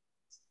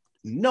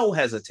 No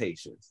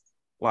hesitation.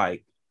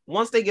 Like,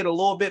 once they get a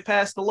little bit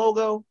past the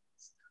logo,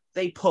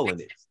 they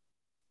pulling it.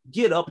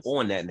 Get up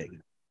on that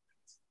nigga.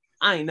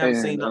 I ain't never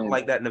seen nothing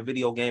like that in a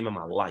video game in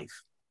my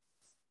life.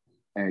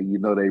 And you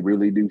know they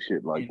really do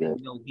shit like that.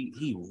 You know,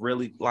 he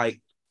really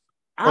like.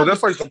 Oh,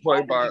 that's like the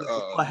play by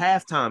a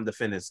halftime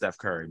defending Steph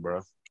Curry,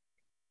 bro.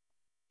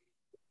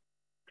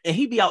 And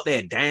he be out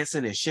there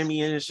dancing and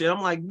shimmying and shit.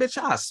 I'm like, bitch,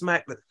 I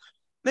smack the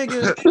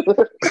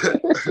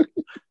nigga.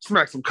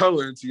 Smack some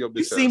color into your bitch.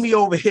 You see me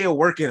over here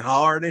working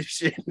hard and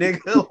shit,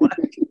 nigga.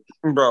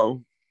 Like,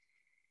 bro.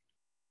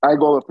 I ain't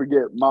gonna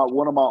forget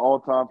one of my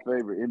all-time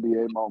favorite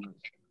NBA moments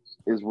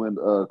is when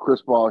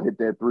Chris Paul hit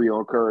that 3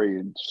 on Curry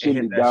and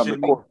shimmy down the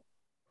court.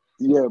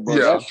 Yeah, bro.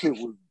 Yeah.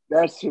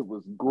 That shit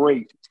was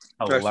great.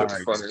 That shit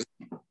was funny.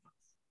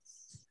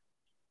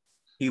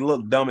 He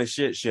looked dumb as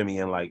shit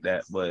shimmying like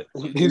that, but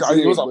he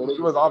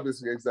was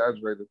obviously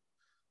exaggerated.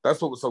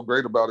 That's what was so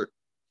great about it.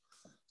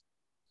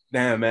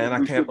 Damn, man,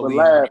 I can't believe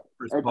and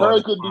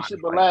Curry couldn't do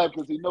shit but laugh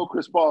because he know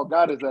Chris Paul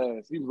got his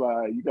ass. He was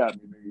like, you got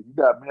me, nigga. You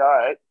got me, all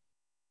right.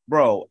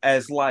 Bro,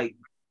 as a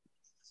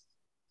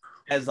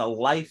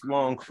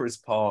lifelong Chris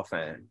Paul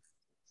fan,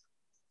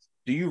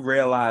 do you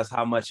realize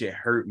how much it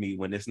hurt me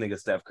when this nigga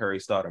Steph Curry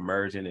started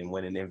emerging and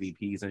winning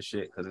MVPs and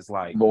shit? Because it's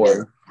like, boy,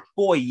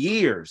 4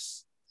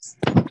 years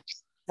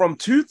from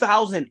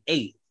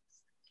 2008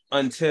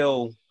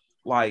 until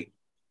like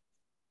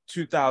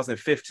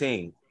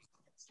 2015,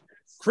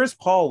 Chris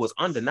Paul was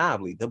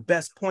undeniably the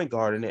best point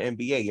guard in the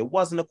NBA. It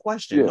wasn't a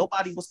question. Yeah.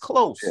 Nobody was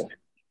close. Yeah.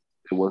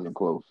 It wasn't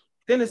close.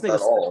 Then this nigga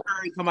Steph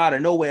Curry come out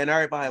of nowhere and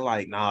everybody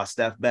like, nah,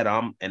 Steph better.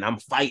 I'm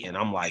fighting.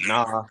 I'm like,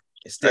 nah,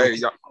 it's still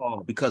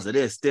because of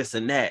this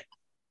and that.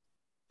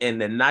 And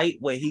the night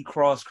where he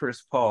crossed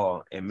Chris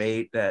Paul and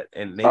made that,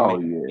 and they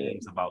made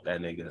games about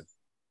that nigga,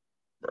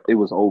 it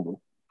was over.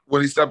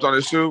 When he stepped on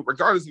his shoe,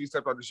 regardless if he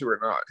stepped on his shoe or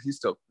not, he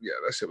still,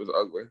 that shit was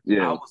ugly.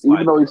 Yeah,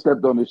 even though he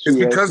stepped on his shoe, it's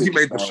because he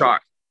made the shot.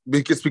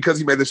 It's because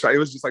he made the shot. It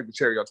was just like the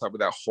cherry on top of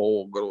that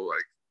whole little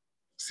like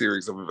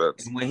series of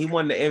events. And when he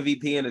won the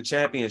MVP and the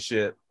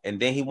championship, and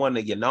then he won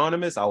the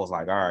unanimous, I was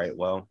like, all right,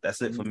 well,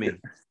 that's it for me.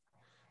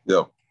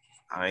 Yeah,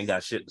 I ain't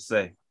got shit to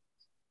say.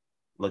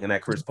 Looking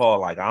at Chris Paul,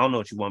 like, I don't know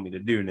what you want me to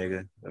do,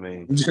 nigga. I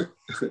mean,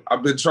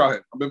 I've been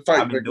trying. I've been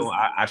fighting.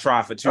 I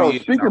tried for 2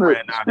 years. Speaking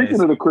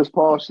of the Chris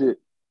Paul shit,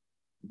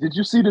 did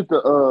you see that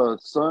the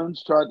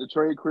Suns tried to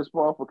trade Chris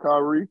Paul for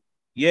Kyrie?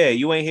 Yeah,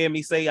 you ain't hear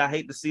me say I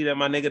hate to see that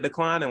my nigga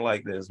declining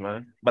like this,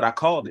 man. But I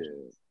called it.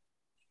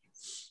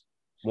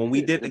 When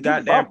we did the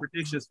goddamn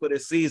predictions for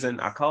this season,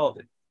 I called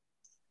it.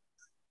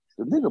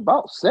 The nigga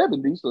about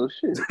 70, so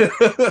shit.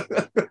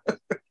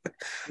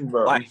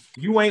 Like,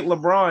 you ain't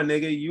LeBron,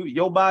 nigga.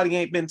 Your body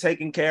ain't been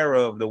taken care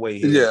of the way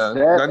he is. Yeah,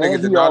 that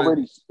nigga did not.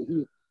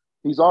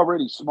 He's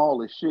already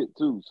small as shit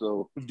too.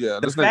 So yeah,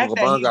 this nigga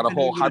LeBron got a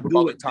whole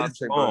hyperbolic time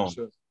chamber.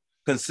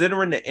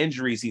 Considering the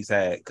injuries he's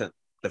had,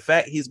 the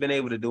fact he's been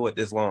able to do it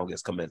this long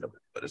is commendable.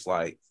 But it's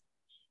like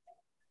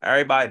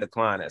everybody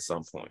decline at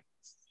some point.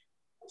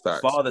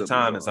 Father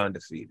Time is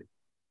undefeated.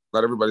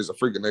 Not everybody's a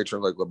freak of nature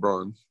like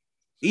LeBron.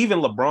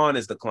 Even LeBron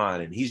is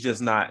declining. He's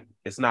just not.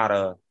 It's not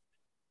a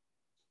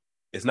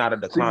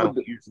decline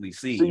we usually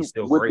see. He's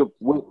still great.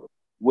 What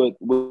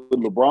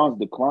LeBron's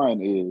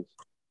decline is,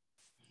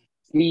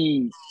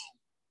 he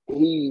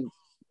is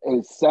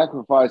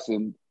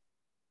sacrificing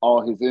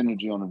all his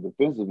energy on the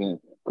defensive end.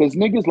 Because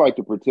niggas like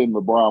to pretend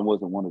LeBron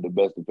wasn't one of the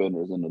best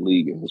defenders in the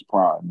league in his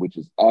prime, which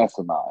is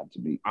asinine to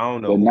me. I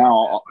don't know. But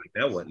now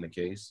that wasn't the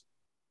case.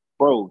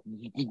 Bro,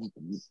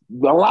 a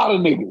lot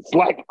of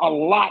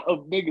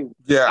niggas.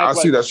 Yeah, I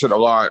see that shit a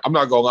lot. I'm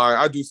not gonna lie.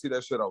 I do see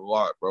that shit a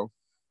lot, bro.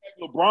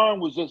 LeBron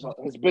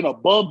has been a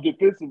bum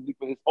defensively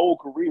for his whole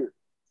career.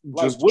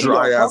 Just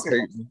dry ass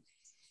hating.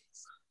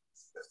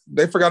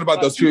 They forgot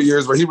about those few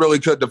years where he really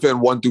could defend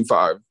 1 through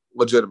 5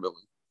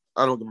 legitimately.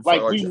 I don't give a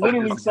fuck. Like we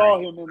literally saw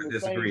him in the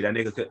disagree. That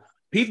nigga could.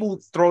 People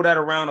throw that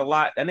around a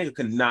lot. That nigga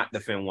could not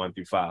defend 1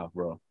 through 5,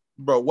 bro.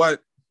 Bro, what?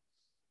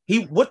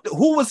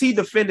 Who was he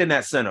defending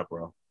that center,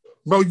 bro?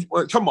 Bro,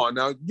 come on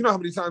now. You know how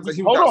many times that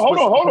he hold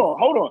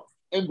on.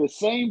 In the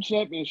same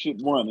championship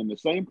run, in the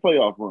same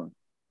playoff run,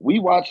 we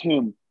watched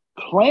him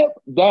clamp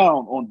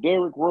down on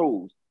Derrick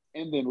Rose,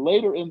 and then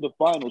later in the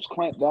finals,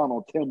 clamp down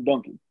on Tim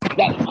Duncan.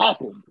 That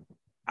happened.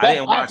 I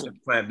didn't watch him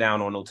clamp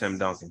down on no Tim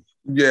Duncan.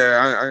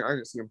 Yeah, I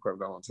didn't see him clamp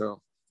down on Tim.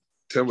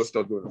 Tim was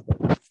still doing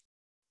it.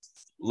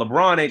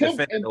 LeBron ain't Tim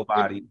defending and-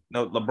 nobody.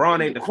 No,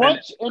 LeBron ain't defending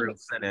Crunch the and- real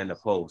center in the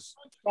post.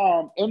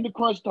 In the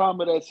crunch time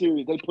of that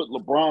series, they put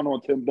LeBron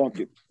on Tim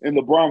Duncan, and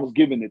LeBron was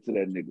giving it to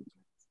that nigga.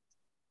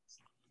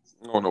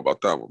 I don't know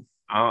about that one.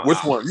 I-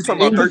 Which I- one? You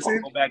talking about I'll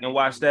 13? Go back and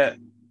watch that.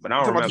 But I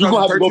don't You talking remember. You're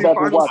gonna have to go 2013 back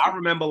and finals? watch I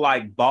remember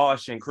like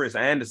Bosh and Chris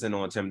Anderson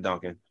on Tim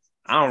Duncan.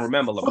 I don't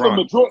remember for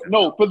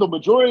LeBron. for the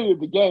majority of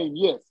the game,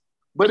 yes.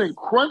 But in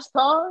crunch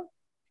time,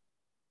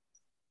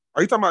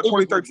 Are you talking about it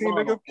was 2013,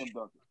 LeBron nigga? on Tim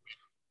Duncan.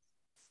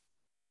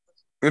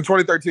 In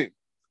 2013.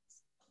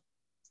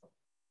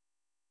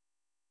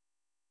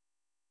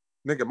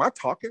 Nigga, am I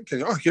talking? Can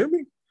y'all hear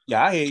me?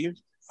 Yeah, I hear you.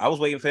 I was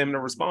waiting for him to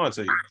respond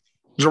to you.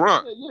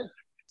 Jerron, Yeah.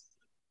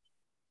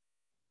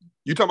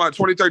 you talking about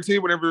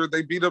 2013 whenever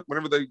they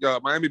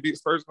Miami beat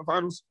Spurs in the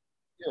finals?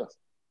 Yeah.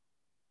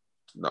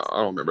 No, I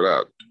don't remember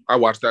that. I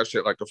watched that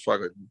shit like a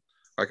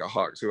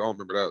hawk too. I don't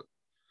remember that.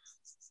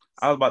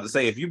 I was about to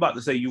say, if you about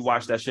to say you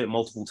watched that shit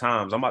multiple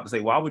times, I'm about to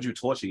say, why would you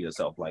torture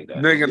yourself like that?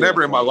 Nigga, Yeah.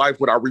 never in my life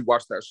would I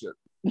rewatch that shit.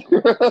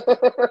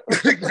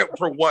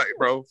 For what,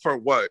 bro? For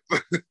what?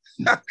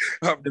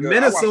 The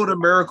Minnesota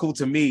Miracle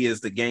to me is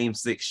the Game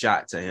 6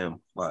 shot to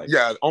him. Like,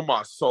 Yeah, on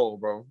my soul,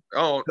 bro.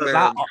 Oh because,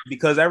 man,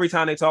 because every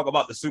time they talk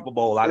about the Super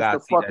Bowl, I gotta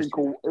see that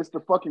shit. It's the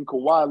fucking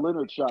Kawhi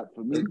Leonard shot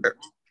for me.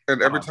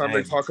 and every Oh, time they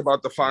man. talk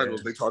about the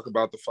finals, Yeah. they talk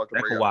about the fucking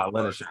That Ray Kawhi Allen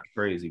Leonard shot. shot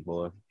crazy,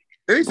 boy.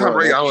 Anytime Bro,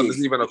 Ray that Allen shit-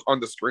 is even on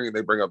the screen,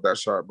 they bring up that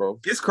shot, bro.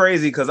 It's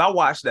crazy because I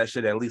watch that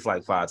shit at least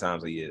like 5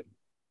 times a year.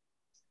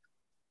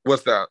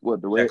 What's that?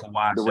 What the That Ray?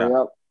 Kawhi The shot.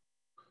 Ray?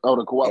 Oh,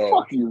 the Kawhi. Oh.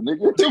 Fuck you,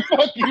 nigga.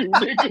 Fuck you,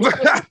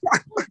 nigga.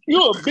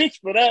 You a bitch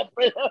for that,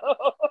 man.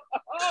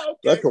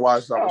 That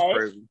Kawhi shot was All right.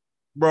 crazy.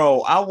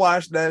 Bro, I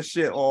watched that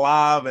shit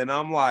live and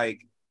I'm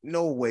like,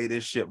 no way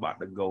this shit about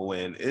to go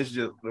in. It's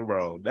just,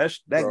 bro, that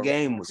Bro.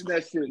 game was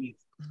That shit,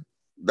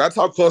 That's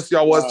how close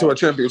y'all was to a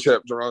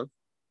championship, Jerron.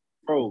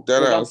 bro. Dead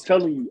 'cause I'm ass.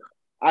 telling you,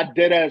 I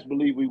dead ass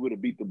believe we would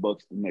have beat the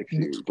Bucks the next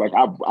series. Like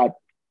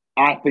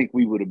I think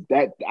we would have.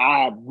 That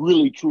I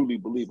really truly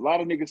believe. A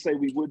lot of niggas say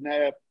we wouldn't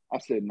have. I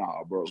said,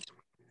 nah, bro.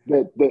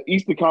 The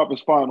Eastern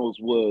Conference Finals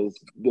was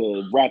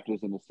the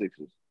Raptors and the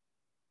Sixers.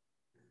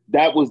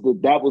 That was the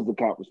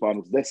conference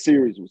finals. That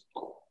series was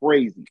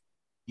crazy.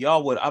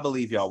 I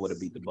believe y'all would have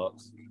beat the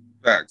Bucks.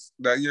 Facts.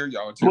 That year,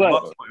 y'all. The But-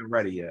 Bucks weren't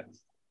ready yet.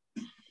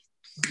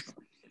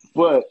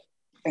 But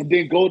and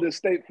then Golden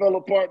State fell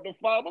apart in the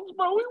finals,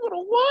 bro. We would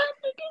have won,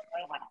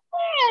 nigga.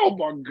 Oh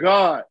my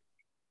god,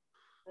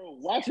 bro!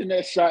 Watching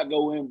that shot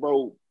go in,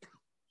 bro.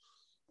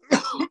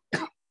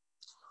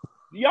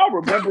 Do y'all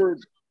remember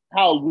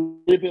how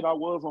livid I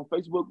was on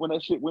Facebook when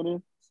that shit went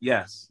in?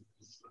 Yes.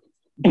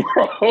 Bro,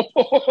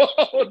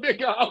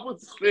 nigga, I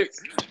was sick.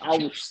 I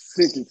was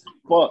sick as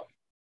fuck.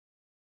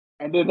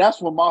 And then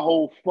that's when my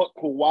whole fuck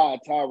Kawhi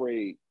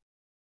tirade.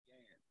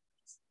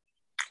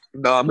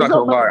 No, I'm not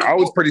gonna lie. I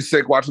was pretty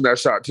sick watching that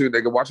shot too,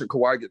 nigga. Watching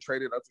Kawhi get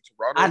traded up to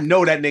Toronto. I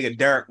know that nigga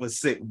Derek was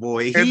sick,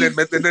 boy. and then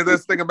this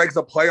nigga makes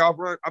a playoff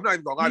run. I'm not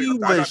even gonna lie to He you.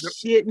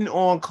 was shitting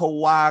on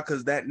Kawhi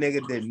because that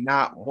nigga did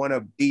not want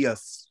to be a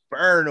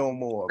Spur no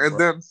more. And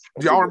bro. then,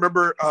 do y'all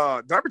remember? Did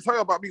I ever tell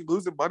you about me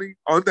losing money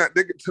on that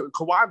nigga?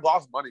 Kawhi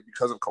lost money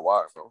because of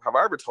Kawhi, bro. Have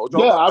I ever told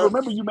y'all? Yeah, about I that?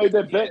 remember you made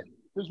that bet.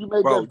 Because you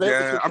made Bro, that bet.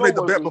 yeah, I made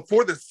the bet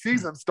before the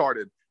season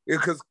started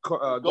because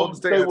Golden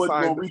State had wasn't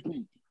signed. gonna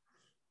repeat.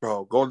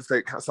 Bro, Golden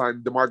State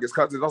signed DeMarcus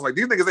Cousins. I was like,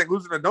 these niggas ain't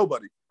losing to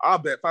nobody. I'll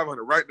bet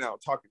 500 right now,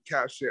 talking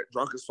cash shit,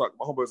 drunk as fuck.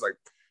 My homeboy's like,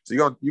 so you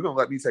gonna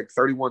let me take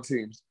 31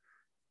 teams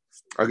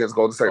against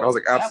Golden State? And I was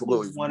like,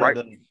 absolutely, right.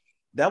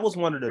 That was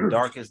one of the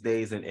darkest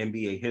days in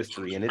NBA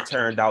history, and it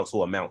turned out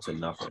to amount to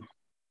nothing.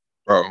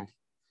 Bro,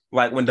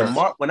 Like when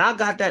when I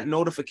got that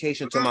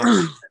notification to my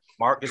phone,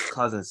 Marcus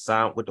Cousins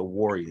signed with the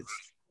Warriors.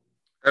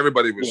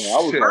 everybody was Yeah, I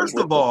was shit. like, First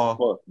what of the all-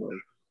 fuck, bro?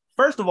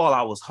 First of all,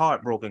 I was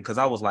heartbroken because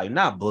I was like,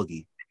 not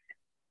Boogie.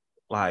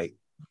 Like,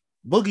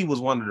 Boogie was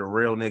one of the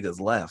real niggas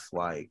left.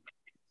 Like,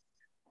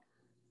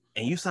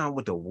 and you signed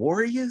with the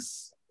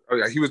Warriors? Oh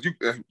yeah, he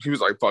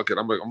was like, fuck it,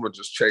 I'm gonna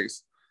just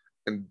chase,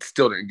 and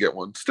still didn't get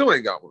one. Still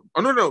ain't got one.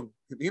 Oh no,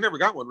 he never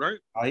got one, right?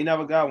 Oh, he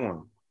never got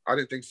one. I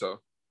didn't think so.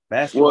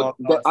 Basketball.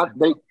 Well,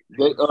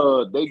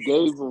 they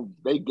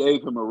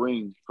gave him a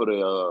ring for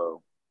the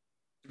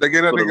They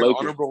get that For the nigga an Lakers.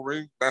 honorable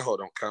ring. That hoe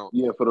don't count.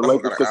 for the That hoe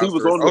Lakers got because an he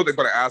was asterisk. on Oh, the they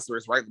put an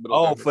asterisk right in the middle.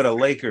 Oh, of that for the bitch.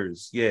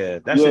 Lakers. Yeah.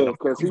 That Yeah, shit don't-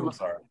 'cause he I'm was-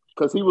 sorry.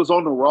 because he was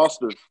on the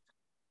roster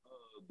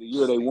the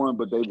year they won,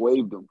 but they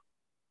waived him.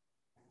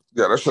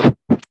 Yeah, that shit.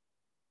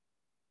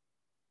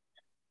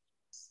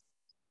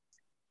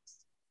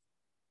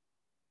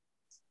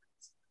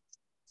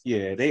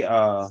 Yeah, they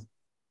I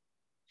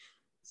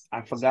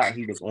forgot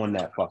he was on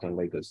that fucking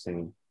Lakers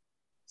team.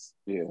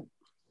 Yeah,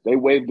 they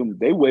waived him.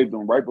 They waived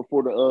him right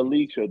before the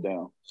league shut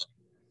down.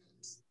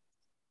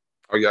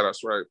 Oh yeah,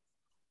 that's right.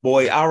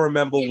 Boy, I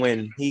remember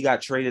when he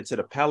got traded to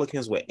the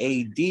Pelicans with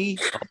AD.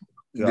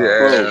 Oh, God.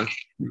 Yeah,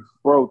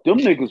 Bro, them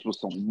niggas was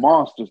some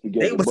monsters They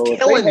together, was bro.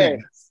 killing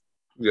him.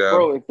 Yeah,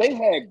 Bro, if they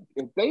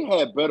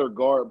had better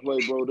guard play,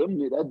 bro,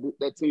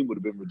 that team would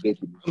have been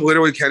ridiculous.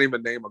 literally can't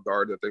even name a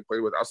guard that they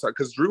played with outside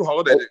because Drew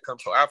Holiday didn't come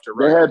till after,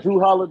 They right? had Drew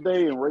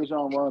Holiday and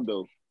Rajon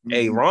Rondo.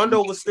 Hey,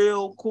 Rondo was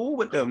still cool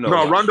with them. No,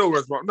 Rondo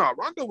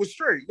was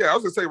straight. Yeah, I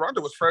was gonna say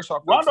Rondo was fresh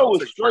off. Rondo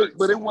was straight,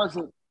 but it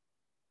wasn't.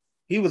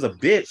 He was a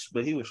bitch,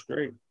 but he was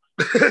straight.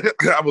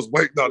 I was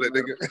waiting on that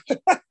nigga.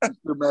 You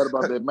still mad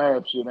about that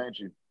math shit, ain't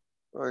you?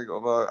 I ain't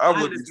gonna lie.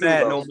 I wouldn't be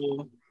mad no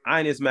more. I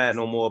ain't as mad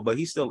no more, but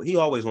he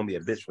always gonna be a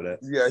bitch for that.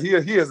 Yeah,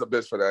 he is a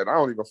bitch for that. I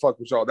don't even fuck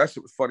with y'all. That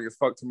shit was funny as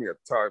fuck to me at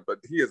the time, but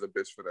he is a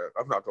bitch for that.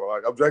 I'm not gonna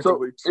lie.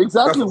 Objectively, so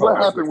exactly what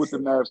happened with the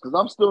Mavs? Because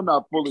I'm still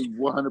not fully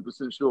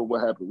 100% sure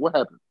what happened. What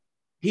happened?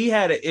 He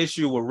had an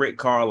issue with Rick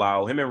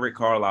Carlisle. Him and Rick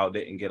Carlisle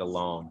didn't get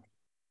along.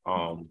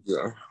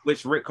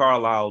 Which Rick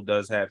Carlisle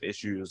does have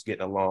issues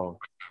getting along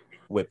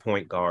with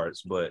point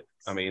guards, but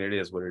I mean, it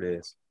is what it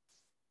is.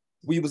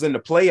 We was in the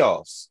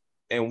playoffs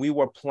and we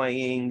was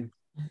playing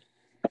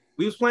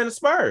the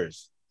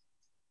Spurs.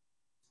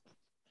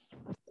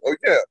 Oh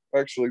yeah,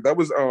 actually, that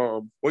was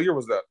what year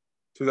was that?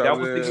 2000. That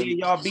was the year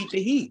y'all beat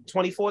the Heat,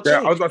 2014. Yeah,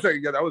 I was about to say,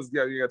 that was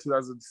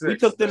 2006. We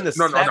took them to no,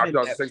 7. not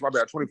 2006. My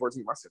bad,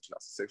 2014. I said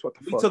 2006. What the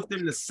fuck? We took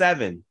them to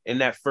 7 in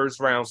that first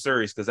round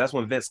series because that's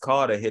when Vince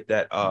Carter hit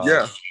that.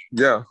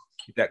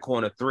 That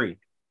corner 3.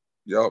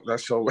 Yup,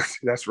 that's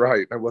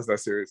right. That was that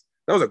series.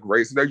 That was a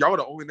great. Y'all were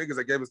the only niggas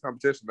that gave us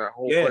competition that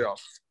whole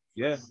playoff.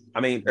 Yeah, I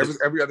mean,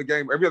 every other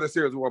game, every other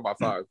series, we won by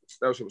 5.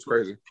 That shit was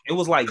crazy. It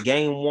was like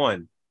game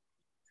 1.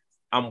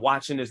 I'm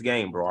watching this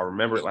game, bro. I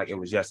remember it like it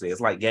was yesterday. It's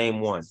like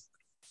game 1.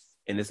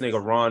 And this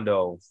nigga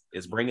Rondo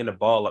is bringing the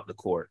ball up the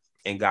court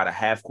and got a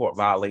half-court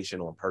violation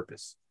on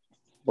purpose.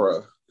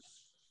 Bruh.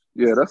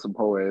 Yeah, that's some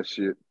whole ass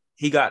shit.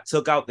 He got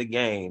took out the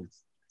game,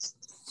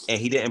 and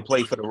he didn't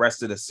play for the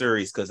rest of the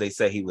series because they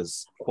said he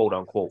was,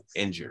 quote-unquote,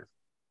 injured.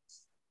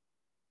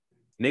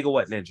 Nigga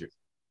wasn't injured.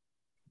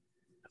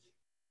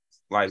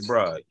 Like,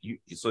 bruh,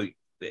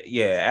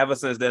 ever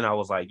since then, I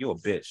was like, you a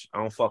bitch. I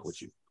don't fuck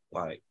with you.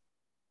 Like,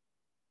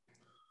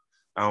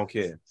 I don't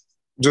care.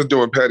 Just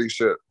doing petty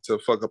shit to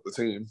fuck up the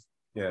team.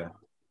 Yeah.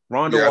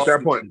 Rondo at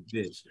that point.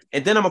 Bitch.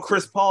 And then I'm a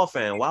Chris Paul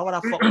fan. Why would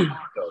I fuck with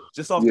Rondo?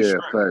 Just off the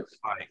strength. Facts.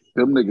 Like,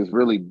 them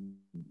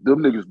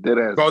niggas dead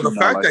ass. Bro, the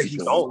fact that he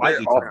don't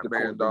like each other,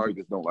 man, dog.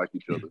 Niggas don't like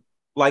each other.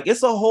 Like,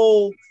 it's a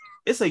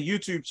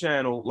YouTube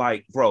channel.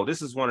 Like, bro,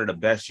 this is one of the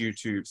best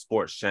YouTube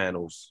sports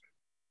channels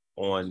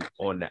on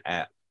the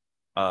app.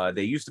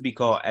 They used to be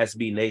called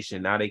SB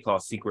Nation. Now they call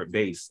Secret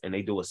Base, and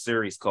they do a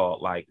series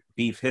called like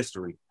Beef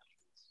History.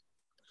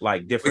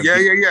 Like different.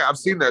 Yeah. I've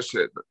seen that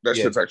shit. That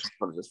shit's actually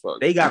funny as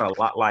fuck. They got a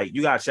lot. Like,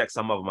 you gotta check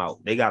some of them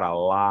out. They got a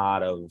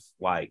lot of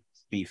like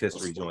beef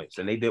history joints,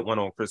 and they did one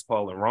on Chris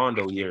Paul and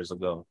Rondo years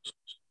ago.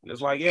 And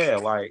it's like, yeah,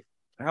 like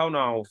hell no,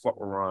 I don't fuck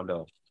with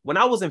Rondo. When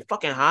I was in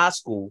fucking high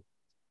school,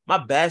 my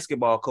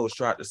basketball coach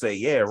tried to say,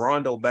 yeah,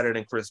 Rondo better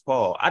than Chris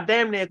Paul. I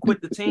damn near quit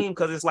the team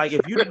because it's like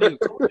if you didn't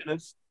coaching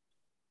us,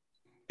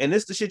 and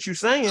this the shit you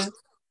saying,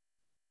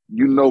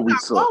 you know we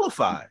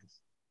qualified.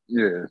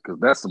 Yeah, because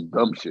that's some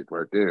dumb shit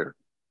right there.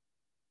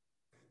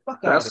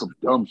 That's some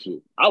dumb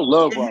shit. I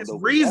love Rondo.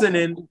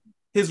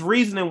 His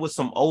reasoning was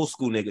some old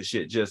school nigga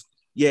shit. Just,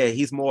 yeah,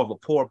 he's more of a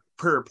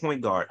pure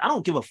point guard. I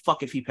don't give a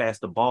fuck if he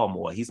passed the ball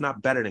more. He's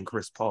not better than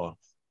Chris Paul.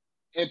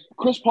 And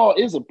Chris Paul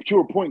is a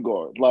pure point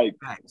guard. Like,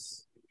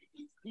 nice.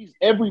 He's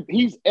every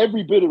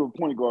bit of a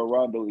point guard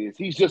Rondo is.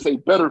 He's just a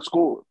better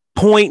scorer.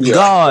 Point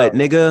guard,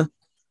 nigga.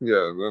 Yeah,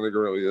 that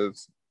nigga really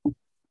is.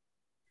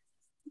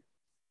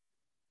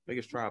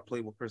 Niggas try to play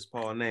with Chris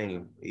Paul's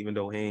name, even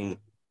though he ain't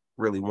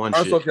really won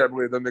shit. I still can't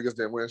believe them niggas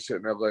didn't win shit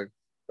in LA.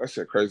 That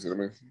shit crazy to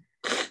me.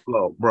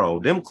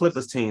 Bro, them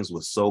Clippers teams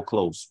was so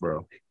close,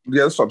 bro.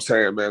 Yeah, that's what I'm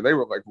saying, man. They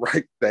were like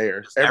right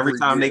there. Every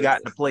time they got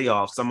in the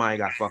playoffs, somebody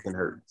got fucking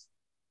hurt.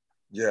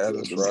 Yeah,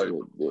 that's right.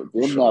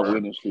 Them not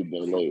winning shit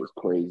in LA is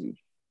crazy.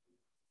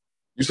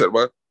 You said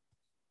what?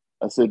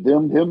 I said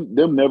them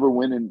never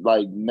winning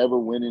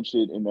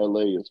shit in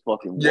LA is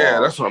fucking wild.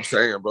 Yeah, that's what I'm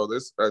saying, bro.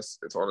 It's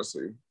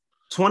honestly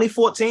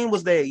 2014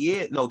 was their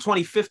year. No,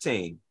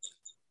 2015.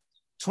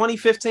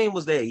 2015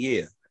 was their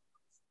year.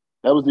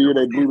 That was the year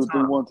they blew the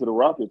 3-1 to the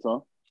Rockets, huh?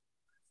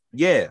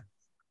 Yeah.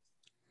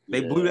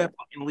 They blew that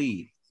fucking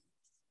lead.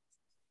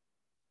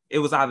 It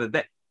was either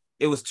that.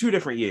 It was 2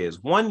 different years.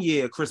 One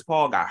year, Chris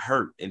Paul got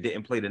hurt and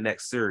didn't play the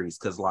next series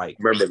because, like,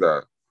 remember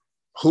that.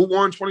 Who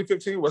won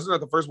 2015? Wasn't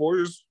that the first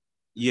Warriors?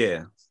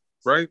 Yeah.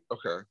 Right?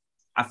 Okay.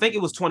 I think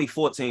it was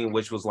 2014,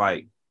 which was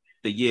like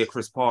the year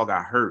Chris Paul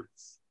got hurt.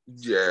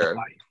 Yeah.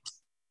 Like,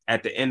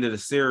 at the end of the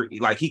series,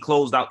 like he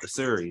closed out the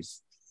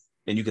series,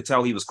 and you could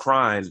tell he was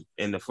crying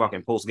in the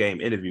fucking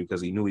post-game interview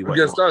because he knew he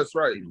wasn't. Against us,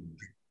 right?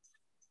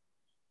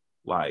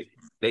 Like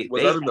they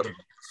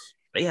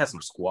had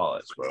some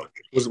squads, bro.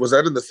 Was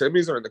that in the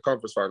semis or in the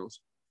conference finals?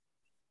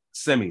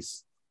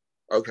 Semis.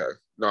 Okay.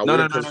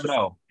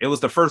 No. It was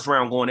the first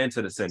round going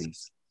into the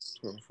semis.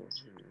 Okay.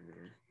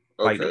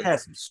 Like they had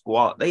some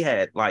squad. They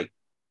had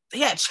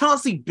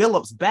Chauncey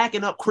Billups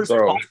backing up Chris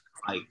Paul.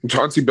 Like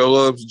Chauncey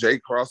Billups,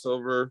 Jake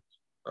Crossover,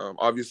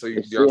 obviously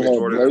DeAndre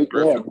Jordan.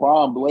 They had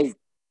Prime Blake.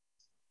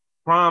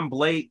 Prime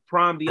Blake,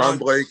 Prime Ron DeAndre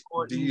Blake,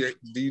 Jordan,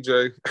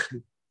 DJ.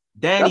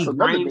 Danny That's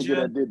another nigga Granger.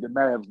 that did the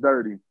Mavs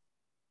dirty.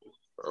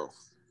 Oh.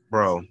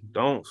 Bro,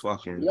 don't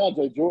fucking.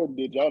 DeAndre Jordan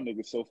did y'all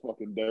niggas so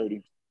fucking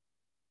dirty.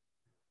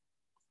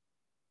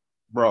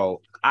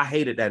 Bro, I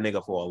hated that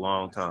nigga for a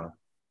long time.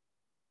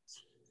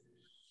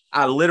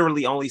 I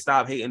literally only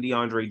stopped hating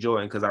DeAndre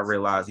Jordan because I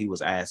realized he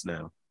was ass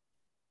now.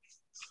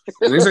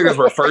 And these niggas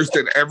were first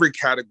in every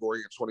category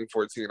in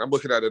 2014. I'm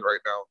looking at it right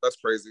now. That's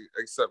crazy.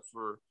 Except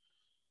for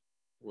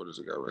what does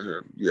it got right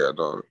here? Yeah,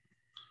 dog.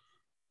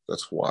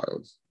 That's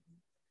wild.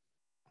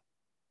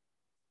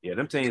 Yeah,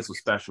 them teams were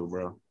special,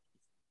 bro.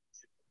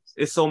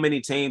 It's so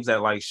many teams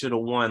that like should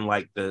have won,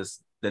 like the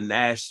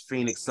Nash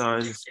Phoenix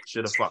Suns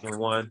should have fucking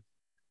won.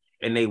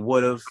 And they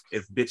would have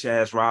if bitch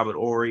ass Robert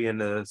Horry and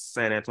the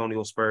San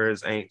Antonio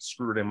Spurs ain't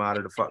screwed him out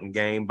of the fucking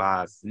game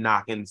by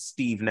knocking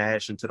Steve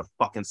Nash into the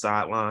fucking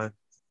sideline.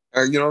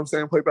 And you know what I'm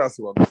saying? Play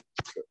basketball. That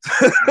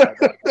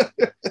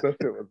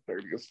shit was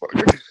dirty as fuck.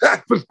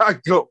 But I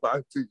go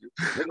back to you.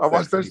 I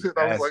watched that shit.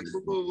 I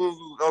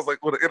was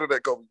like, well, the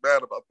internet gonna be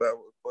mad about that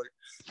one.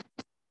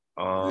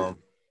 Like,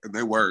 and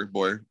they were,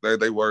 boy.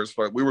 They were as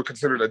fuck. We were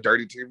considered a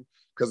dirty team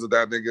because of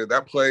that nigga,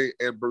 that play,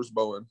 and Bruce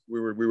Bowen. We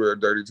were a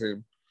dirty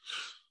team.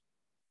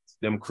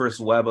 Them Chris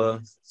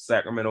Webber,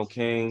 Sacramento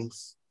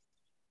Kings.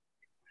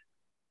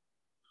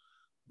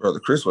 Bro, the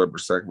Chris Webber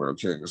Sacramento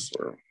Kings.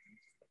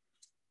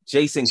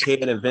 Jason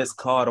Kidd and Vince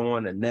Carter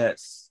on the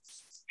Nets.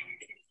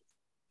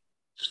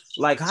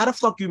 Like, how the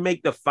fuck you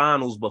make the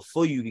finals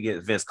before you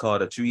get Vince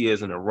Carter 2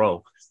 years in a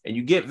row? And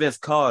you get Vince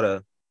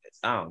Carter,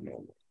 I don't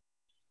know.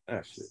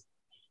 That shit.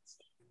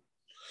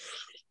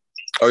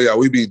 Oh, yeah,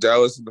 we beat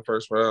Dallas in the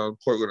first round,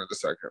 Portland in the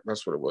second.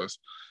 That's what it was.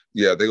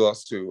 Yeah, they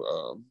lost to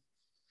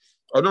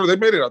oh, no, they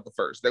made it out the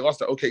first. They lost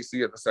to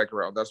OKC in the second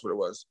round. That's what it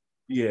was.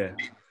 Yeah.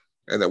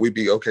 And then we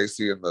beat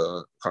OKC in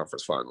the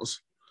conference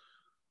finals,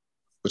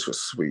 which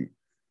was sweet.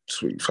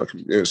 Sweet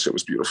fucking shit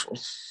was beautiful.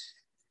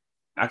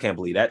 I can't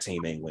believe that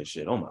team ain't win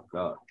shit. Oh my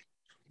god,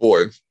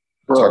 boy!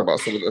 Bro. Talk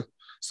about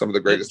some of the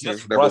greatest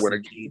teams never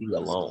winning.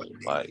 Alone,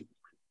 like.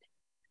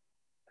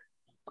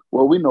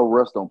 Well, we know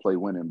Russ don't play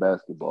winning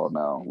basketball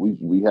now.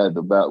 We had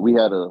a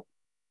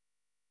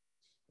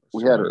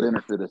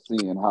benefit of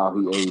seeing how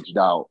he aged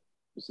out.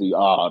 See,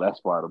 that's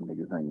why them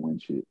niggas ain't win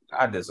shit.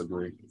 I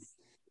disagree.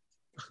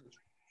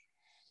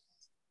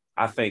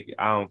 I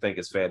don't think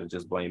it's fair to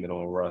just blame it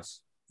on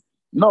Russ.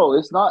 No,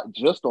 it's not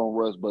just on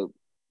Russ, but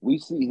we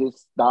see his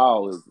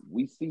style.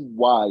 We see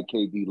why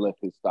KD left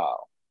his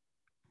style.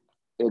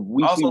 And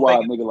we see why a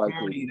nigga like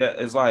this. That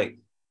is like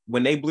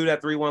when they blew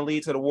that 3-1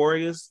 lead to the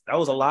Warriors, that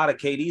was a lot of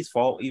KD's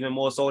fault, even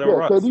more so than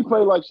Russ. KD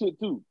played like shit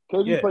too.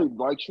 Played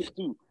like shit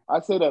too. I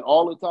say that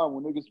all the time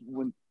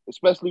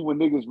especially when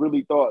niggas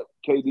really thought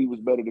KD was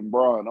better than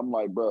Bron. I'm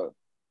like, bro,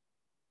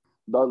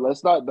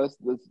 let's not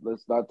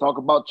talk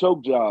about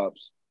choke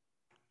jobs.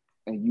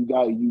 And you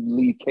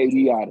leave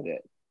KD out of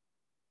that.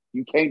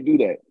 You can't do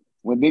that.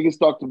 When niggas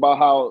talked about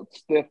how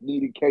Steph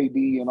needed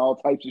KD and all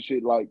types of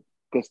shit, like,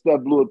 because Steph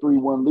blew a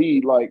 3-1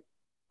 lead, like,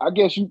 I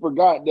guess you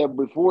forgot that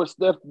before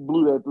Steph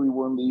blew that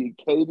 3-1 lead,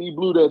 KD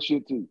blew that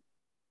shit too.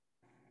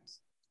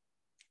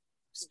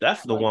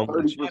 Steph the one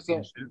with the 30%.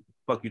 championship.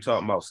 Fuck you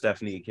talking about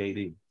Steph needed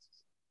KD.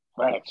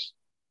 Facts.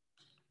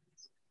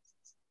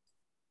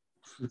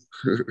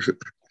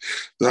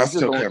 I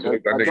still can't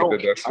believe that nigga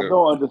did that shit. I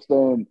don't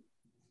understand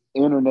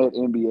internet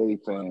NBA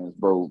fans,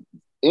 bro.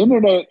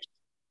 Internet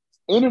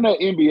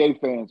NBA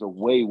fans are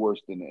way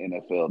worse than the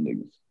NFL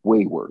niggas.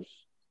 Way worse.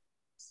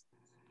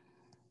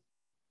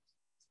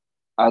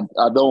 I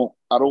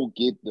don't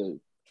get the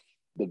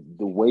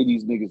way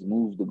these niggas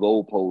move the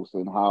goalposts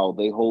and how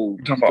they hold.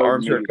 You talking about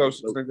armchair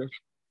coaches, niggas?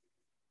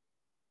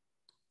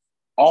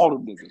 All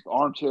them niggas,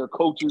 armchair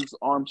coaches,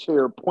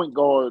 armchair point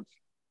guards,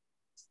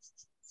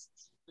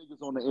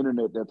 niggas on the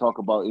internet that talk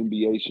about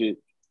NBA shit.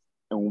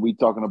 And when we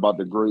talking about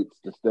the greats,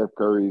 the Steph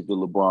Currys, the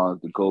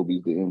LeBrons, the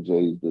Kobes, the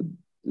MJs, the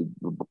you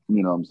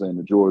know what I'm saying,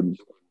 the Jordans,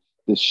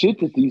 the shit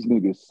that these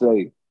niggas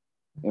say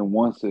in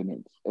one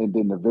sentence, and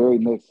then the very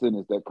next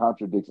sentence that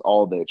contradicts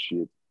all that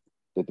shit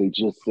that they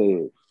just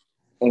said.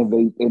 And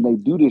they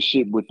do this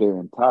shit with their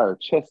entire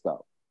chest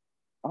out.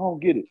 I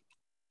don't get it.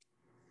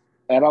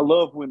 And I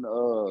love when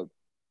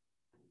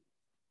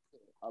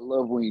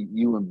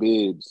you and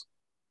Bibbs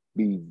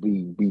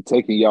be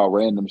taking y'all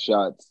random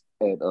shots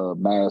at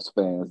Mavs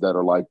fans that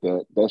are like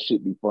that. That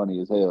shit be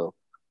funny as hell.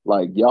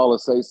 Like, y'all will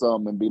say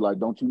something and be like,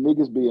 don't you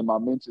niggas be in my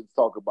mentions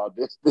talk about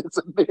this, this,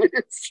 and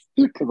this,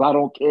 because I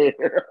don't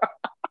care.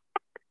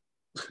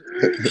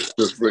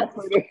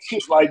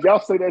 Y'all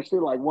say that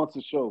shit like once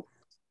a show.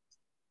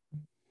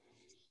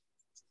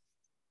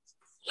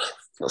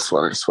 That's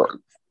funny as fuck.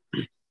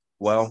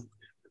 Well,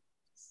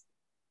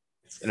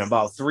 in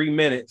about 3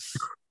 minutes,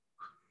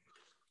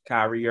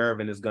 Kyrie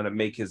Irving is going to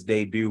make his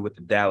debut with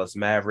the Dallas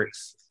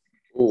Mavericks.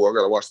 Oh, I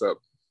got to watch that.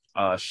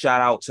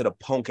 Shout out to the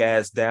punk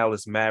ass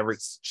Dallas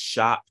Mavericks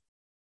shop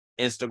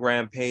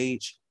Instagram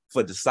page.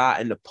 for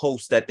deciding to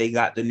post that they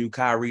got the new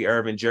Kyrie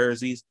Irving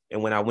jerseys.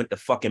 And when I went to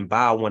fucking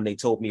buy one, they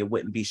told me it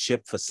wouldn't be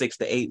shipped for 6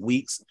 to 8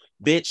 weeks.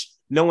 Bitch,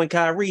 knowing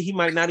Kyrie, he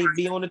might not even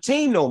be on the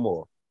team no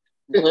more.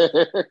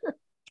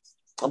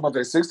 I'm about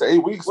to say 6 to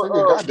 8 weeks. What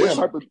Goddamn.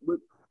 type of,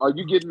 are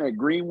you getting that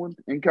green one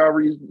in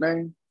Kyrie's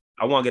name?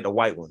 I want to get the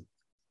white one.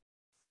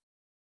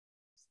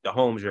 The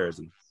home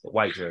jersey, the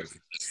white jersey.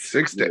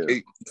 6 to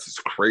 8. This is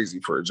crazy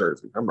for a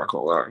jersey. I'm not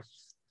gonna lie.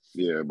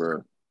 Yeah,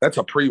 bro. That's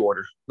a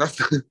pre-order.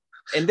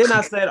 And then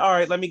I said, all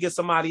right, let me get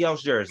somebody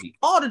else jersey.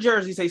 All the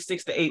jerseys say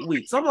 6 to 8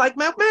 weeks. I'm like,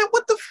 man,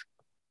 what the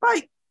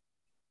like?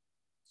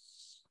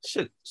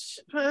 Shit,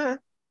 man,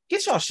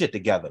 get y'all shit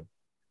together.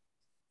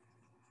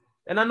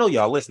 And I know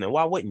y'all listening.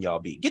 Why wouldn't y'all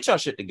be? Get y'all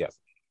shit together.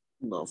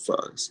 No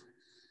facts.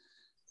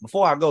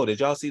 Before I go, did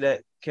y'all see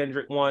that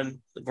Kendrick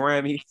won the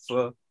Grammy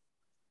for?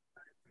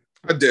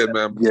 I did,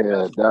 man.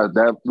 Yeah,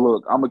 that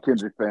look, I'm a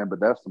Kendrick fan, but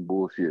that's some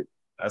bullshit.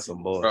 That's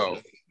some bullshit. Bro,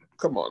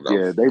 come on now.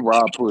 Yeah, they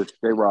robbed Push.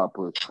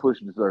 Push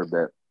deserved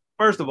that.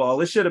 First of all,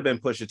 it should have been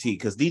Pusha T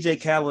because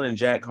DJ Khaled and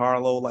Jack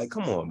Harlow, like,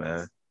 come on,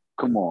 man.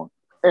 Come on.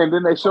 And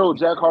then they showed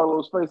Jack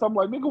Harlow's face. I'm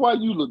like, nigga, why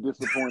you look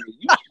disappointed?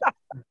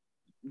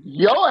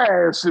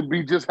 Your ass should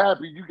be just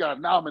happy you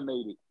got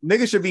nominated.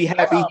 Nigga should be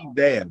happy he's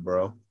there,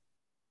 bro.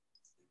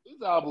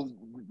 This album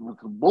was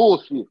some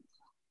bullshit.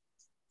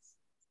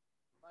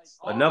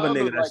 Like, another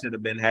nigga that should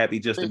have been happy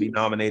just to be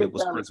nominated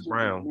was Chris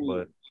Brown,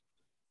 but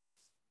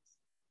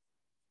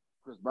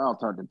Chris Brown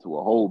turned into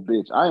a whole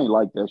bitch. I ain't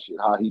like that shit,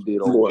 how he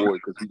did Old Boy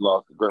because he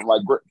lost the Grammy.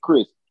 Like,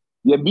 Chris,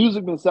 your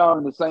music been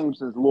sounding the same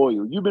since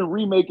Loyal. You've been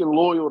remaking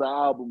Loyal the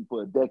album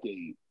for a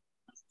decade.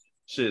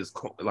 Shit's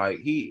like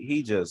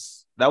he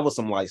just that was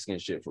some light skin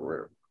shit for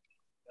real.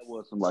 That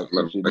was some light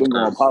skin shit. Then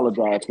gonna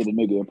apologize to the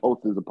nigga and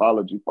post his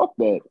apology. Fuck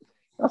that.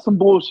 That's some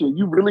bullshit.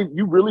 You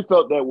really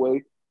felt that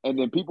way, and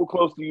then people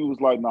close to you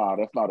was like, nah,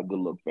 that's not a good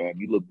look, fam.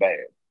 You look bad.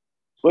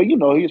 But he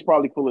was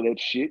probably full of that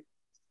shit.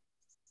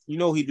 You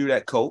know he do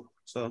that coke,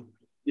 so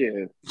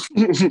yeah.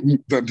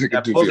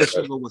 that Polar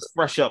sugar was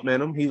fresh up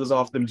in him. He was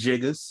off them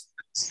jiggers.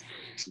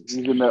 He's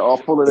in there all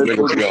full of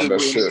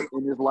that shit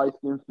in his light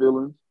skin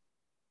feelings.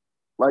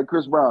 Like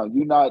Chris Brown,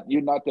 you're not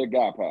that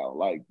guy, pal.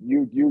 Like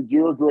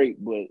you're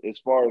great, but as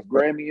far as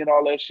Grammy and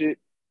all that shit,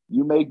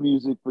 you make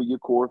music for your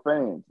core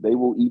fans. They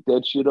will eat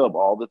that shit up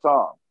all the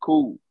time.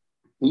 Cool.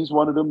 He's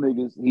one of them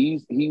niggas.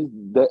 He's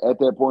at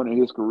that point in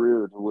his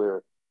career to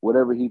where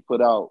whatever he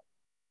put out,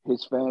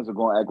 his fans are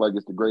gonna act like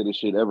it's the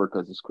greatest shit ever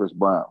because it's Chris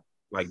Brown.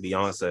 Like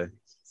Beyonce.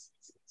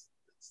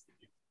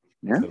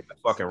 Yeah.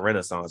 Fucking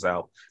Renaissance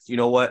out. You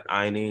know what?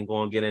 I ain't even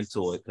gonna get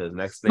into it because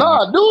next thing.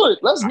 Nah, do it.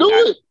 Let's do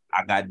it.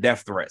 I got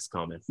death threats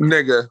coming.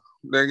 Nigga.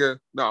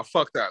 Nah,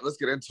 fuck that. Let's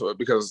get into it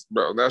because,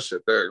 bro, that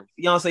shit there.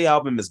 Beyonce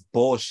album is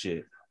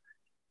bullshit.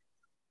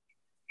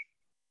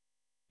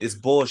 It's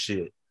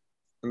bullshit.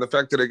 And the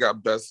fact that they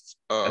got best,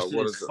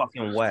 what is it?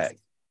 Fucking whack.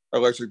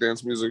 Electric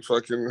dance music,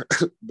 fucking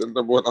the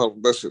number one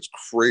album. That shit's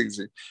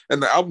crazy.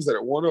 And the albums that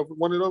it won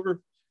it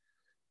over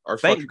are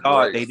thank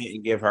God they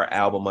didn't give her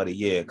album of the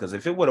year because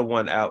if it would have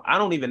won out, I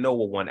don't even know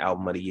what won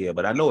album of the year,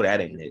 but I know that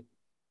ain't it.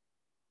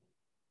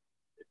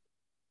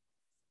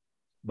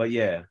 But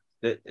yeah,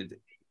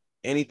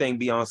 anything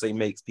Beyonce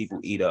makes people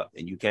eat up,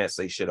 and you can't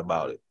say shit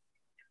about it.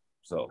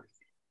 So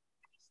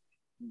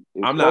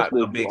I'm not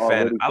a big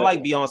fan. I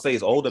like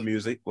Beyonce's older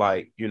music,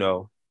 like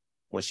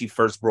when she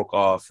first broke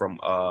off from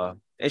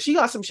and she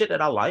got some shit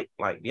that I like.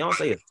 Like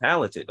Beyonce is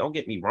talented. Don't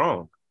get me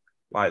wrong,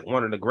 like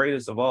one of the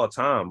greatest of all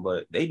time.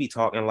 But they be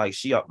talking like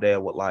she up there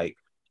with like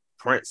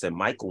Prince and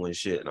Michael and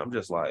shit, and I'm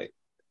just like,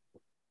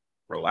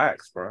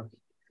 relax, bro.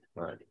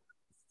 Like.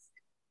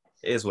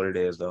 It is what it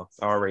is, though.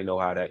 I already know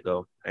how that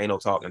go. Ain't no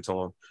talking to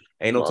him.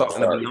 Ain't no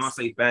talking to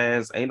Beyonce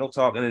fans. Ain't no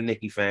talking to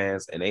Nicki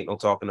fans. And ain't no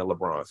talking to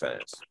LeBron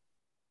fans.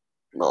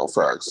 No,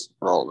 facts.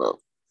 No.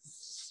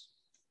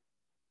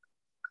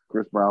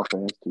 Chris Brown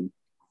fans, too.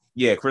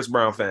 Yeah, Chris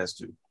Brown fans,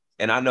 too.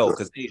 And I know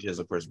because Asia's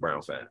a Chris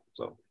Brown fan.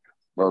 So,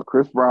 well,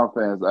 Chris Brown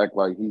fans act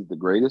like he's the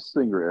greatest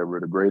singer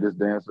ever, the greatest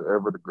dancer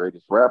ever, the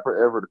greatest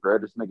rapper ever, the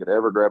greatest nigga to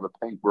ever grab a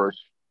paintbrush.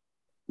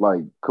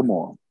 Like, come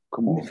on.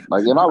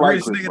 Like, and I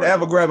like Chris nigga to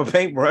ever grab a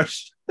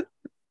paintbrush.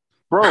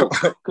 Bro,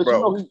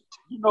 because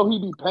he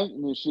be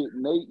painting and shit,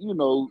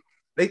 and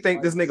they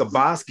think this nigga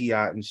Bosky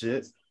out and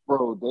shit.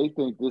 Bro, they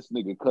think this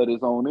nigga cut his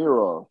own ear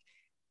off.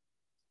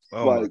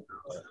 Oh like,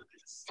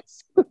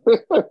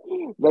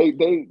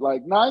 they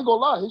like, nah, I ain't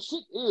gonna lie, his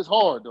shit is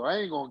hard though. I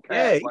ain't gonna cap.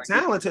 Yeah, he's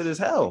talented as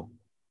hell.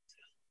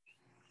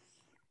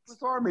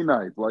 It's Army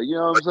knife, like, you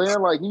know what I'm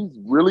saying? Like, he's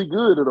really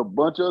good at a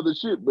bunch of other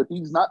shit, but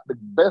he's not the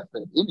best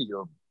at any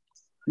of them.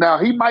 Now,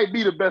 he might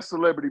be the best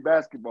celebrity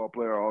basketball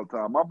player all the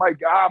time. I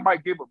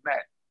might give him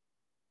that.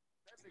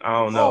 I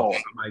don't know.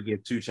 I might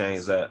give 2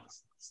 Chainz that.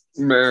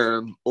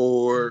 Man,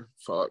 or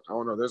fuck, I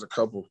don't know. There's a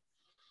couple.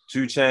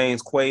 2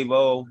 Chainz,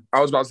 Quavo. I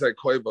was about to say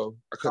Quavo.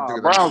 I couldn't think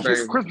of the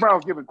name. Chris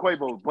Brown's giving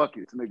Quavo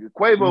buckets, nigga.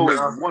 Quavo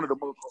is one of the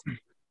most.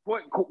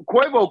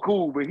 Quavo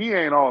cool, but he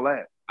ain't all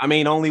that. I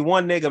mean, only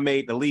one nigga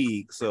made the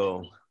league,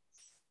 so.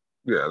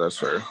 Yeah, that's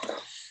fair.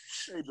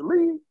 Made the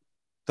league.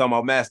 Talking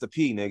about Master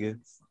P, nigga.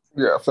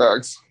 Yeah,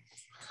 facts.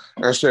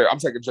 And shit, I'm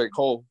taking J.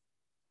 Cole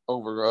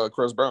over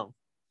Chris Brown.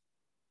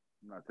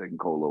 I'm not taking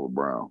Cole over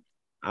Brown.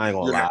 I ain't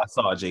gonna lie. I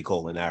saw J.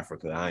 Cole in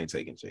Africa. I ain't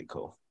taking J.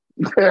 Cole.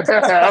 I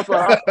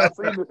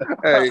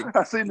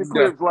seen the Yeah.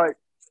 clips like.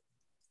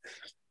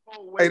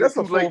 Hey, that's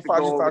a full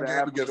 5v5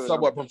 game against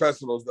somewhat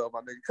professionals, though,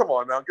 my nigga. Come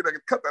on now,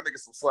 cut that nigga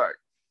some slack.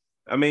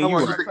 I mean,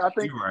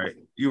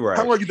 you're right.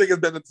 How long you think it's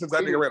been since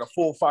that nigga ran a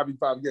full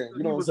 5v5 game?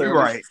 You know what I'm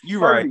saying?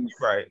 You're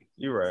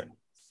right.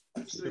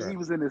 He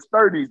was in his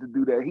 30s to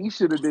do that. He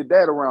should have did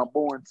that around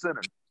Bourne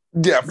Center.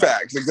 Yeah,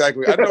 facts.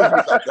 Exactly. I know he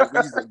was out there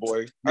wheezing,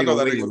 boy. I know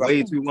that nigga was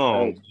way too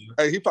long.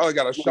 Hey, he probably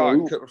got a shot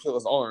and couldn't feel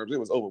his arms. It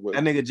was over with.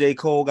 That nigga J.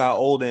 Cole got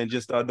older and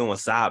just started doing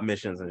side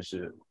missions and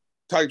shit.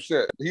 Type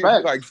shit. He's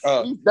like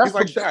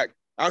Shaq.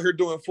 Out here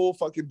doing full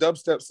fucking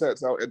dubstep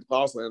sets out at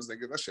Los Angeles,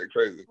 nigga. That shit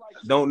crazy.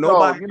 Don't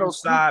nobody do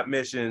side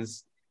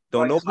missions.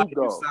 Don't nobody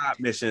do side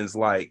missions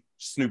like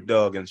Snoop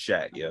Dogg and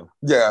Shaq, yo.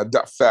 Yeah,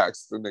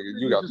 facts. The nigga,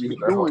 you got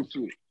doing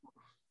shit.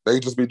 They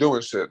just be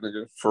doing shit,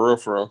 nigga. For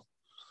real.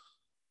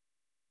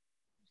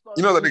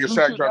 You know that nigga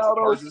Shaq dropped some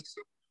charges?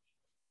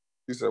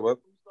 You said what?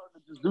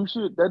 Just do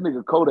shit. That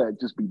nigga Kodak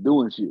just be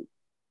doing shit.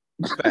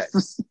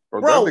 Facts.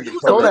 Bro,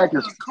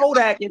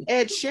 Kodak and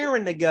Ed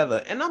Sheeran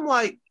together. And I'm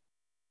like,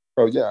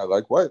 oh yeah,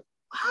 like what?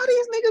 How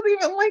these niggas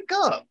even link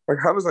up? Like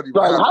how does that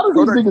even happen? How do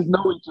these niggas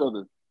know each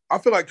other? I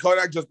feel like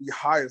Kodak just be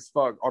high as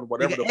fuck on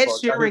whatever the Ed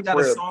fuck. Ed Sheeran got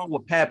a song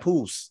with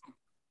Papoose.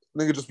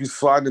 Nigga just be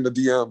sliding in the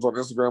DMs on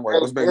Instagram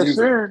like what's been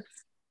music.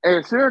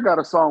 Ed Sheeran got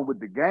a song with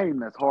The Game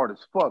that's hard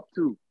as fuck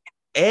too.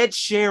 Ed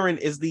Sheeran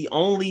is the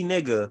only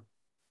nigga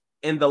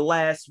in the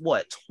last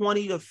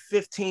 20 to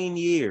 15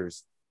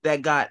 years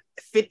that got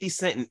 50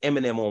 Cent and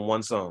Eminem on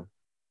one song.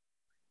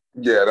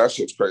 Yeah, that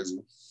shit's crazy.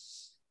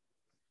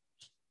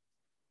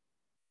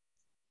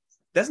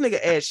 That's nigga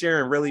Ed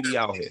Sheeran really be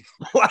out here.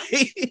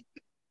 Like,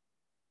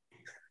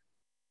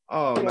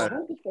 oh man.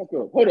 Hold the fuck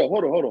up.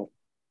 Hold on.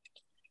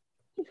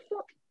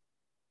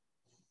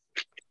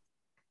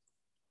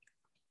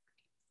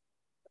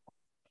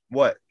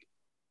 What?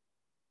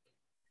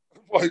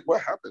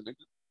 What happened, nigga?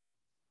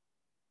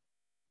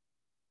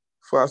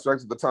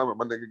 Flashbacks to the time when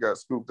my nigga got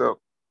scooped up.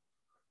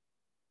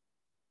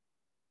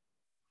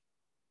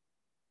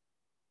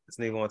 This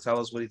nigga wanna tell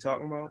us what he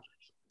talking about?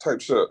 Type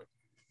shit.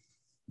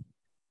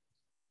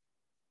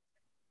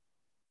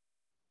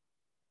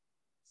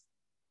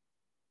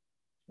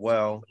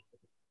 Well,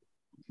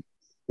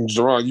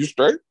 Jerron, you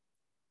straight?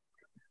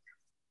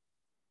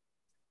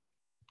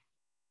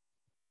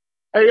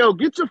 Hey, yo,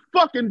 get your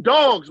fucking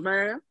dogs,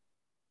 man.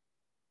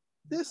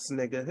 This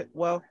nigga,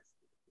 well,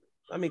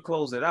 let me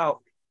close it out.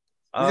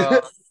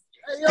 Hey,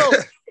 yo.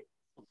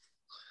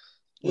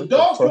 The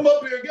dogs come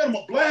up here again, I'm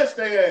going to blast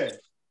their ass.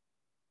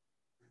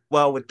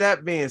 Well, with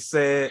that being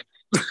said,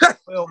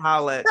 we'll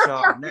holler at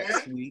y'all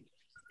next week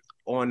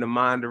on the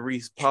Mind of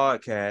Reese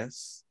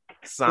podcast.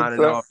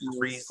 Signing off to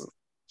Reese,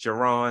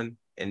 Jerron,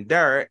 and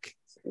Derek.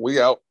 We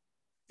out.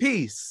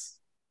 Peace.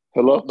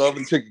 Hello? Love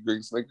and chicken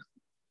grease, nigga.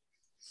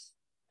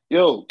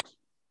 Yo.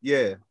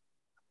 Yeah.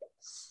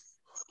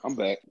 I'm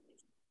back.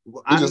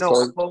 Well, I know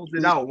I closed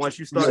it out once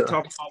you started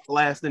talking about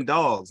blasting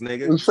dogs,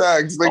 nigga.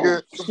 Facts,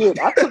 nigga. Oh, shit,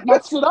 I took my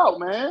shit out,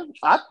 man.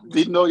 I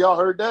didn't know y'all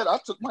heard that. I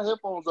took my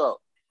headphones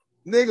out.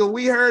 Nigga,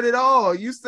 we heard it all. You said